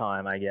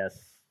lifetime, I guess.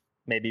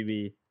 Maybe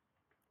we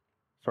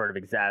sort of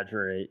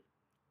exaggerate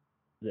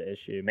the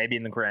issue. Maybe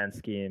in the grand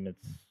scheme,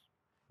 it's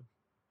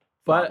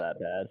not that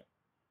bad.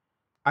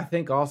 I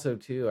think also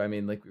too, I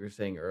mean, like we were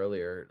saying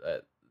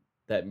earlier,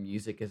 that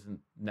music isn't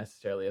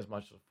necessarily as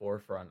much the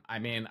forefront. I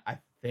mean, I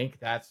think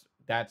that's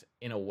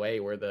in a way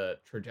where the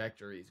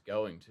trajectory is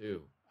going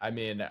too. I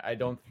mean, I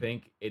don't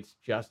think it's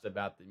just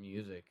about the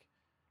music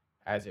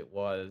as it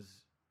was,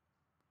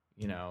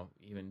 you know,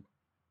 even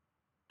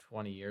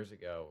 20 years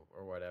ago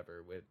or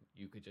whatever, with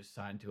you could just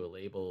sign to a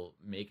label,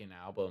 make an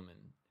album and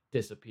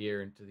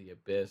disappear into the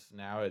abyss.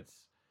 Now it's,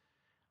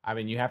 I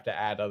mean, you have to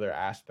add other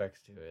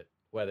aspects to it,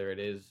 whether it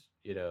is,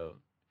 you know,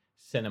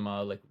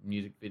 cinema, like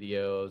music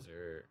videos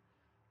or,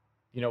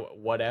 you know,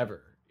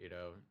 whatever, you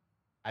know.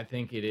 I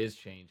think it is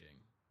changing.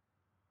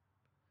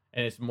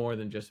 And it's more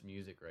than just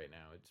music right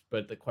now.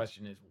 But the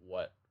question is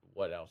what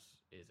else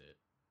is it?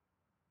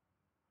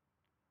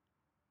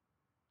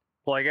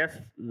 Well, I guess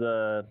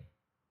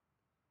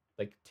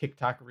like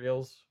TikTok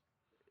reels.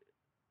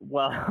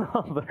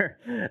 Well,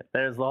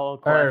 there's the whole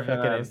question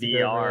of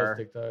VR. Reels,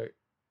 TikTok.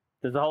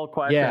 There's a whole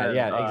question.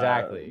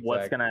 Exactly.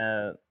 What's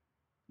gonna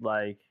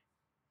like?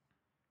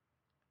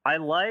 I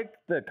like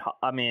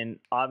I mean,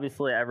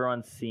 obviously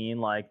everyone's seen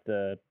like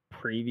the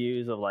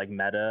previews of like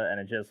Meta, and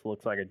it just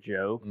looks like a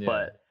joke. Yeah.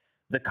 But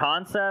the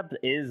concept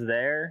is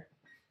there,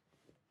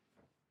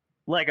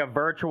 like a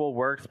virtual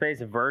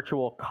workspace,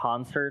 virtual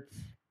concerts.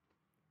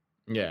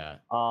 Yeah.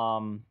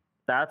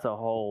 That's a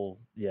whole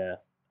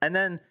and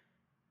then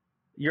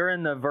you're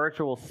in the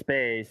virtual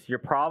space. You're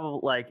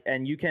probably like,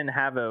 and you can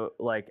have a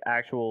like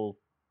actual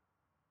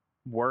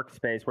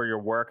workspace where you're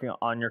working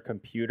on your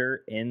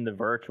computer in the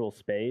virtual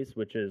space,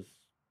 which is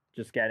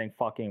just getting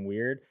fucking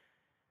weird.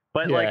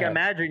 But like,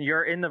 imagine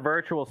you're in the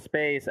virtual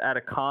space at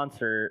a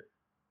concert,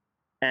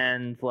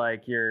 and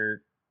like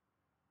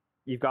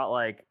you've got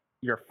like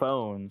your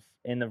phones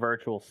in the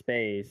virtual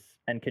space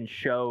and can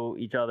show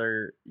each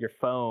other your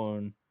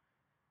phone,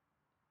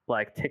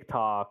 like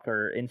TikTok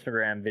or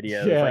Instagram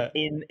videos, like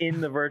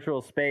in the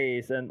virtual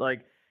space, and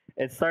like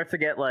it starts to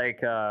get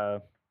like I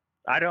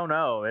don't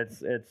know.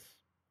 It's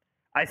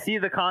I see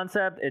the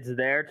concept. It's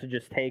there to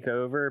just take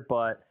over,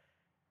 but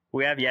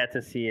we have yet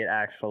to see it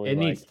actually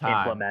needs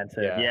time.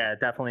 Implemented. Yeah, it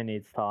definitely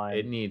needs time.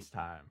 It needs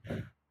time.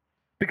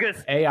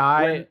 Because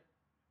AI...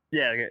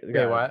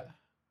 Wait, what?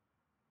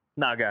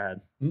 No, go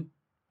ahead.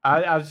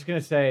 I was just going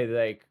to say,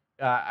 like,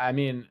 I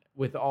mean,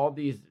 with all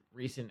these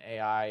recent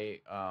AI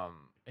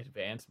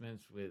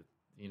advancements with,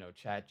 you know,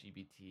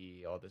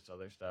 ChatGPT, all this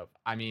other stuff,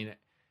 I mean,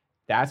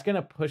 that's going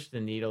to push the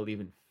needle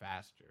even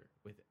faster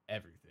with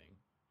everything.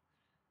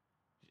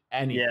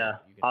 Anything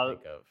you can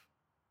think of.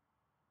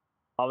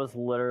 I was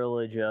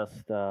literally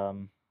just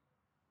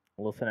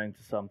listening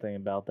to something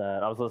about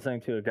that. I was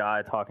listening to a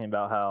guy talking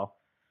about how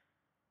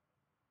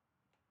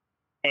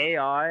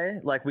AI,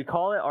 like we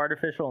call it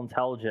artificial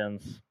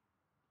intelligence,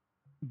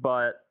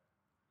 but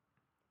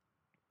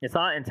it's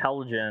not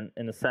intelligent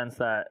in the sense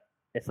that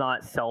it's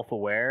not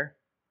self-aware.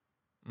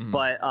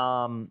 But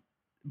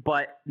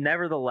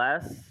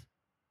nevertheless,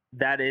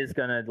 that is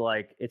gonna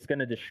it's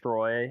gonna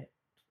destroy,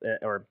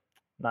 or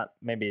not.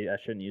 Maybe I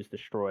shouldn't use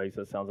destroy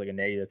because it sounds like a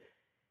negative.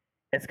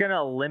 It's gonna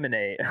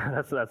eliminate.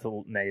 that's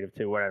a negative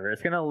too. Whatever.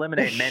 It's gonna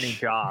eliminate many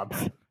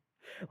jobs.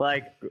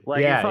 Like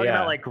you're talking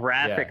about like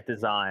graphic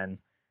design.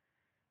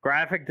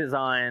 Graphic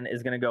design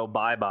is gonna go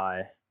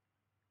bye-bye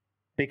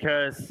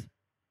because,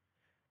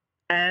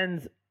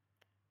 and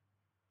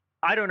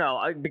I don't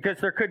know, because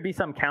there could be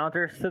some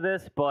counters to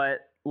this,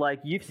 but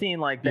like you've seen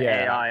like the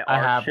AI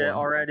art shit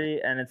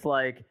already, and it's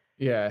like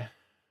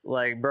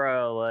like,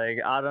 bro, like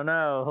I don't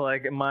know,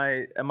 like am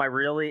I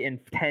really in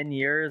 10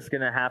 years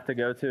gonna have to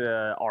go to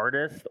an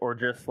artist or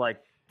just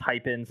like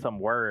type in some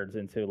words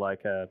into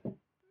like a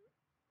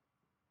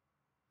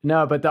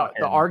No, but the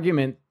fucking-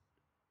 argument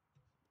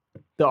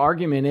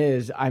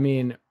is, I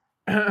mean,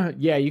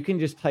 yeah, you can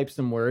just type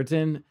some words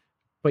in,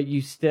 but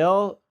you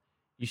still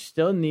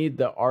need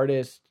the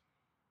artist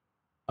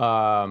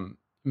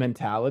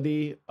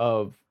mentality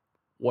of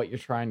what you're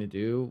trying to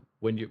do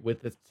when you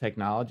with this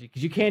technology,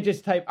 because you can't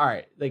just type. All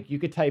right, like you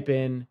could type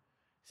in,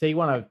 say you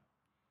want a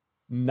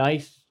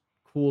nice,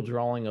 cool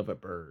drawing of a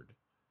bird,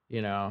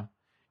 you know,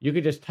 you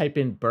could just type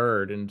in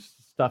bird and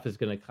stuff is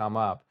going to come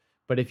up.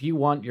 But if you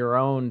want your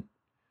own,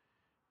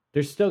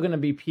 there's still going to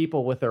be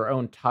people with their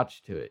own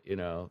touch to it, you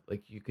know,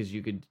 like because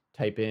you could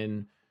type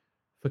in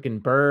fucking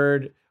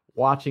bird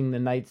watching the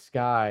night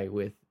sky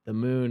with the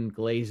moon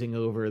glazing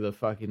over the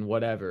fucking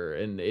whatever,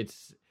 and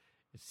it's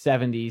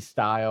 70s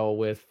style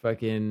with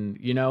fucking,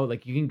 you know,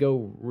 like you can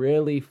go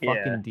really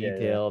fucking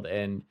detailed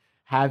and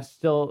have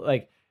still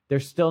like there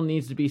still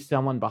needs to be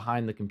someone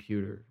behind the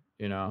computer,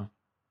 you know.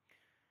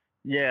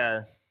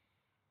 Yeah,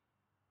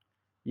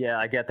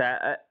 I get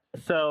that.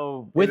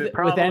 So with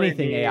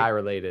anything AI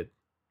related,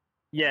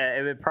 yeah,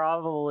 it would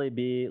probably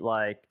be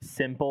like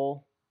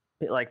simple.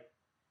 Like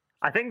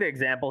I think the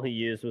example he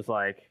used was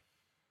like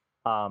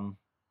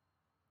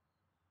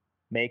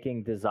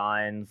making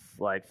designs,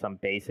 like some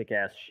basic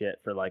ass shit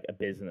for like a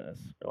business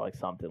or like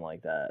something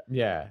like that.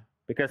 Yeah,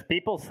 because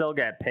people still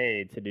get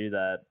paid to do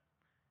that.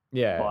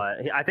 Yeah,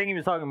 but I think he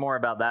was talking more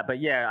about that. But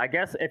yeah, I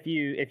guess if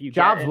you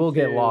jobs will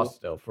get lost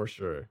still for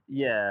sure.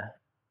 Yeah,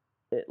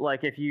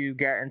 like if you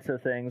get into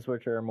things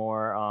which are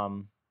more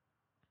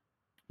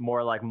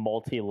like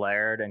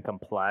multi-layered and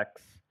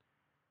complex,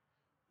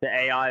 the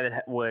AI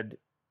that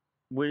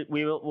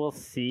we'll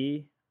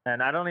see,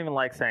 and I don't even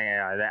like saying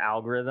AI, the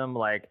algorithm,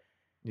 like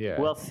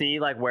we'll see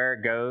like where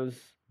it goes,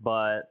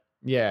 but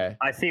yeah,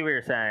 I see what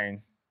you're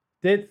saying.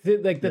 The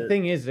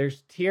thing is,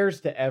 there's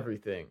tiers to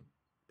everything.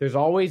 There's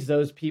always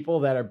those people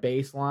that are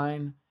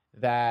baseline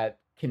that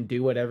can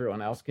do what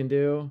everyone else can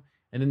do,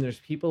 and then there's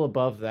people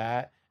above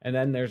that, and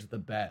then there's the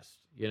best,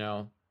 you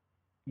know,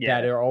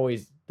 that are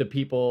always the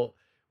people.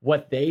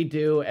 What they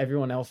do,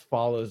 everyone else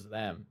follows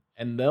them,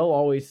 and they'll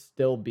always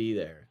still be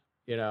there,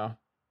 you know.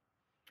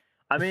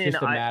 I mean, it's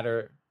just a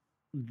matter.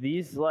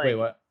 These like wait,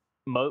 what?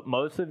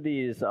 Most of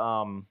these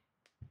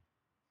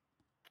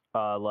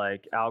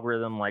like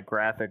algorithm, like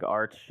graphic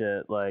arts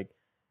shit, like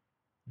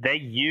they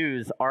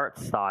use art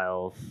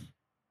styles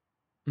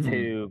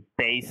to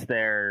base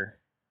their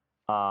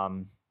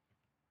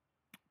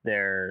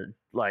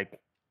like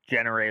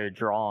generated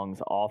drawings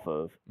off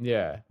of.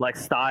 Yeah, like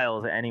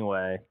styles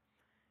anyway.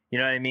 You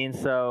know what I mean?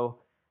 So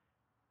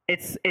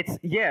it's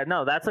yeah,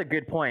 no, that's a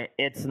good point.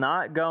 It's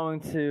not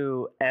going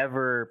to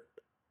ever,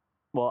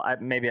 well,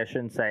 maybe I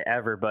shouldn't say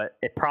ever, but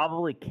it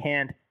probably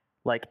can't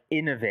like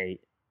innovate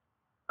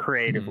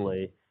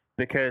creatively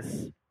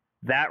because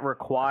that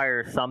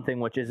requires something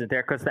which isn't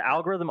there, because the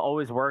algorithm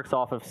always works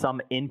off of some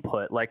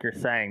input. Like you're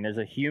saying, there's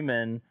a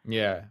human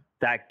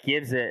that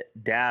gives it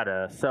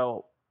data.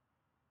 So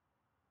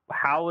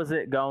how is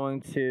it going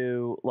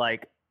to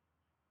like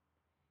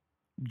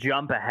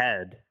jump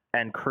ahead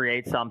and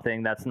create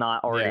something that's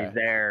not already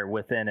there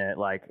within it,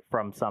 like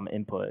from some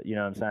input? You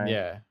know what I'm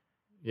saying?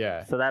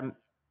 Yeah. So that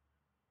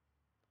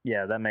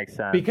makes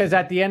sense. Because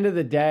at the end of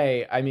the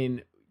day, I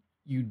mean,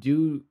 you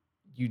do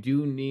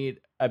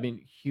need, I mean,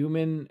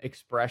 human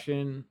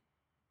expression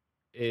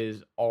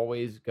is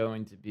always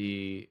going to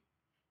be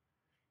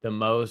the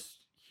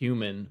most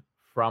human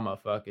from a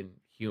fucking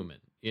human,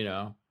 you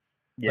know?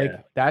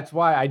 Like, that's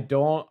why I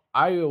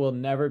will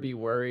never be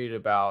worried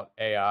about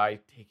AI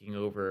taking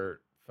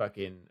over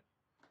fucking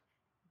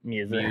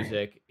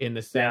music in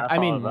the sense. I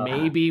mean,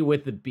 maybe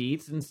with the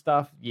beats and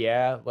stuff,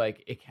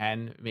 like it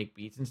can make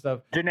beats and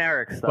stuff.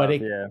 Generic stuff, but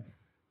it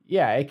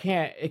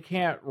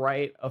can't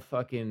write a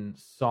fucking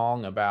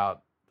song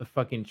about the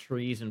fucking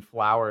trees and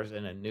flowers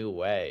in a new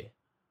way.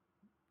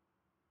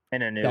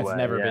 That's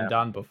never been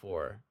done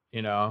before,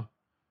 you know?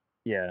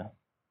 Yeah.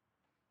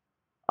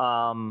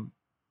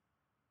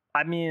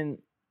 I mean,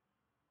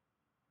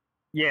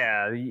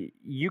 yeah,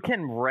 you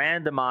can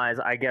randomize,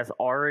 I guess,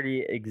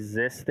 already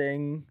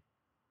existing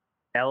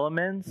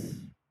elements,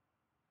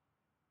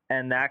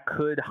 and that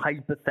could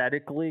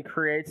hypothetically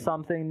create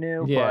something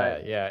new.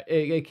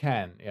 It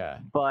can,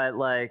 but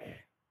like,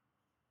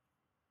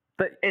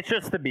 but it's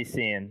just to be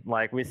seen.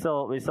 Like we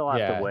still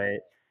have to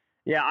wait.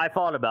 Yeah, I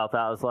thought about that.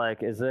 I was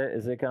like, is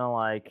it gonna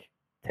like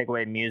take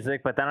away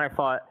music? But then I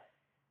thought,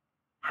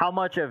 how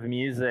much of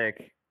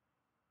music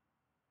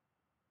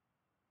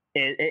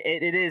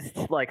it is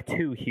like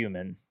too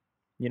human.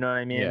 You know what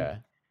I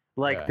mean?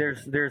 Like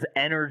there's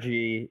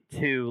energy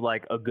to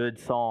like a good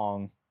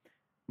song,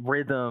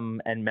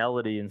 rhythm and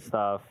melody and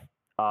stuff.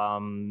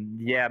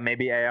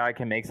 Maybe AI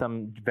can make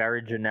some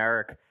very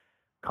generic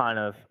kind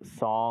of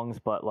songs,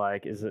 but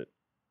like, is it?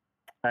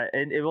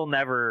 It will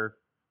never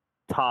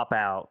top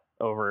out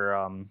over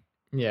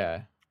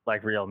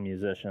like real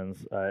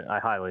musicians. I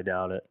highly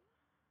doubt it.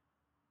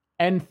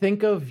 And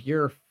think of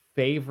your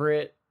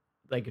favorite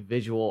like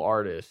visual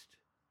artist.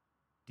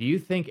 Do you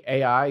think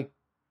AI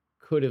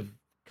could have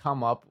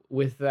come up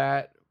with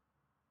that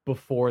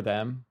before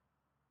them?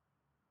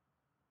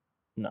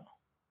 No.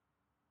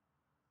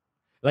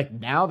 Like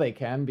now they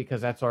can,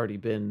 because that's already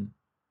been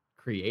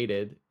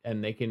created,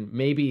 and they can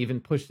maybe even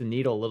push the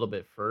needle a little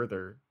bit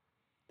further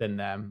than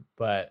them,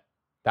 but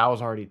that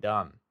was already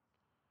done,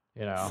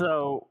 you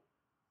know?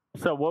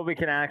 So what we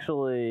can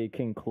actually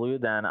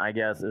conclude then, I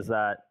guess, is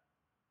that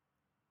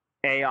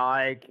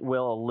AI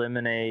will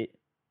eliminate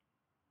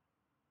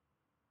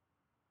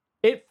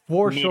It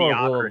for sure will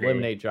mediocrity.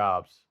 eliminate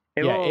jobs.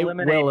 It Yeah, will it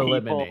eliminate will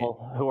people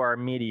eliminate. who are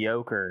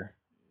mediocre.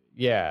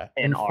 Yeah,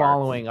 in and arts.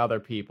 following other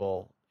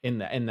people in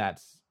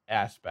that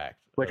aspect,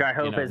 Which of, I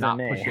hope isn't not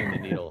me. pushing the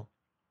needle.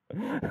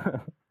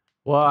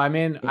 Well, I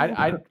mean,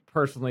 I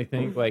personally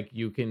think like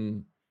you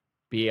can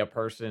be a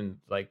person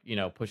like,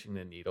 pushing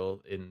the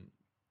needle in,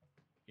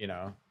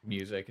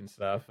 music and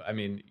stuff. I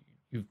mean,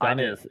 you've done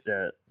it.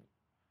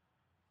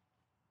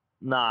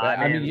 Nah, But,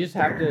 I mean, you just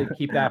have to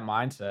keep that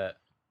mindset.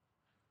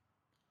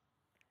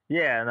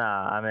 Yeah,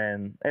 nah, I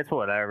mean, it's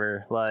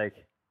whatever. Like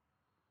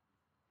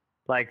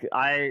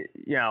I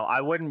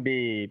wouldn't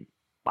be,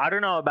 I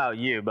don't know about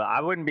you, but I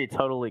wouldn't be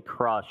totally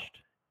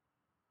crushed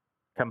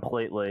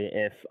completely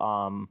if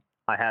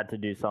I had to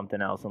do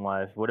something else in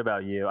life. What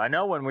about you? I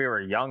know when we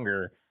were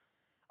younger,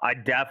 I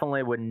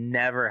definitely would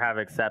never have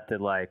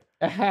accepted like,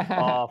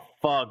 oh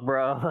fuck,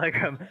 bro, like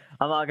I'm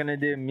not gonna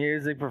do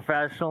music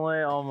professionally.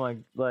 Oh my,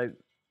 like,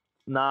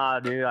 nah,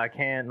 dude, I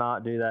can't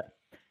not do that.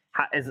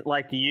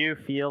 Do you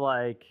feel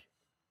like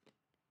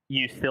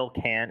you still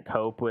can't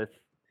cope with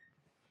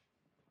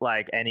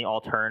like any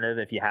alternative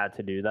if you had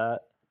to do that?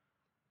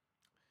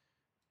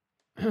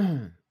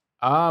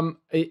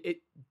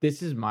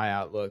 This is my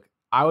outlook.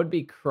 I would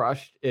be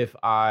crushed if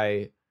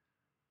I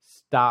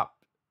stopped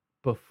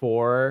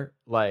before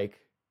like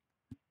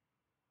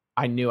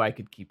I knew I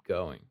could keep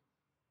going,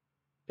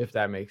 if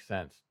that makes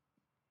sense,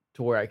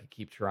 to where I could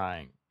keep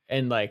trying.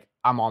 And like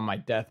I'm on my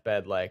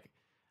deathbed, like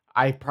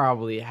I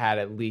probably had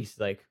at least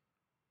like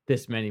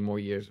this many more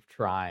years of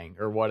trying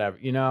or whatever,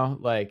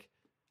 like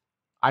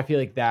I feel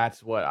like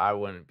that's what I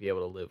wouldn't be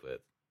able to live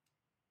with.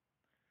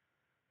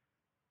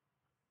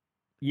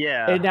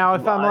 Yeah. And now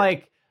if I'm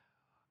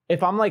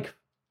like,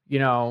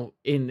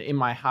 in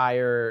my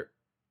higher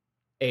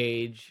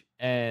age,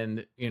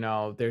 and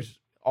there's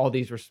all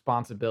these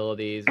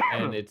responsibilities,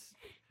 and it's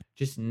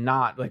just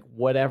not like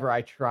whatever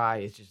I try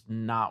is just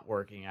not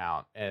working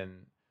out,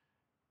 and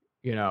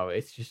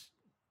it's just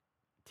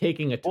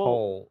taking a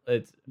toll.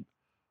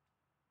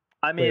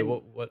 I mean,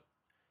 what?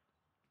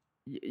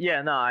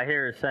 Yeah, no, I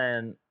hear you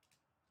saying.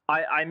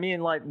 I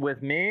mean, like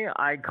with me,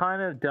 I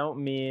kind of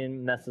don't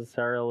mean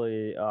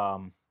necessarily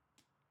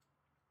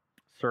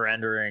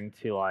surrendering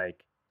to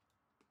like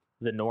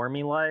the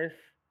normie life,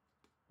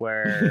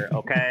 where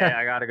okay,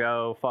 I gotta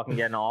go fucking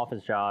get an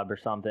office job or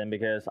something,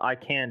 because I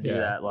can't do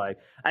that. Like,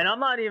 and I'm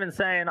not even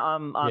saying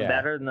I'm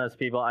better than those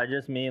people. I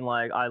just mean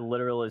like I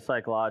literally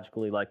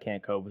psychologically like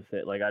can't cope with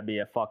it. Like I'd be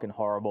a fucking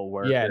horrible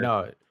worker. Yeah,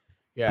 no.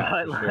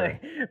 Yeah, but sure.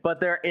 But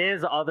there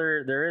is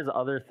other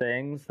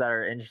things that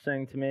are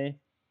interesting to me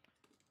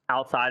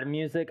outside of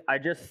music. I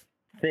just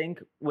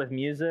think with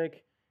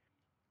music,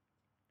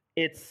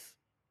 it's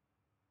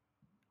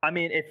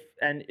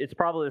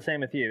probably the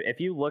same with you. If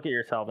you look at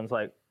yourself and it's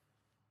like,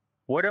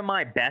 what am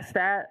I best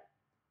at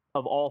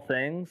of all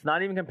things?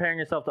 Not even comparing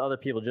yourself to other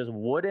people, just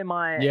what am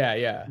I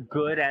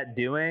good at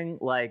doing,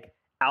 like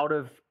out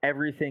of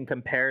everything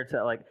compared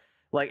to like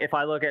if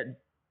I look at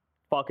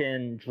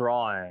fucking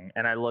drawing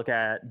and I look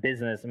at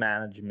business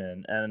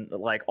management and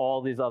like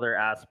all these other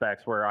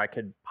aspects where I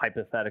could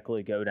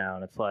hypothetically go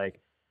down, it's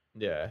like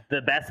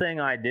the best thing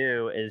I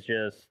do is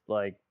just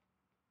like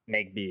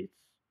make beats,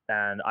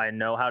 and I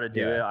know how to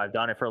do it. I've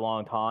done it for a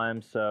long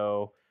time.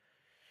 So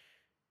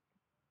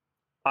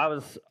I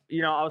was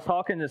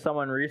talking to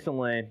someone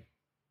recently,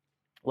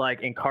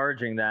 like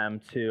encouraging them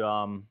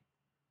to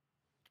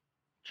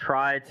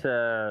try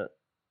to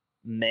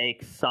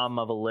make some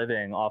of a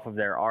living off of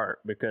their art,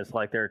 because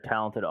like they're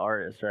talented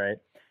artists, right?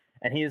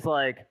 And he's just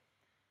like,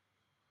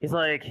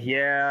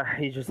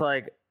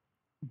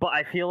 but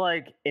I feel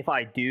like if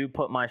I do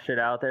put my shit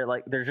out there,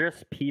 like there's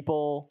just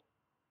people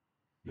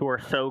who are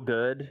so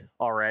good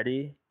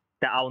already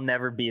that I'll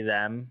never be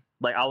them.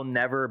 Like I'll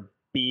never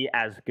be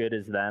as good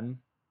as them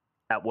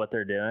at what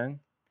they're doing.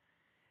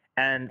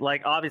 And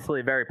like obviously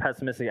a very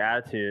pessimistic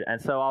attitude.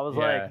 And so I was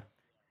like,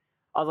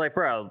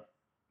 bro,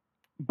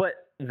 but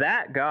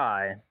that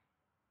guy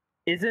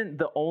isn't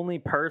the only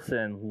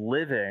person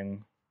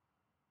living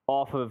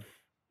off of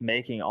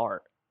making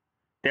art.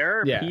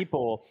 There are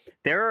people,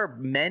 there are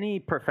many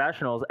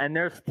professionals, and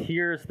there's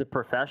tiers to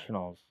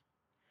professionals.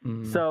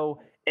 Mm-hmm.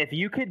 So if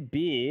you could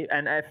be,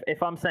 and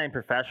if I'm saying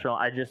professional,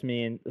 I just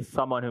mean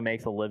someone who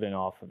makes a living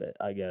off of it,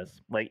 I guess.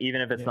 Like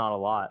even if it's not a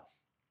lot.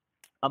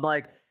 I'm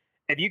like,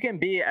 if you can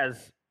be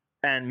as,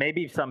 and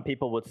maybe some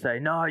people would say,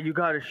 no, you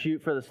got to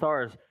shoot for the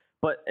stars.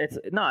 But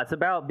it's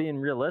about being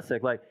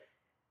realistic. Like,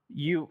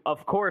 you,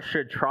 of course,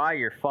 should try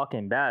your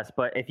fucking best.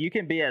 But if you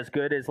can be as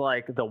good as,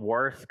 like, the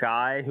worst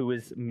guy who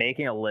is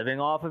making a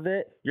living off of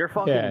it, you're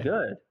fucking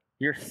good.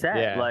 You're set.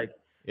 Yeah. Like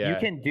you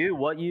can do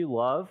what you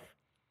love,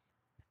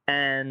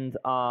 and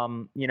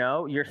you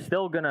know, you're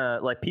still gonna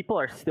like people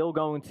are still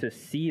going to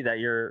see that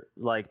you're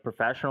like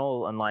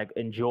professional and like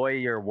enjoy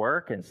your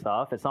work and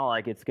stuff. It's not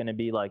like it's gonna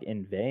be like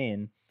in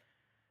vain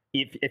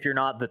if you're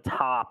not the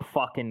top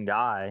fucking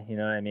guy. You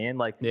know what I mean?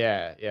 Like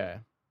yeah.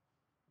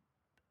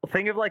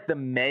 think of like the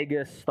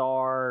mega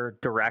star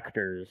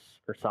directors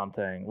or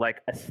something, like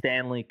a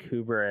Stanley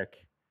Kubrick,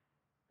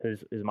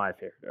 who's is my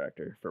favorite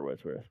director for what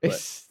it's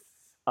worth.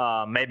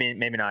 But maybe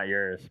not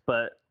yours,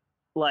 but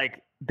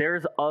like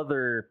there's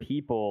other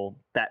people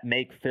that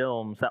make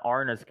films that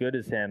aren't as good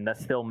as him that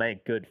still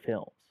make good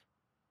films.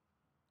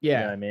 Yeah, you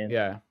know what I mean,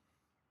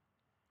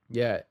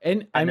 yeah,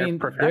 and I mean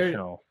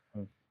professional.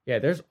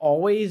 There's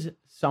always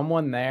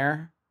someone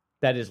there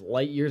that is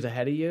light years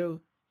ahead of you,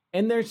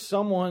 and there's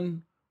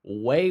someone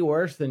way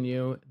worse than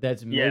you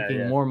that's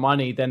making more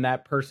money than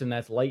that person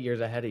that's light years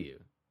ahead of you.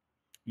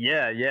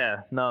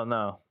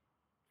 No,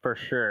 for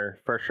sure.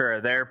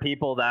 There are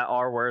people that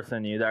are worse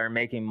than you that are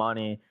making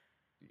money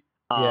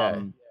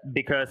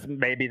because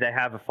maybe they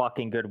have a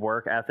fucking good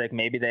work ethic,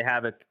 maybe they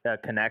have a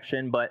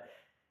connection,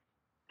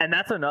 and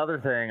that's another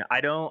thing.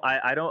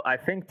 I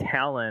think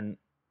talent,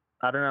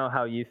 I don't know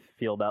how you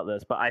feel about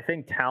this, but I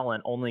think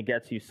talent only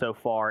gets you so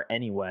far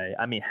anyway.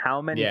 I mean, how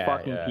many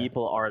fucking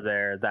people are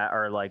there that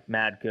are like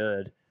mad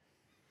good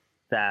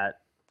that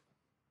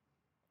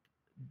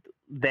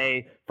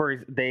they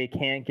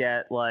can't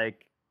get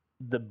like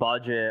the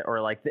budget,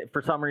 or like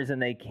for some reason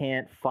they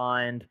can't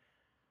find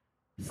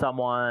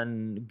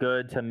someone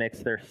good to mix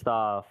their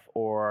stuff,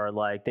 or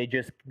like they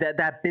just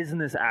that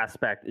business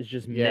aspect is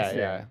just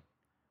missing.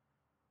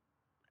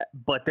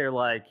 But they're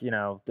like, you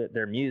know,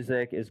 their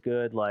music is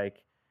good. Like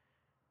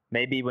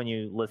maybe when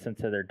you listen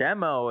to their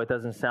demo, it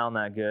doesn't sound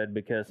that good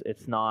because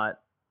it's not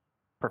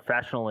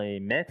professionally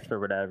mixed or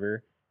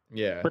whatever.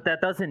 Yeah. But that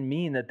doesn't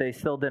mean that they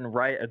still didn't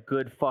write a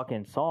good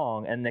fucking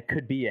song and that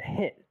could be a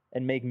hit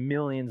and make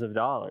millions of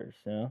dollars,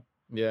 you know?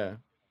 Yeah.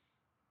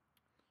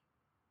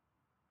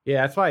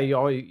 Yeah, that's why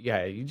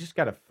you just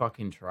gotta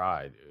fucking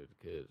try, dude,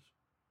 because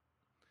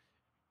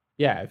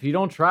if you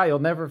don't try, you'll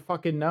never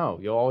fucking know.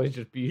 You'll always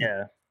just be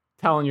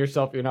telling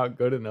yourself you're not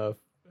good enough.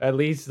 At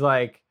least,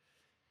 like,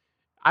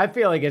 I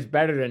feel like it's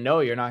better to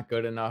know you're not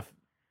good enough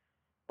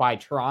by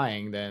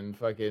trying than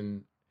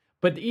fucking...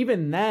 But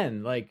even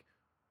then, like,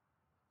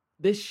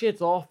 this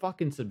shit's all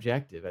fucking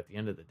subjective at the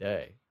end of the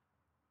day.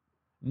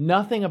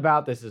 Nothing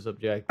about this is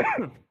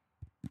objective.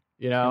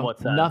 You know?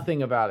 What's that?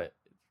 Nothing about it.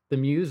 The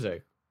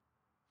music.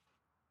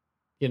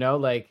 You know,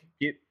 like...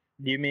 Do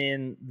you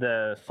mean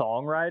the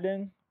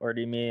songwriting? Or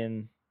do you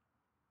mean...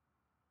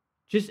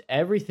 Just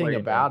everything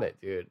about it,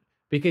 dude.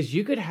 Because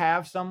you could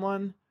have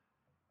someone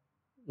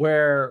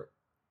where,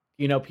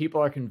 you know,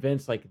 people are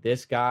convinced, like,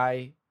 this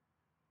guy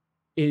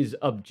is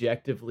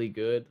objectively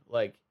good.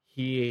 Like,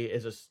 he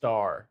is a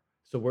star.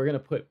 So we're going to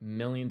put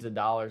millions of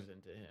dollars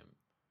into him.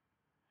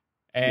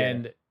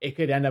 And it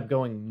could end up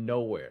going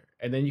nowhere.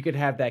 And then you could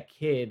have that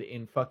kid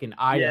in fucking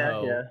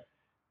Idaho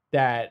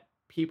that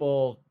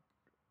people,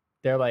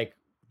 they're like,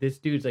 this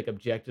dude's, like,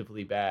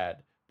 objectively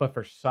bad. But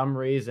for some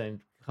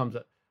reason comes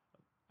up.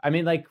 I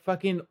mean, like,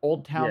 fucking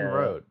Old Town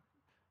Road.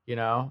 You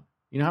know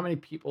how many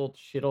people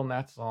shit on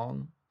that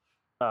song?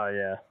 Oh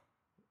yeah.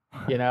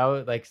 You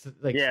know, like stuff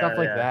like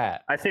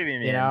that. I see what you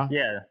mean. You know?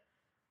 Yeah.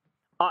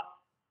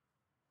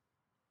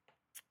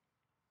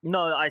 No,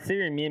 I see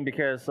what you mean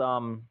because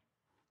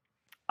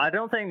I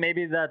don't think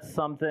maybe that's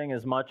something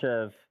as much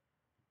of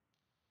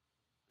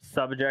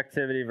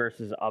subjectivity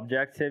versus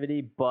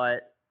objectivity,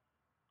 but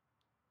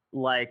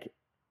like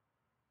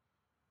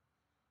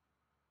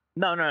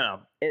no.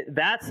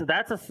 That's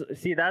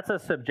a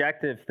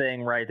subjective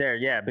thing right there.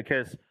 Yeah,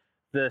 because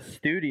the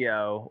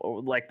studio,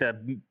 or like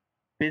the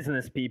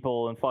business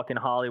people in fucking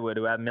Hollywood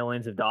who have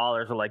millions of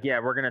dollars are like,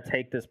 yeah, we're gonna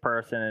take this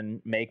person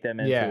and make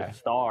them into a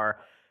star.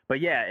 But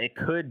yeah, it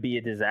could be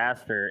a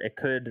disaster. It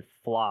could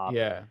flop.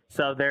 Yeah.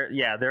 So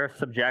their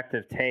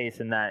subjective taste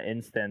in that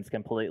instance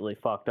completely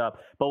fucked up.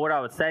 But what I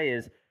would say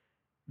is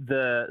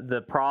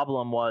the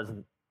problem was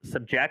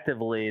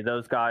subjectively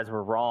those guys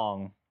were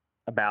wrong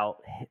about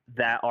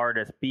that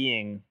artist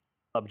being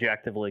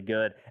objectively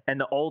good. And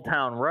the Old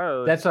Town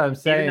Road, that's what I'm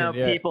saying. Even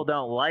though people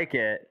don't like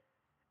it,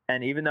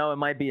 and even though it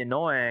might be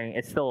annoying,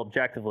 it's still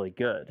objectively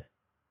good.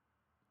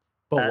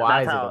 But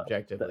why is it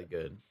objectively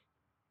good?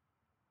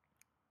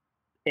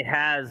 It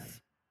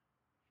has,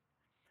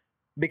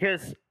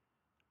 because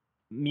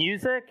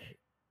music,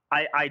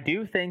 I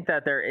do think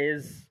that there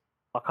is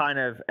a kind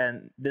of,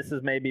 and this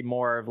is maybe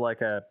more of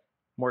like a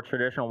more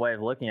traditional way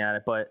of looking at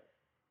it, but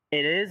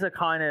it is a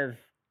kind of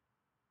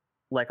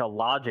like a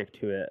logic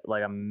to it,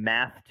 like a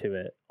math to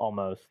it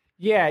almost.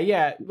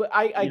 Yeah. But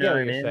I get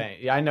what you're saying.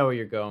 Yeah, I know where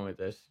you're going with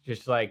this.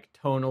 Just like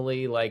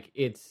tonally, like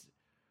it's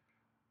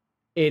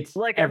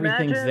like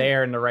everything's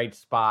there in the right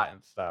spot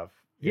and stuff.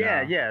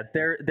 Yeah.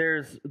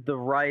 There's the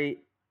right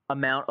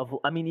amount of,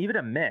 I mean, even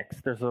a mix,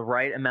 there's the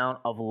right amount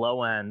of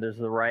low end, there's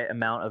the right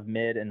amount of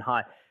mid and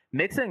high.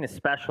 Mixing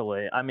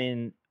especially, I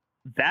mean,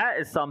 that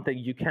is something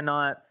you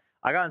cannot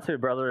I got into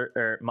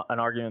an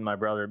argument with my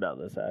brother about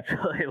this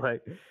actually,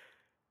 like,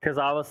 because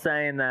I was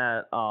saying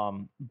that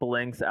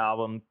Blink's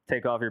album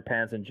 "Take Off Your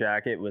Pants and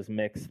Jacket" was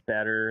mixed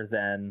better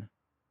than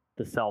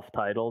the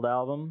self-titled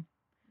album,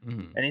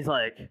 and he's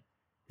like,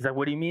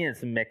 "What do you mean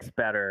it's mixed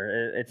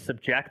better? It's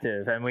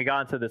subjective." And we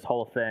got into this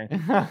whole thing.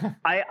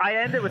 I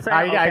ended with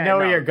saying, I know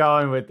where you're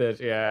going with this.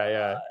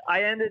 Yeah.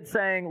 I ended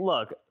saying,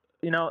 look,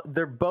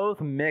 they're both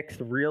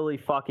mixed really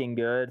fucking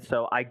good,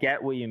 so I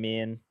get what you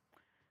mean.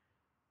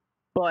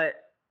 But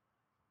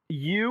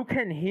you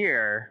can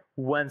hear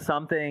when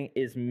something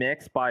is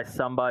mixed by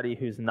somebody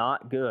who's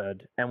not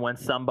good and when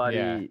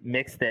somebody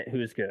mixed it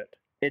who's good.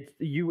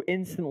 You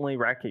instantly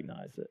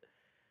recognize it.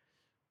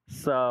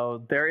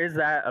 So there is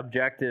that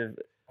objective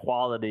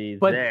quality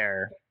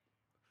there.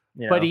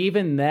 But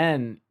even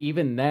then,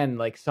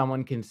 like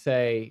someone can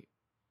say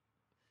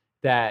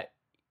that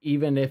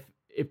even if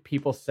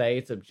people say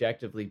it's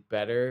objectively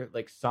better,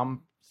 like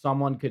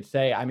someone could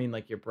say, I mean,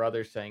 like your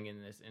brother saying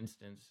in this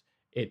instance,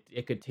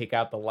 it could take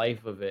out the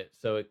life of it,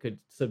 so it could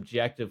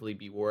subjectively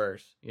be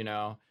worse,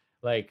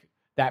 like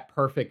that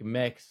perfect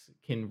mix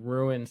can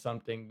ruin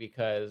something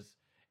because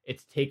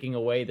it's taking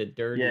away the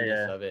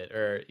dirtiness of it,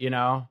 or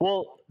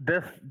well,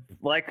 this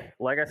like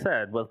I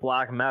said with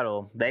black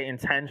metal, they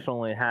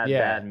intentionally had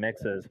bad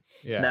mixes.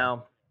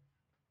 Now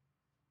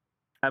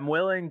I'm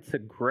willing to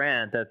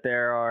grant that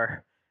there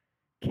are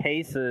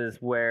cases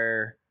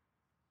where,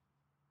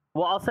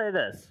 well, I'll say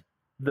this: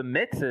 the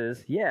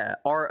mixes,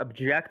 are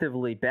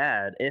objectively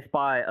bad. If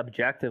by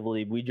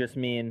objectively we just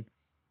mean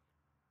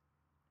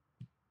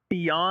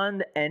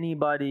beyond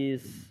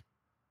anybody's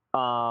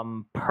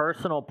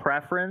personal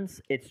preference,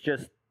 it's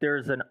just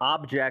there's an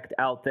object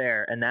out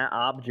there, and that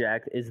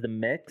object is the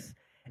mix,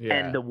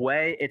 and the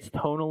way it's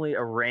tonally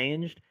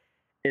arranged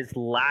is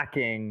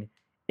lacking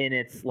in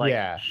its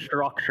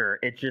structure.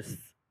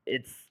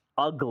 It's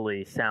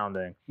ugly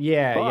sounding.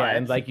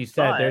 And like you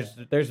said,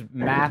 there's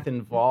math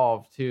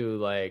involved too,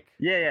 like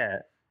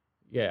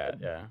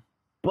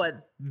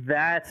but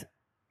that's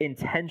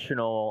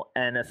intentional,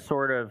 and a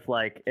sort of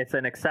like it's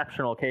an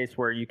exceptional case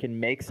where you can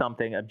make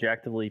something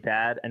objectively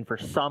bad and for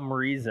some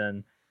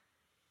reason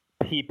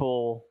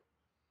people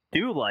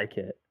do like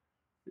it.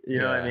 You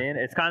know what I mean?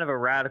 It's kind of a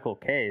radical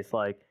case,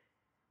 like,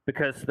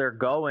 because they're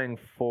going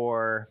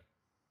for,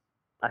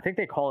 I think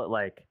they call it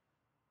like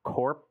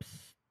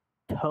corpse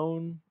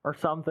tone or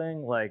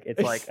something. Like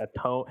it's like a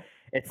tone.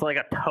 It's like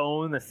a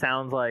tone that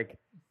sounds like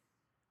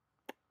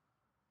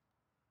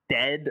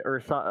dead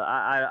or something.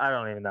 I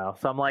don't even know.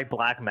 Some like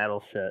black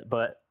metal shit.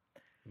 But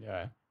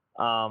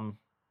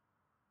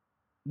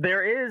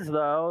there is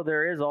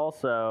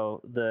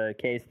also the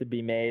case to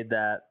be made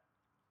that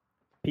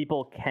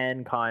people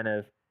can kind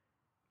of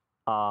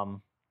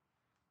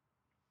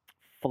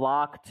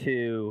flock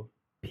to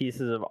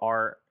pieces of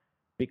art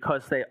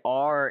because they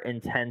are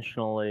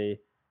intentionally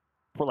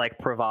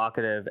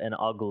provocative and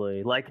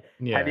ugly. Like,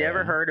 have you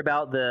ever heard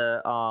about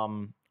the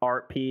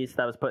art piece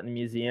that was put in the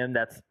museum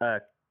that's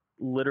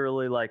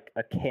literally like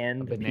a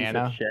canned piece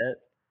of shit?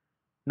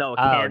 No, a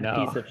canned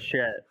piece of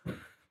shit.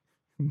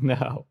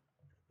 No.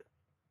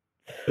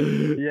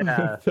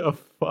 Yeah. What the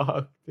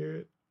fuck,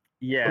 dude?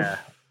 Yeah.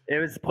 It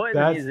was put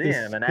in the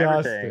museum and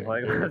everything.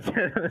 Like,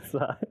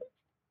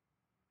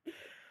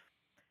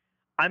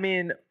 I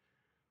mean,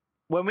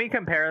 when we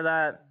compare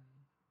that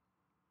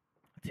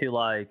to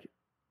like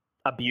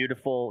a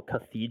beautiful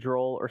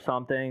cathedral or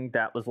something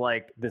that was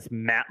like this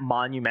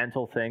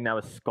monumental thing that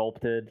was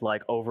sculpted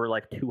like over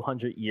like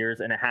 200 years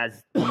and it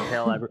has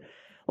detail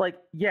like,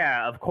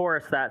 of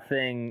course that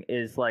thing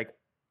is like,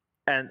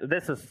 and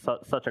this is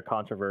such a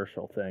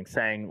controversial thing,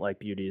 saying like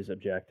beauty is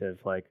objective,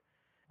 like,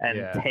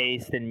 and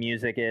taste in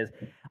music is.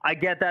 I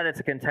get that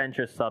it's a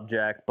contentious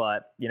subject,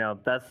 but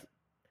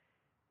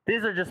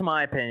these are just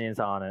my opinions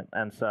on it,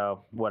 and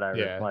so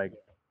whatever. Like,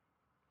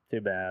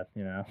 too bad,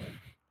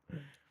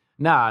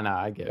 No,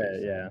 I get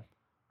it.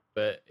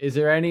 But is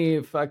there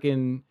any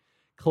fucking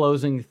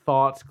closing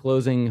thoughts,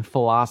 closing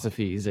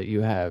philosophies that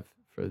you have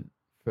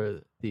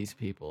for these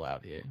people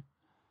out here?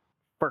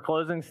 For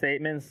closing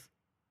statements,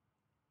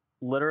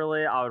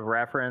 literally, I would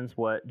reference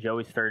what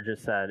Joey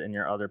Sturgis said in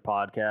your other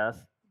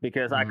podcast,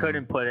 because I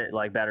couldn't put it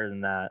like better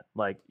than that.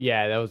 Like,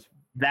 that was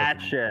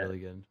that shit. Really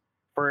good.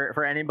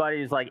 For anybody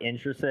who's like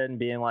interested in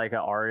being like an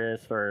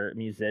artist or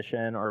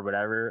musician or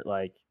whatever,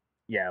 like,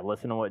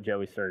 listen to what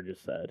Joey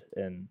Sturgis said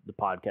in the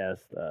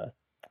podcast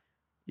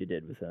you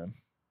did with him.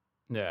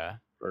 Yeah.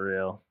 For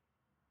real.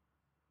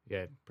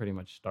 Yeah, pretty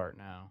much start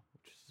now,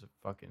 which is a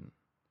fucking...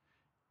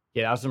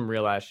 Yeah, that was some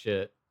real ass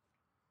shit.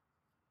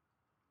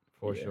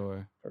 For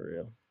sure. For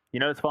real.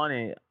 It's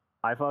funny.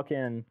 I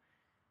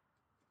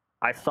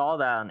saw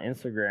that on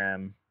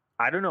Instagram.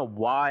 I don't know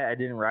why I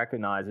didn't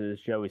recognize it as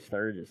Joey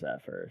Sturgis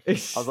at first.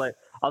 I was like,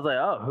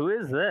 oh, who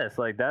is this?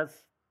 Like, this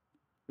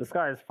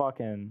guy is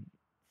fucking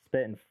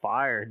spitting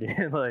fire,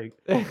 dude. Like,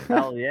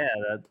 hell yeah.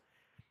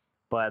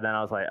 But then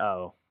I was like,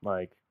 oh,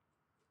 like,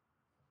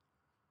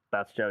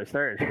 that's Joey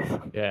Sturgis.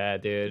 Yeah,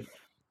 dude.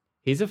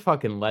 He's a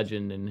fucking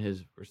legend in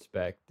his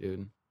respect,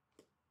 dude.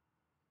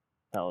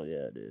 Hell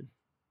yeah, dude.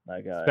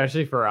 That guy.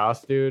 Especially for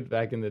us, dude,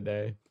 back in the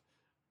day.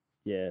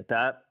 Yeah,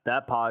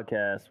 that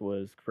podcast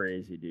was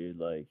crazy, dude.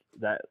 Like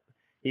that,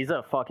 he's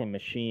a fucking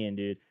machine,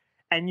 dude.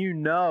 And you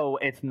know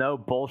it's no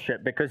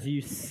bullshit because you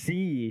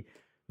see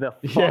the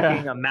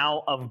fucking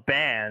amount of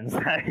bands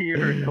that he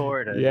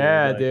recorded.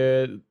 Yeah, like,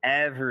 dude.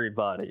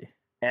 Everybody.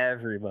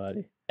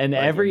 And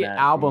like, every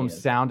album scene.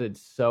 sounded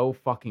so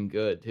fucking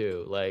good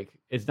too. Like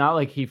it's not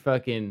like he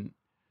fucking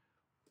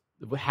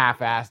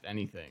half-assed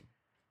anything.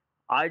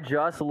 I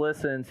just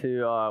listened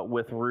to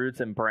With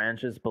Roots and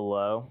Branches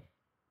Below.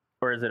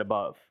 Or is it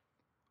above?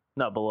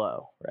 No,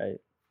 below, right?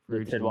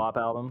 The Tid Wap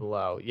album?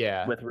 Below,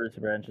 yeah. With Roots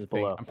and Branches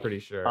Below. I'm pretty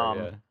sure,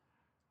 yeah.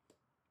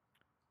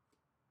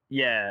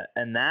 Yeah,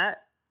 and that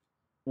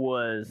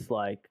was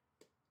like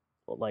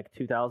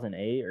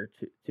 2008 or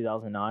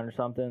 2009 or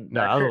something.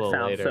 No, that was a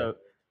little later. So,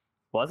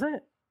 was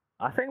it?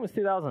 I think it was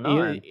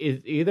 2009.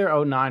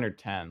 Either 09 or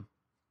 10.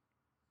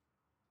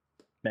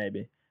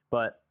 Maybe.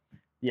 But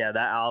yeah,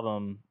 that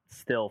album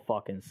still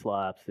fucking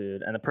slaps,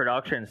 dude. And the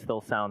production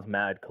still sounds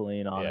mad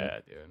clean on it. Yeah,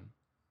 dude.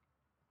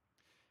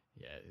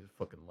 Yeah, he's a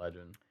fucking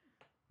legend.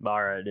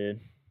 All right, dude.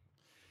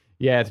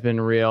 Yeah, it's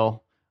been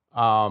real.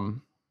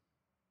 Hell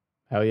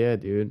yeah,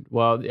 dude.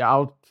 Well,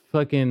 I'll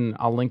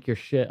link your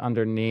shit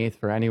underneath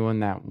for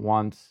anyone that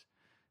wants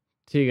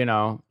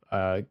to,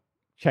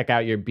 check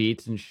out your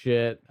beats and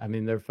shit. I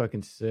mean, they're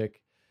fucking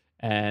sick.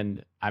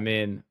 And I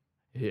mean,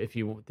 if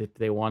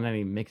they want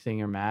any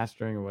mixing or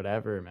mastering or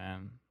whatever,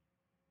 man.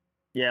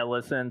 Yeah,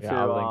 listen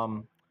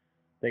to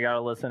they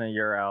gotta listen to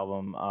your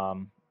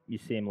album. You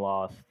Seem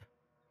Lost.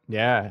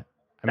 Yeah,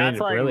 I mean,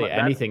 really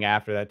anything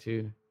after that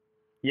too.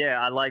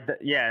 Yeah, I like that.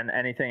 Yeah, and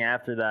anything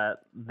after that.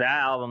 That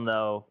album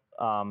though,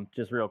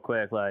 just real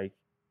quick, like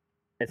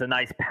it's a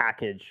nice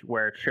package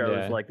where it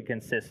shows like the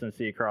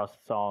consistency across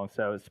the song.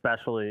 So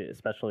especially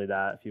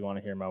that if you want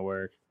to hear my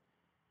work.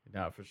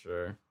 No, for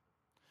sure.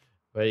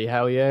 But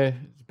hell yeah,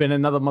 it's been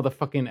another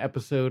motherfucking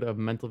episode of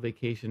Mental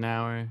Vacation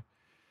Hour.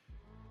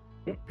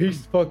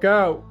 Peace the fuck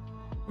out.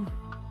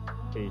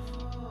 Peace.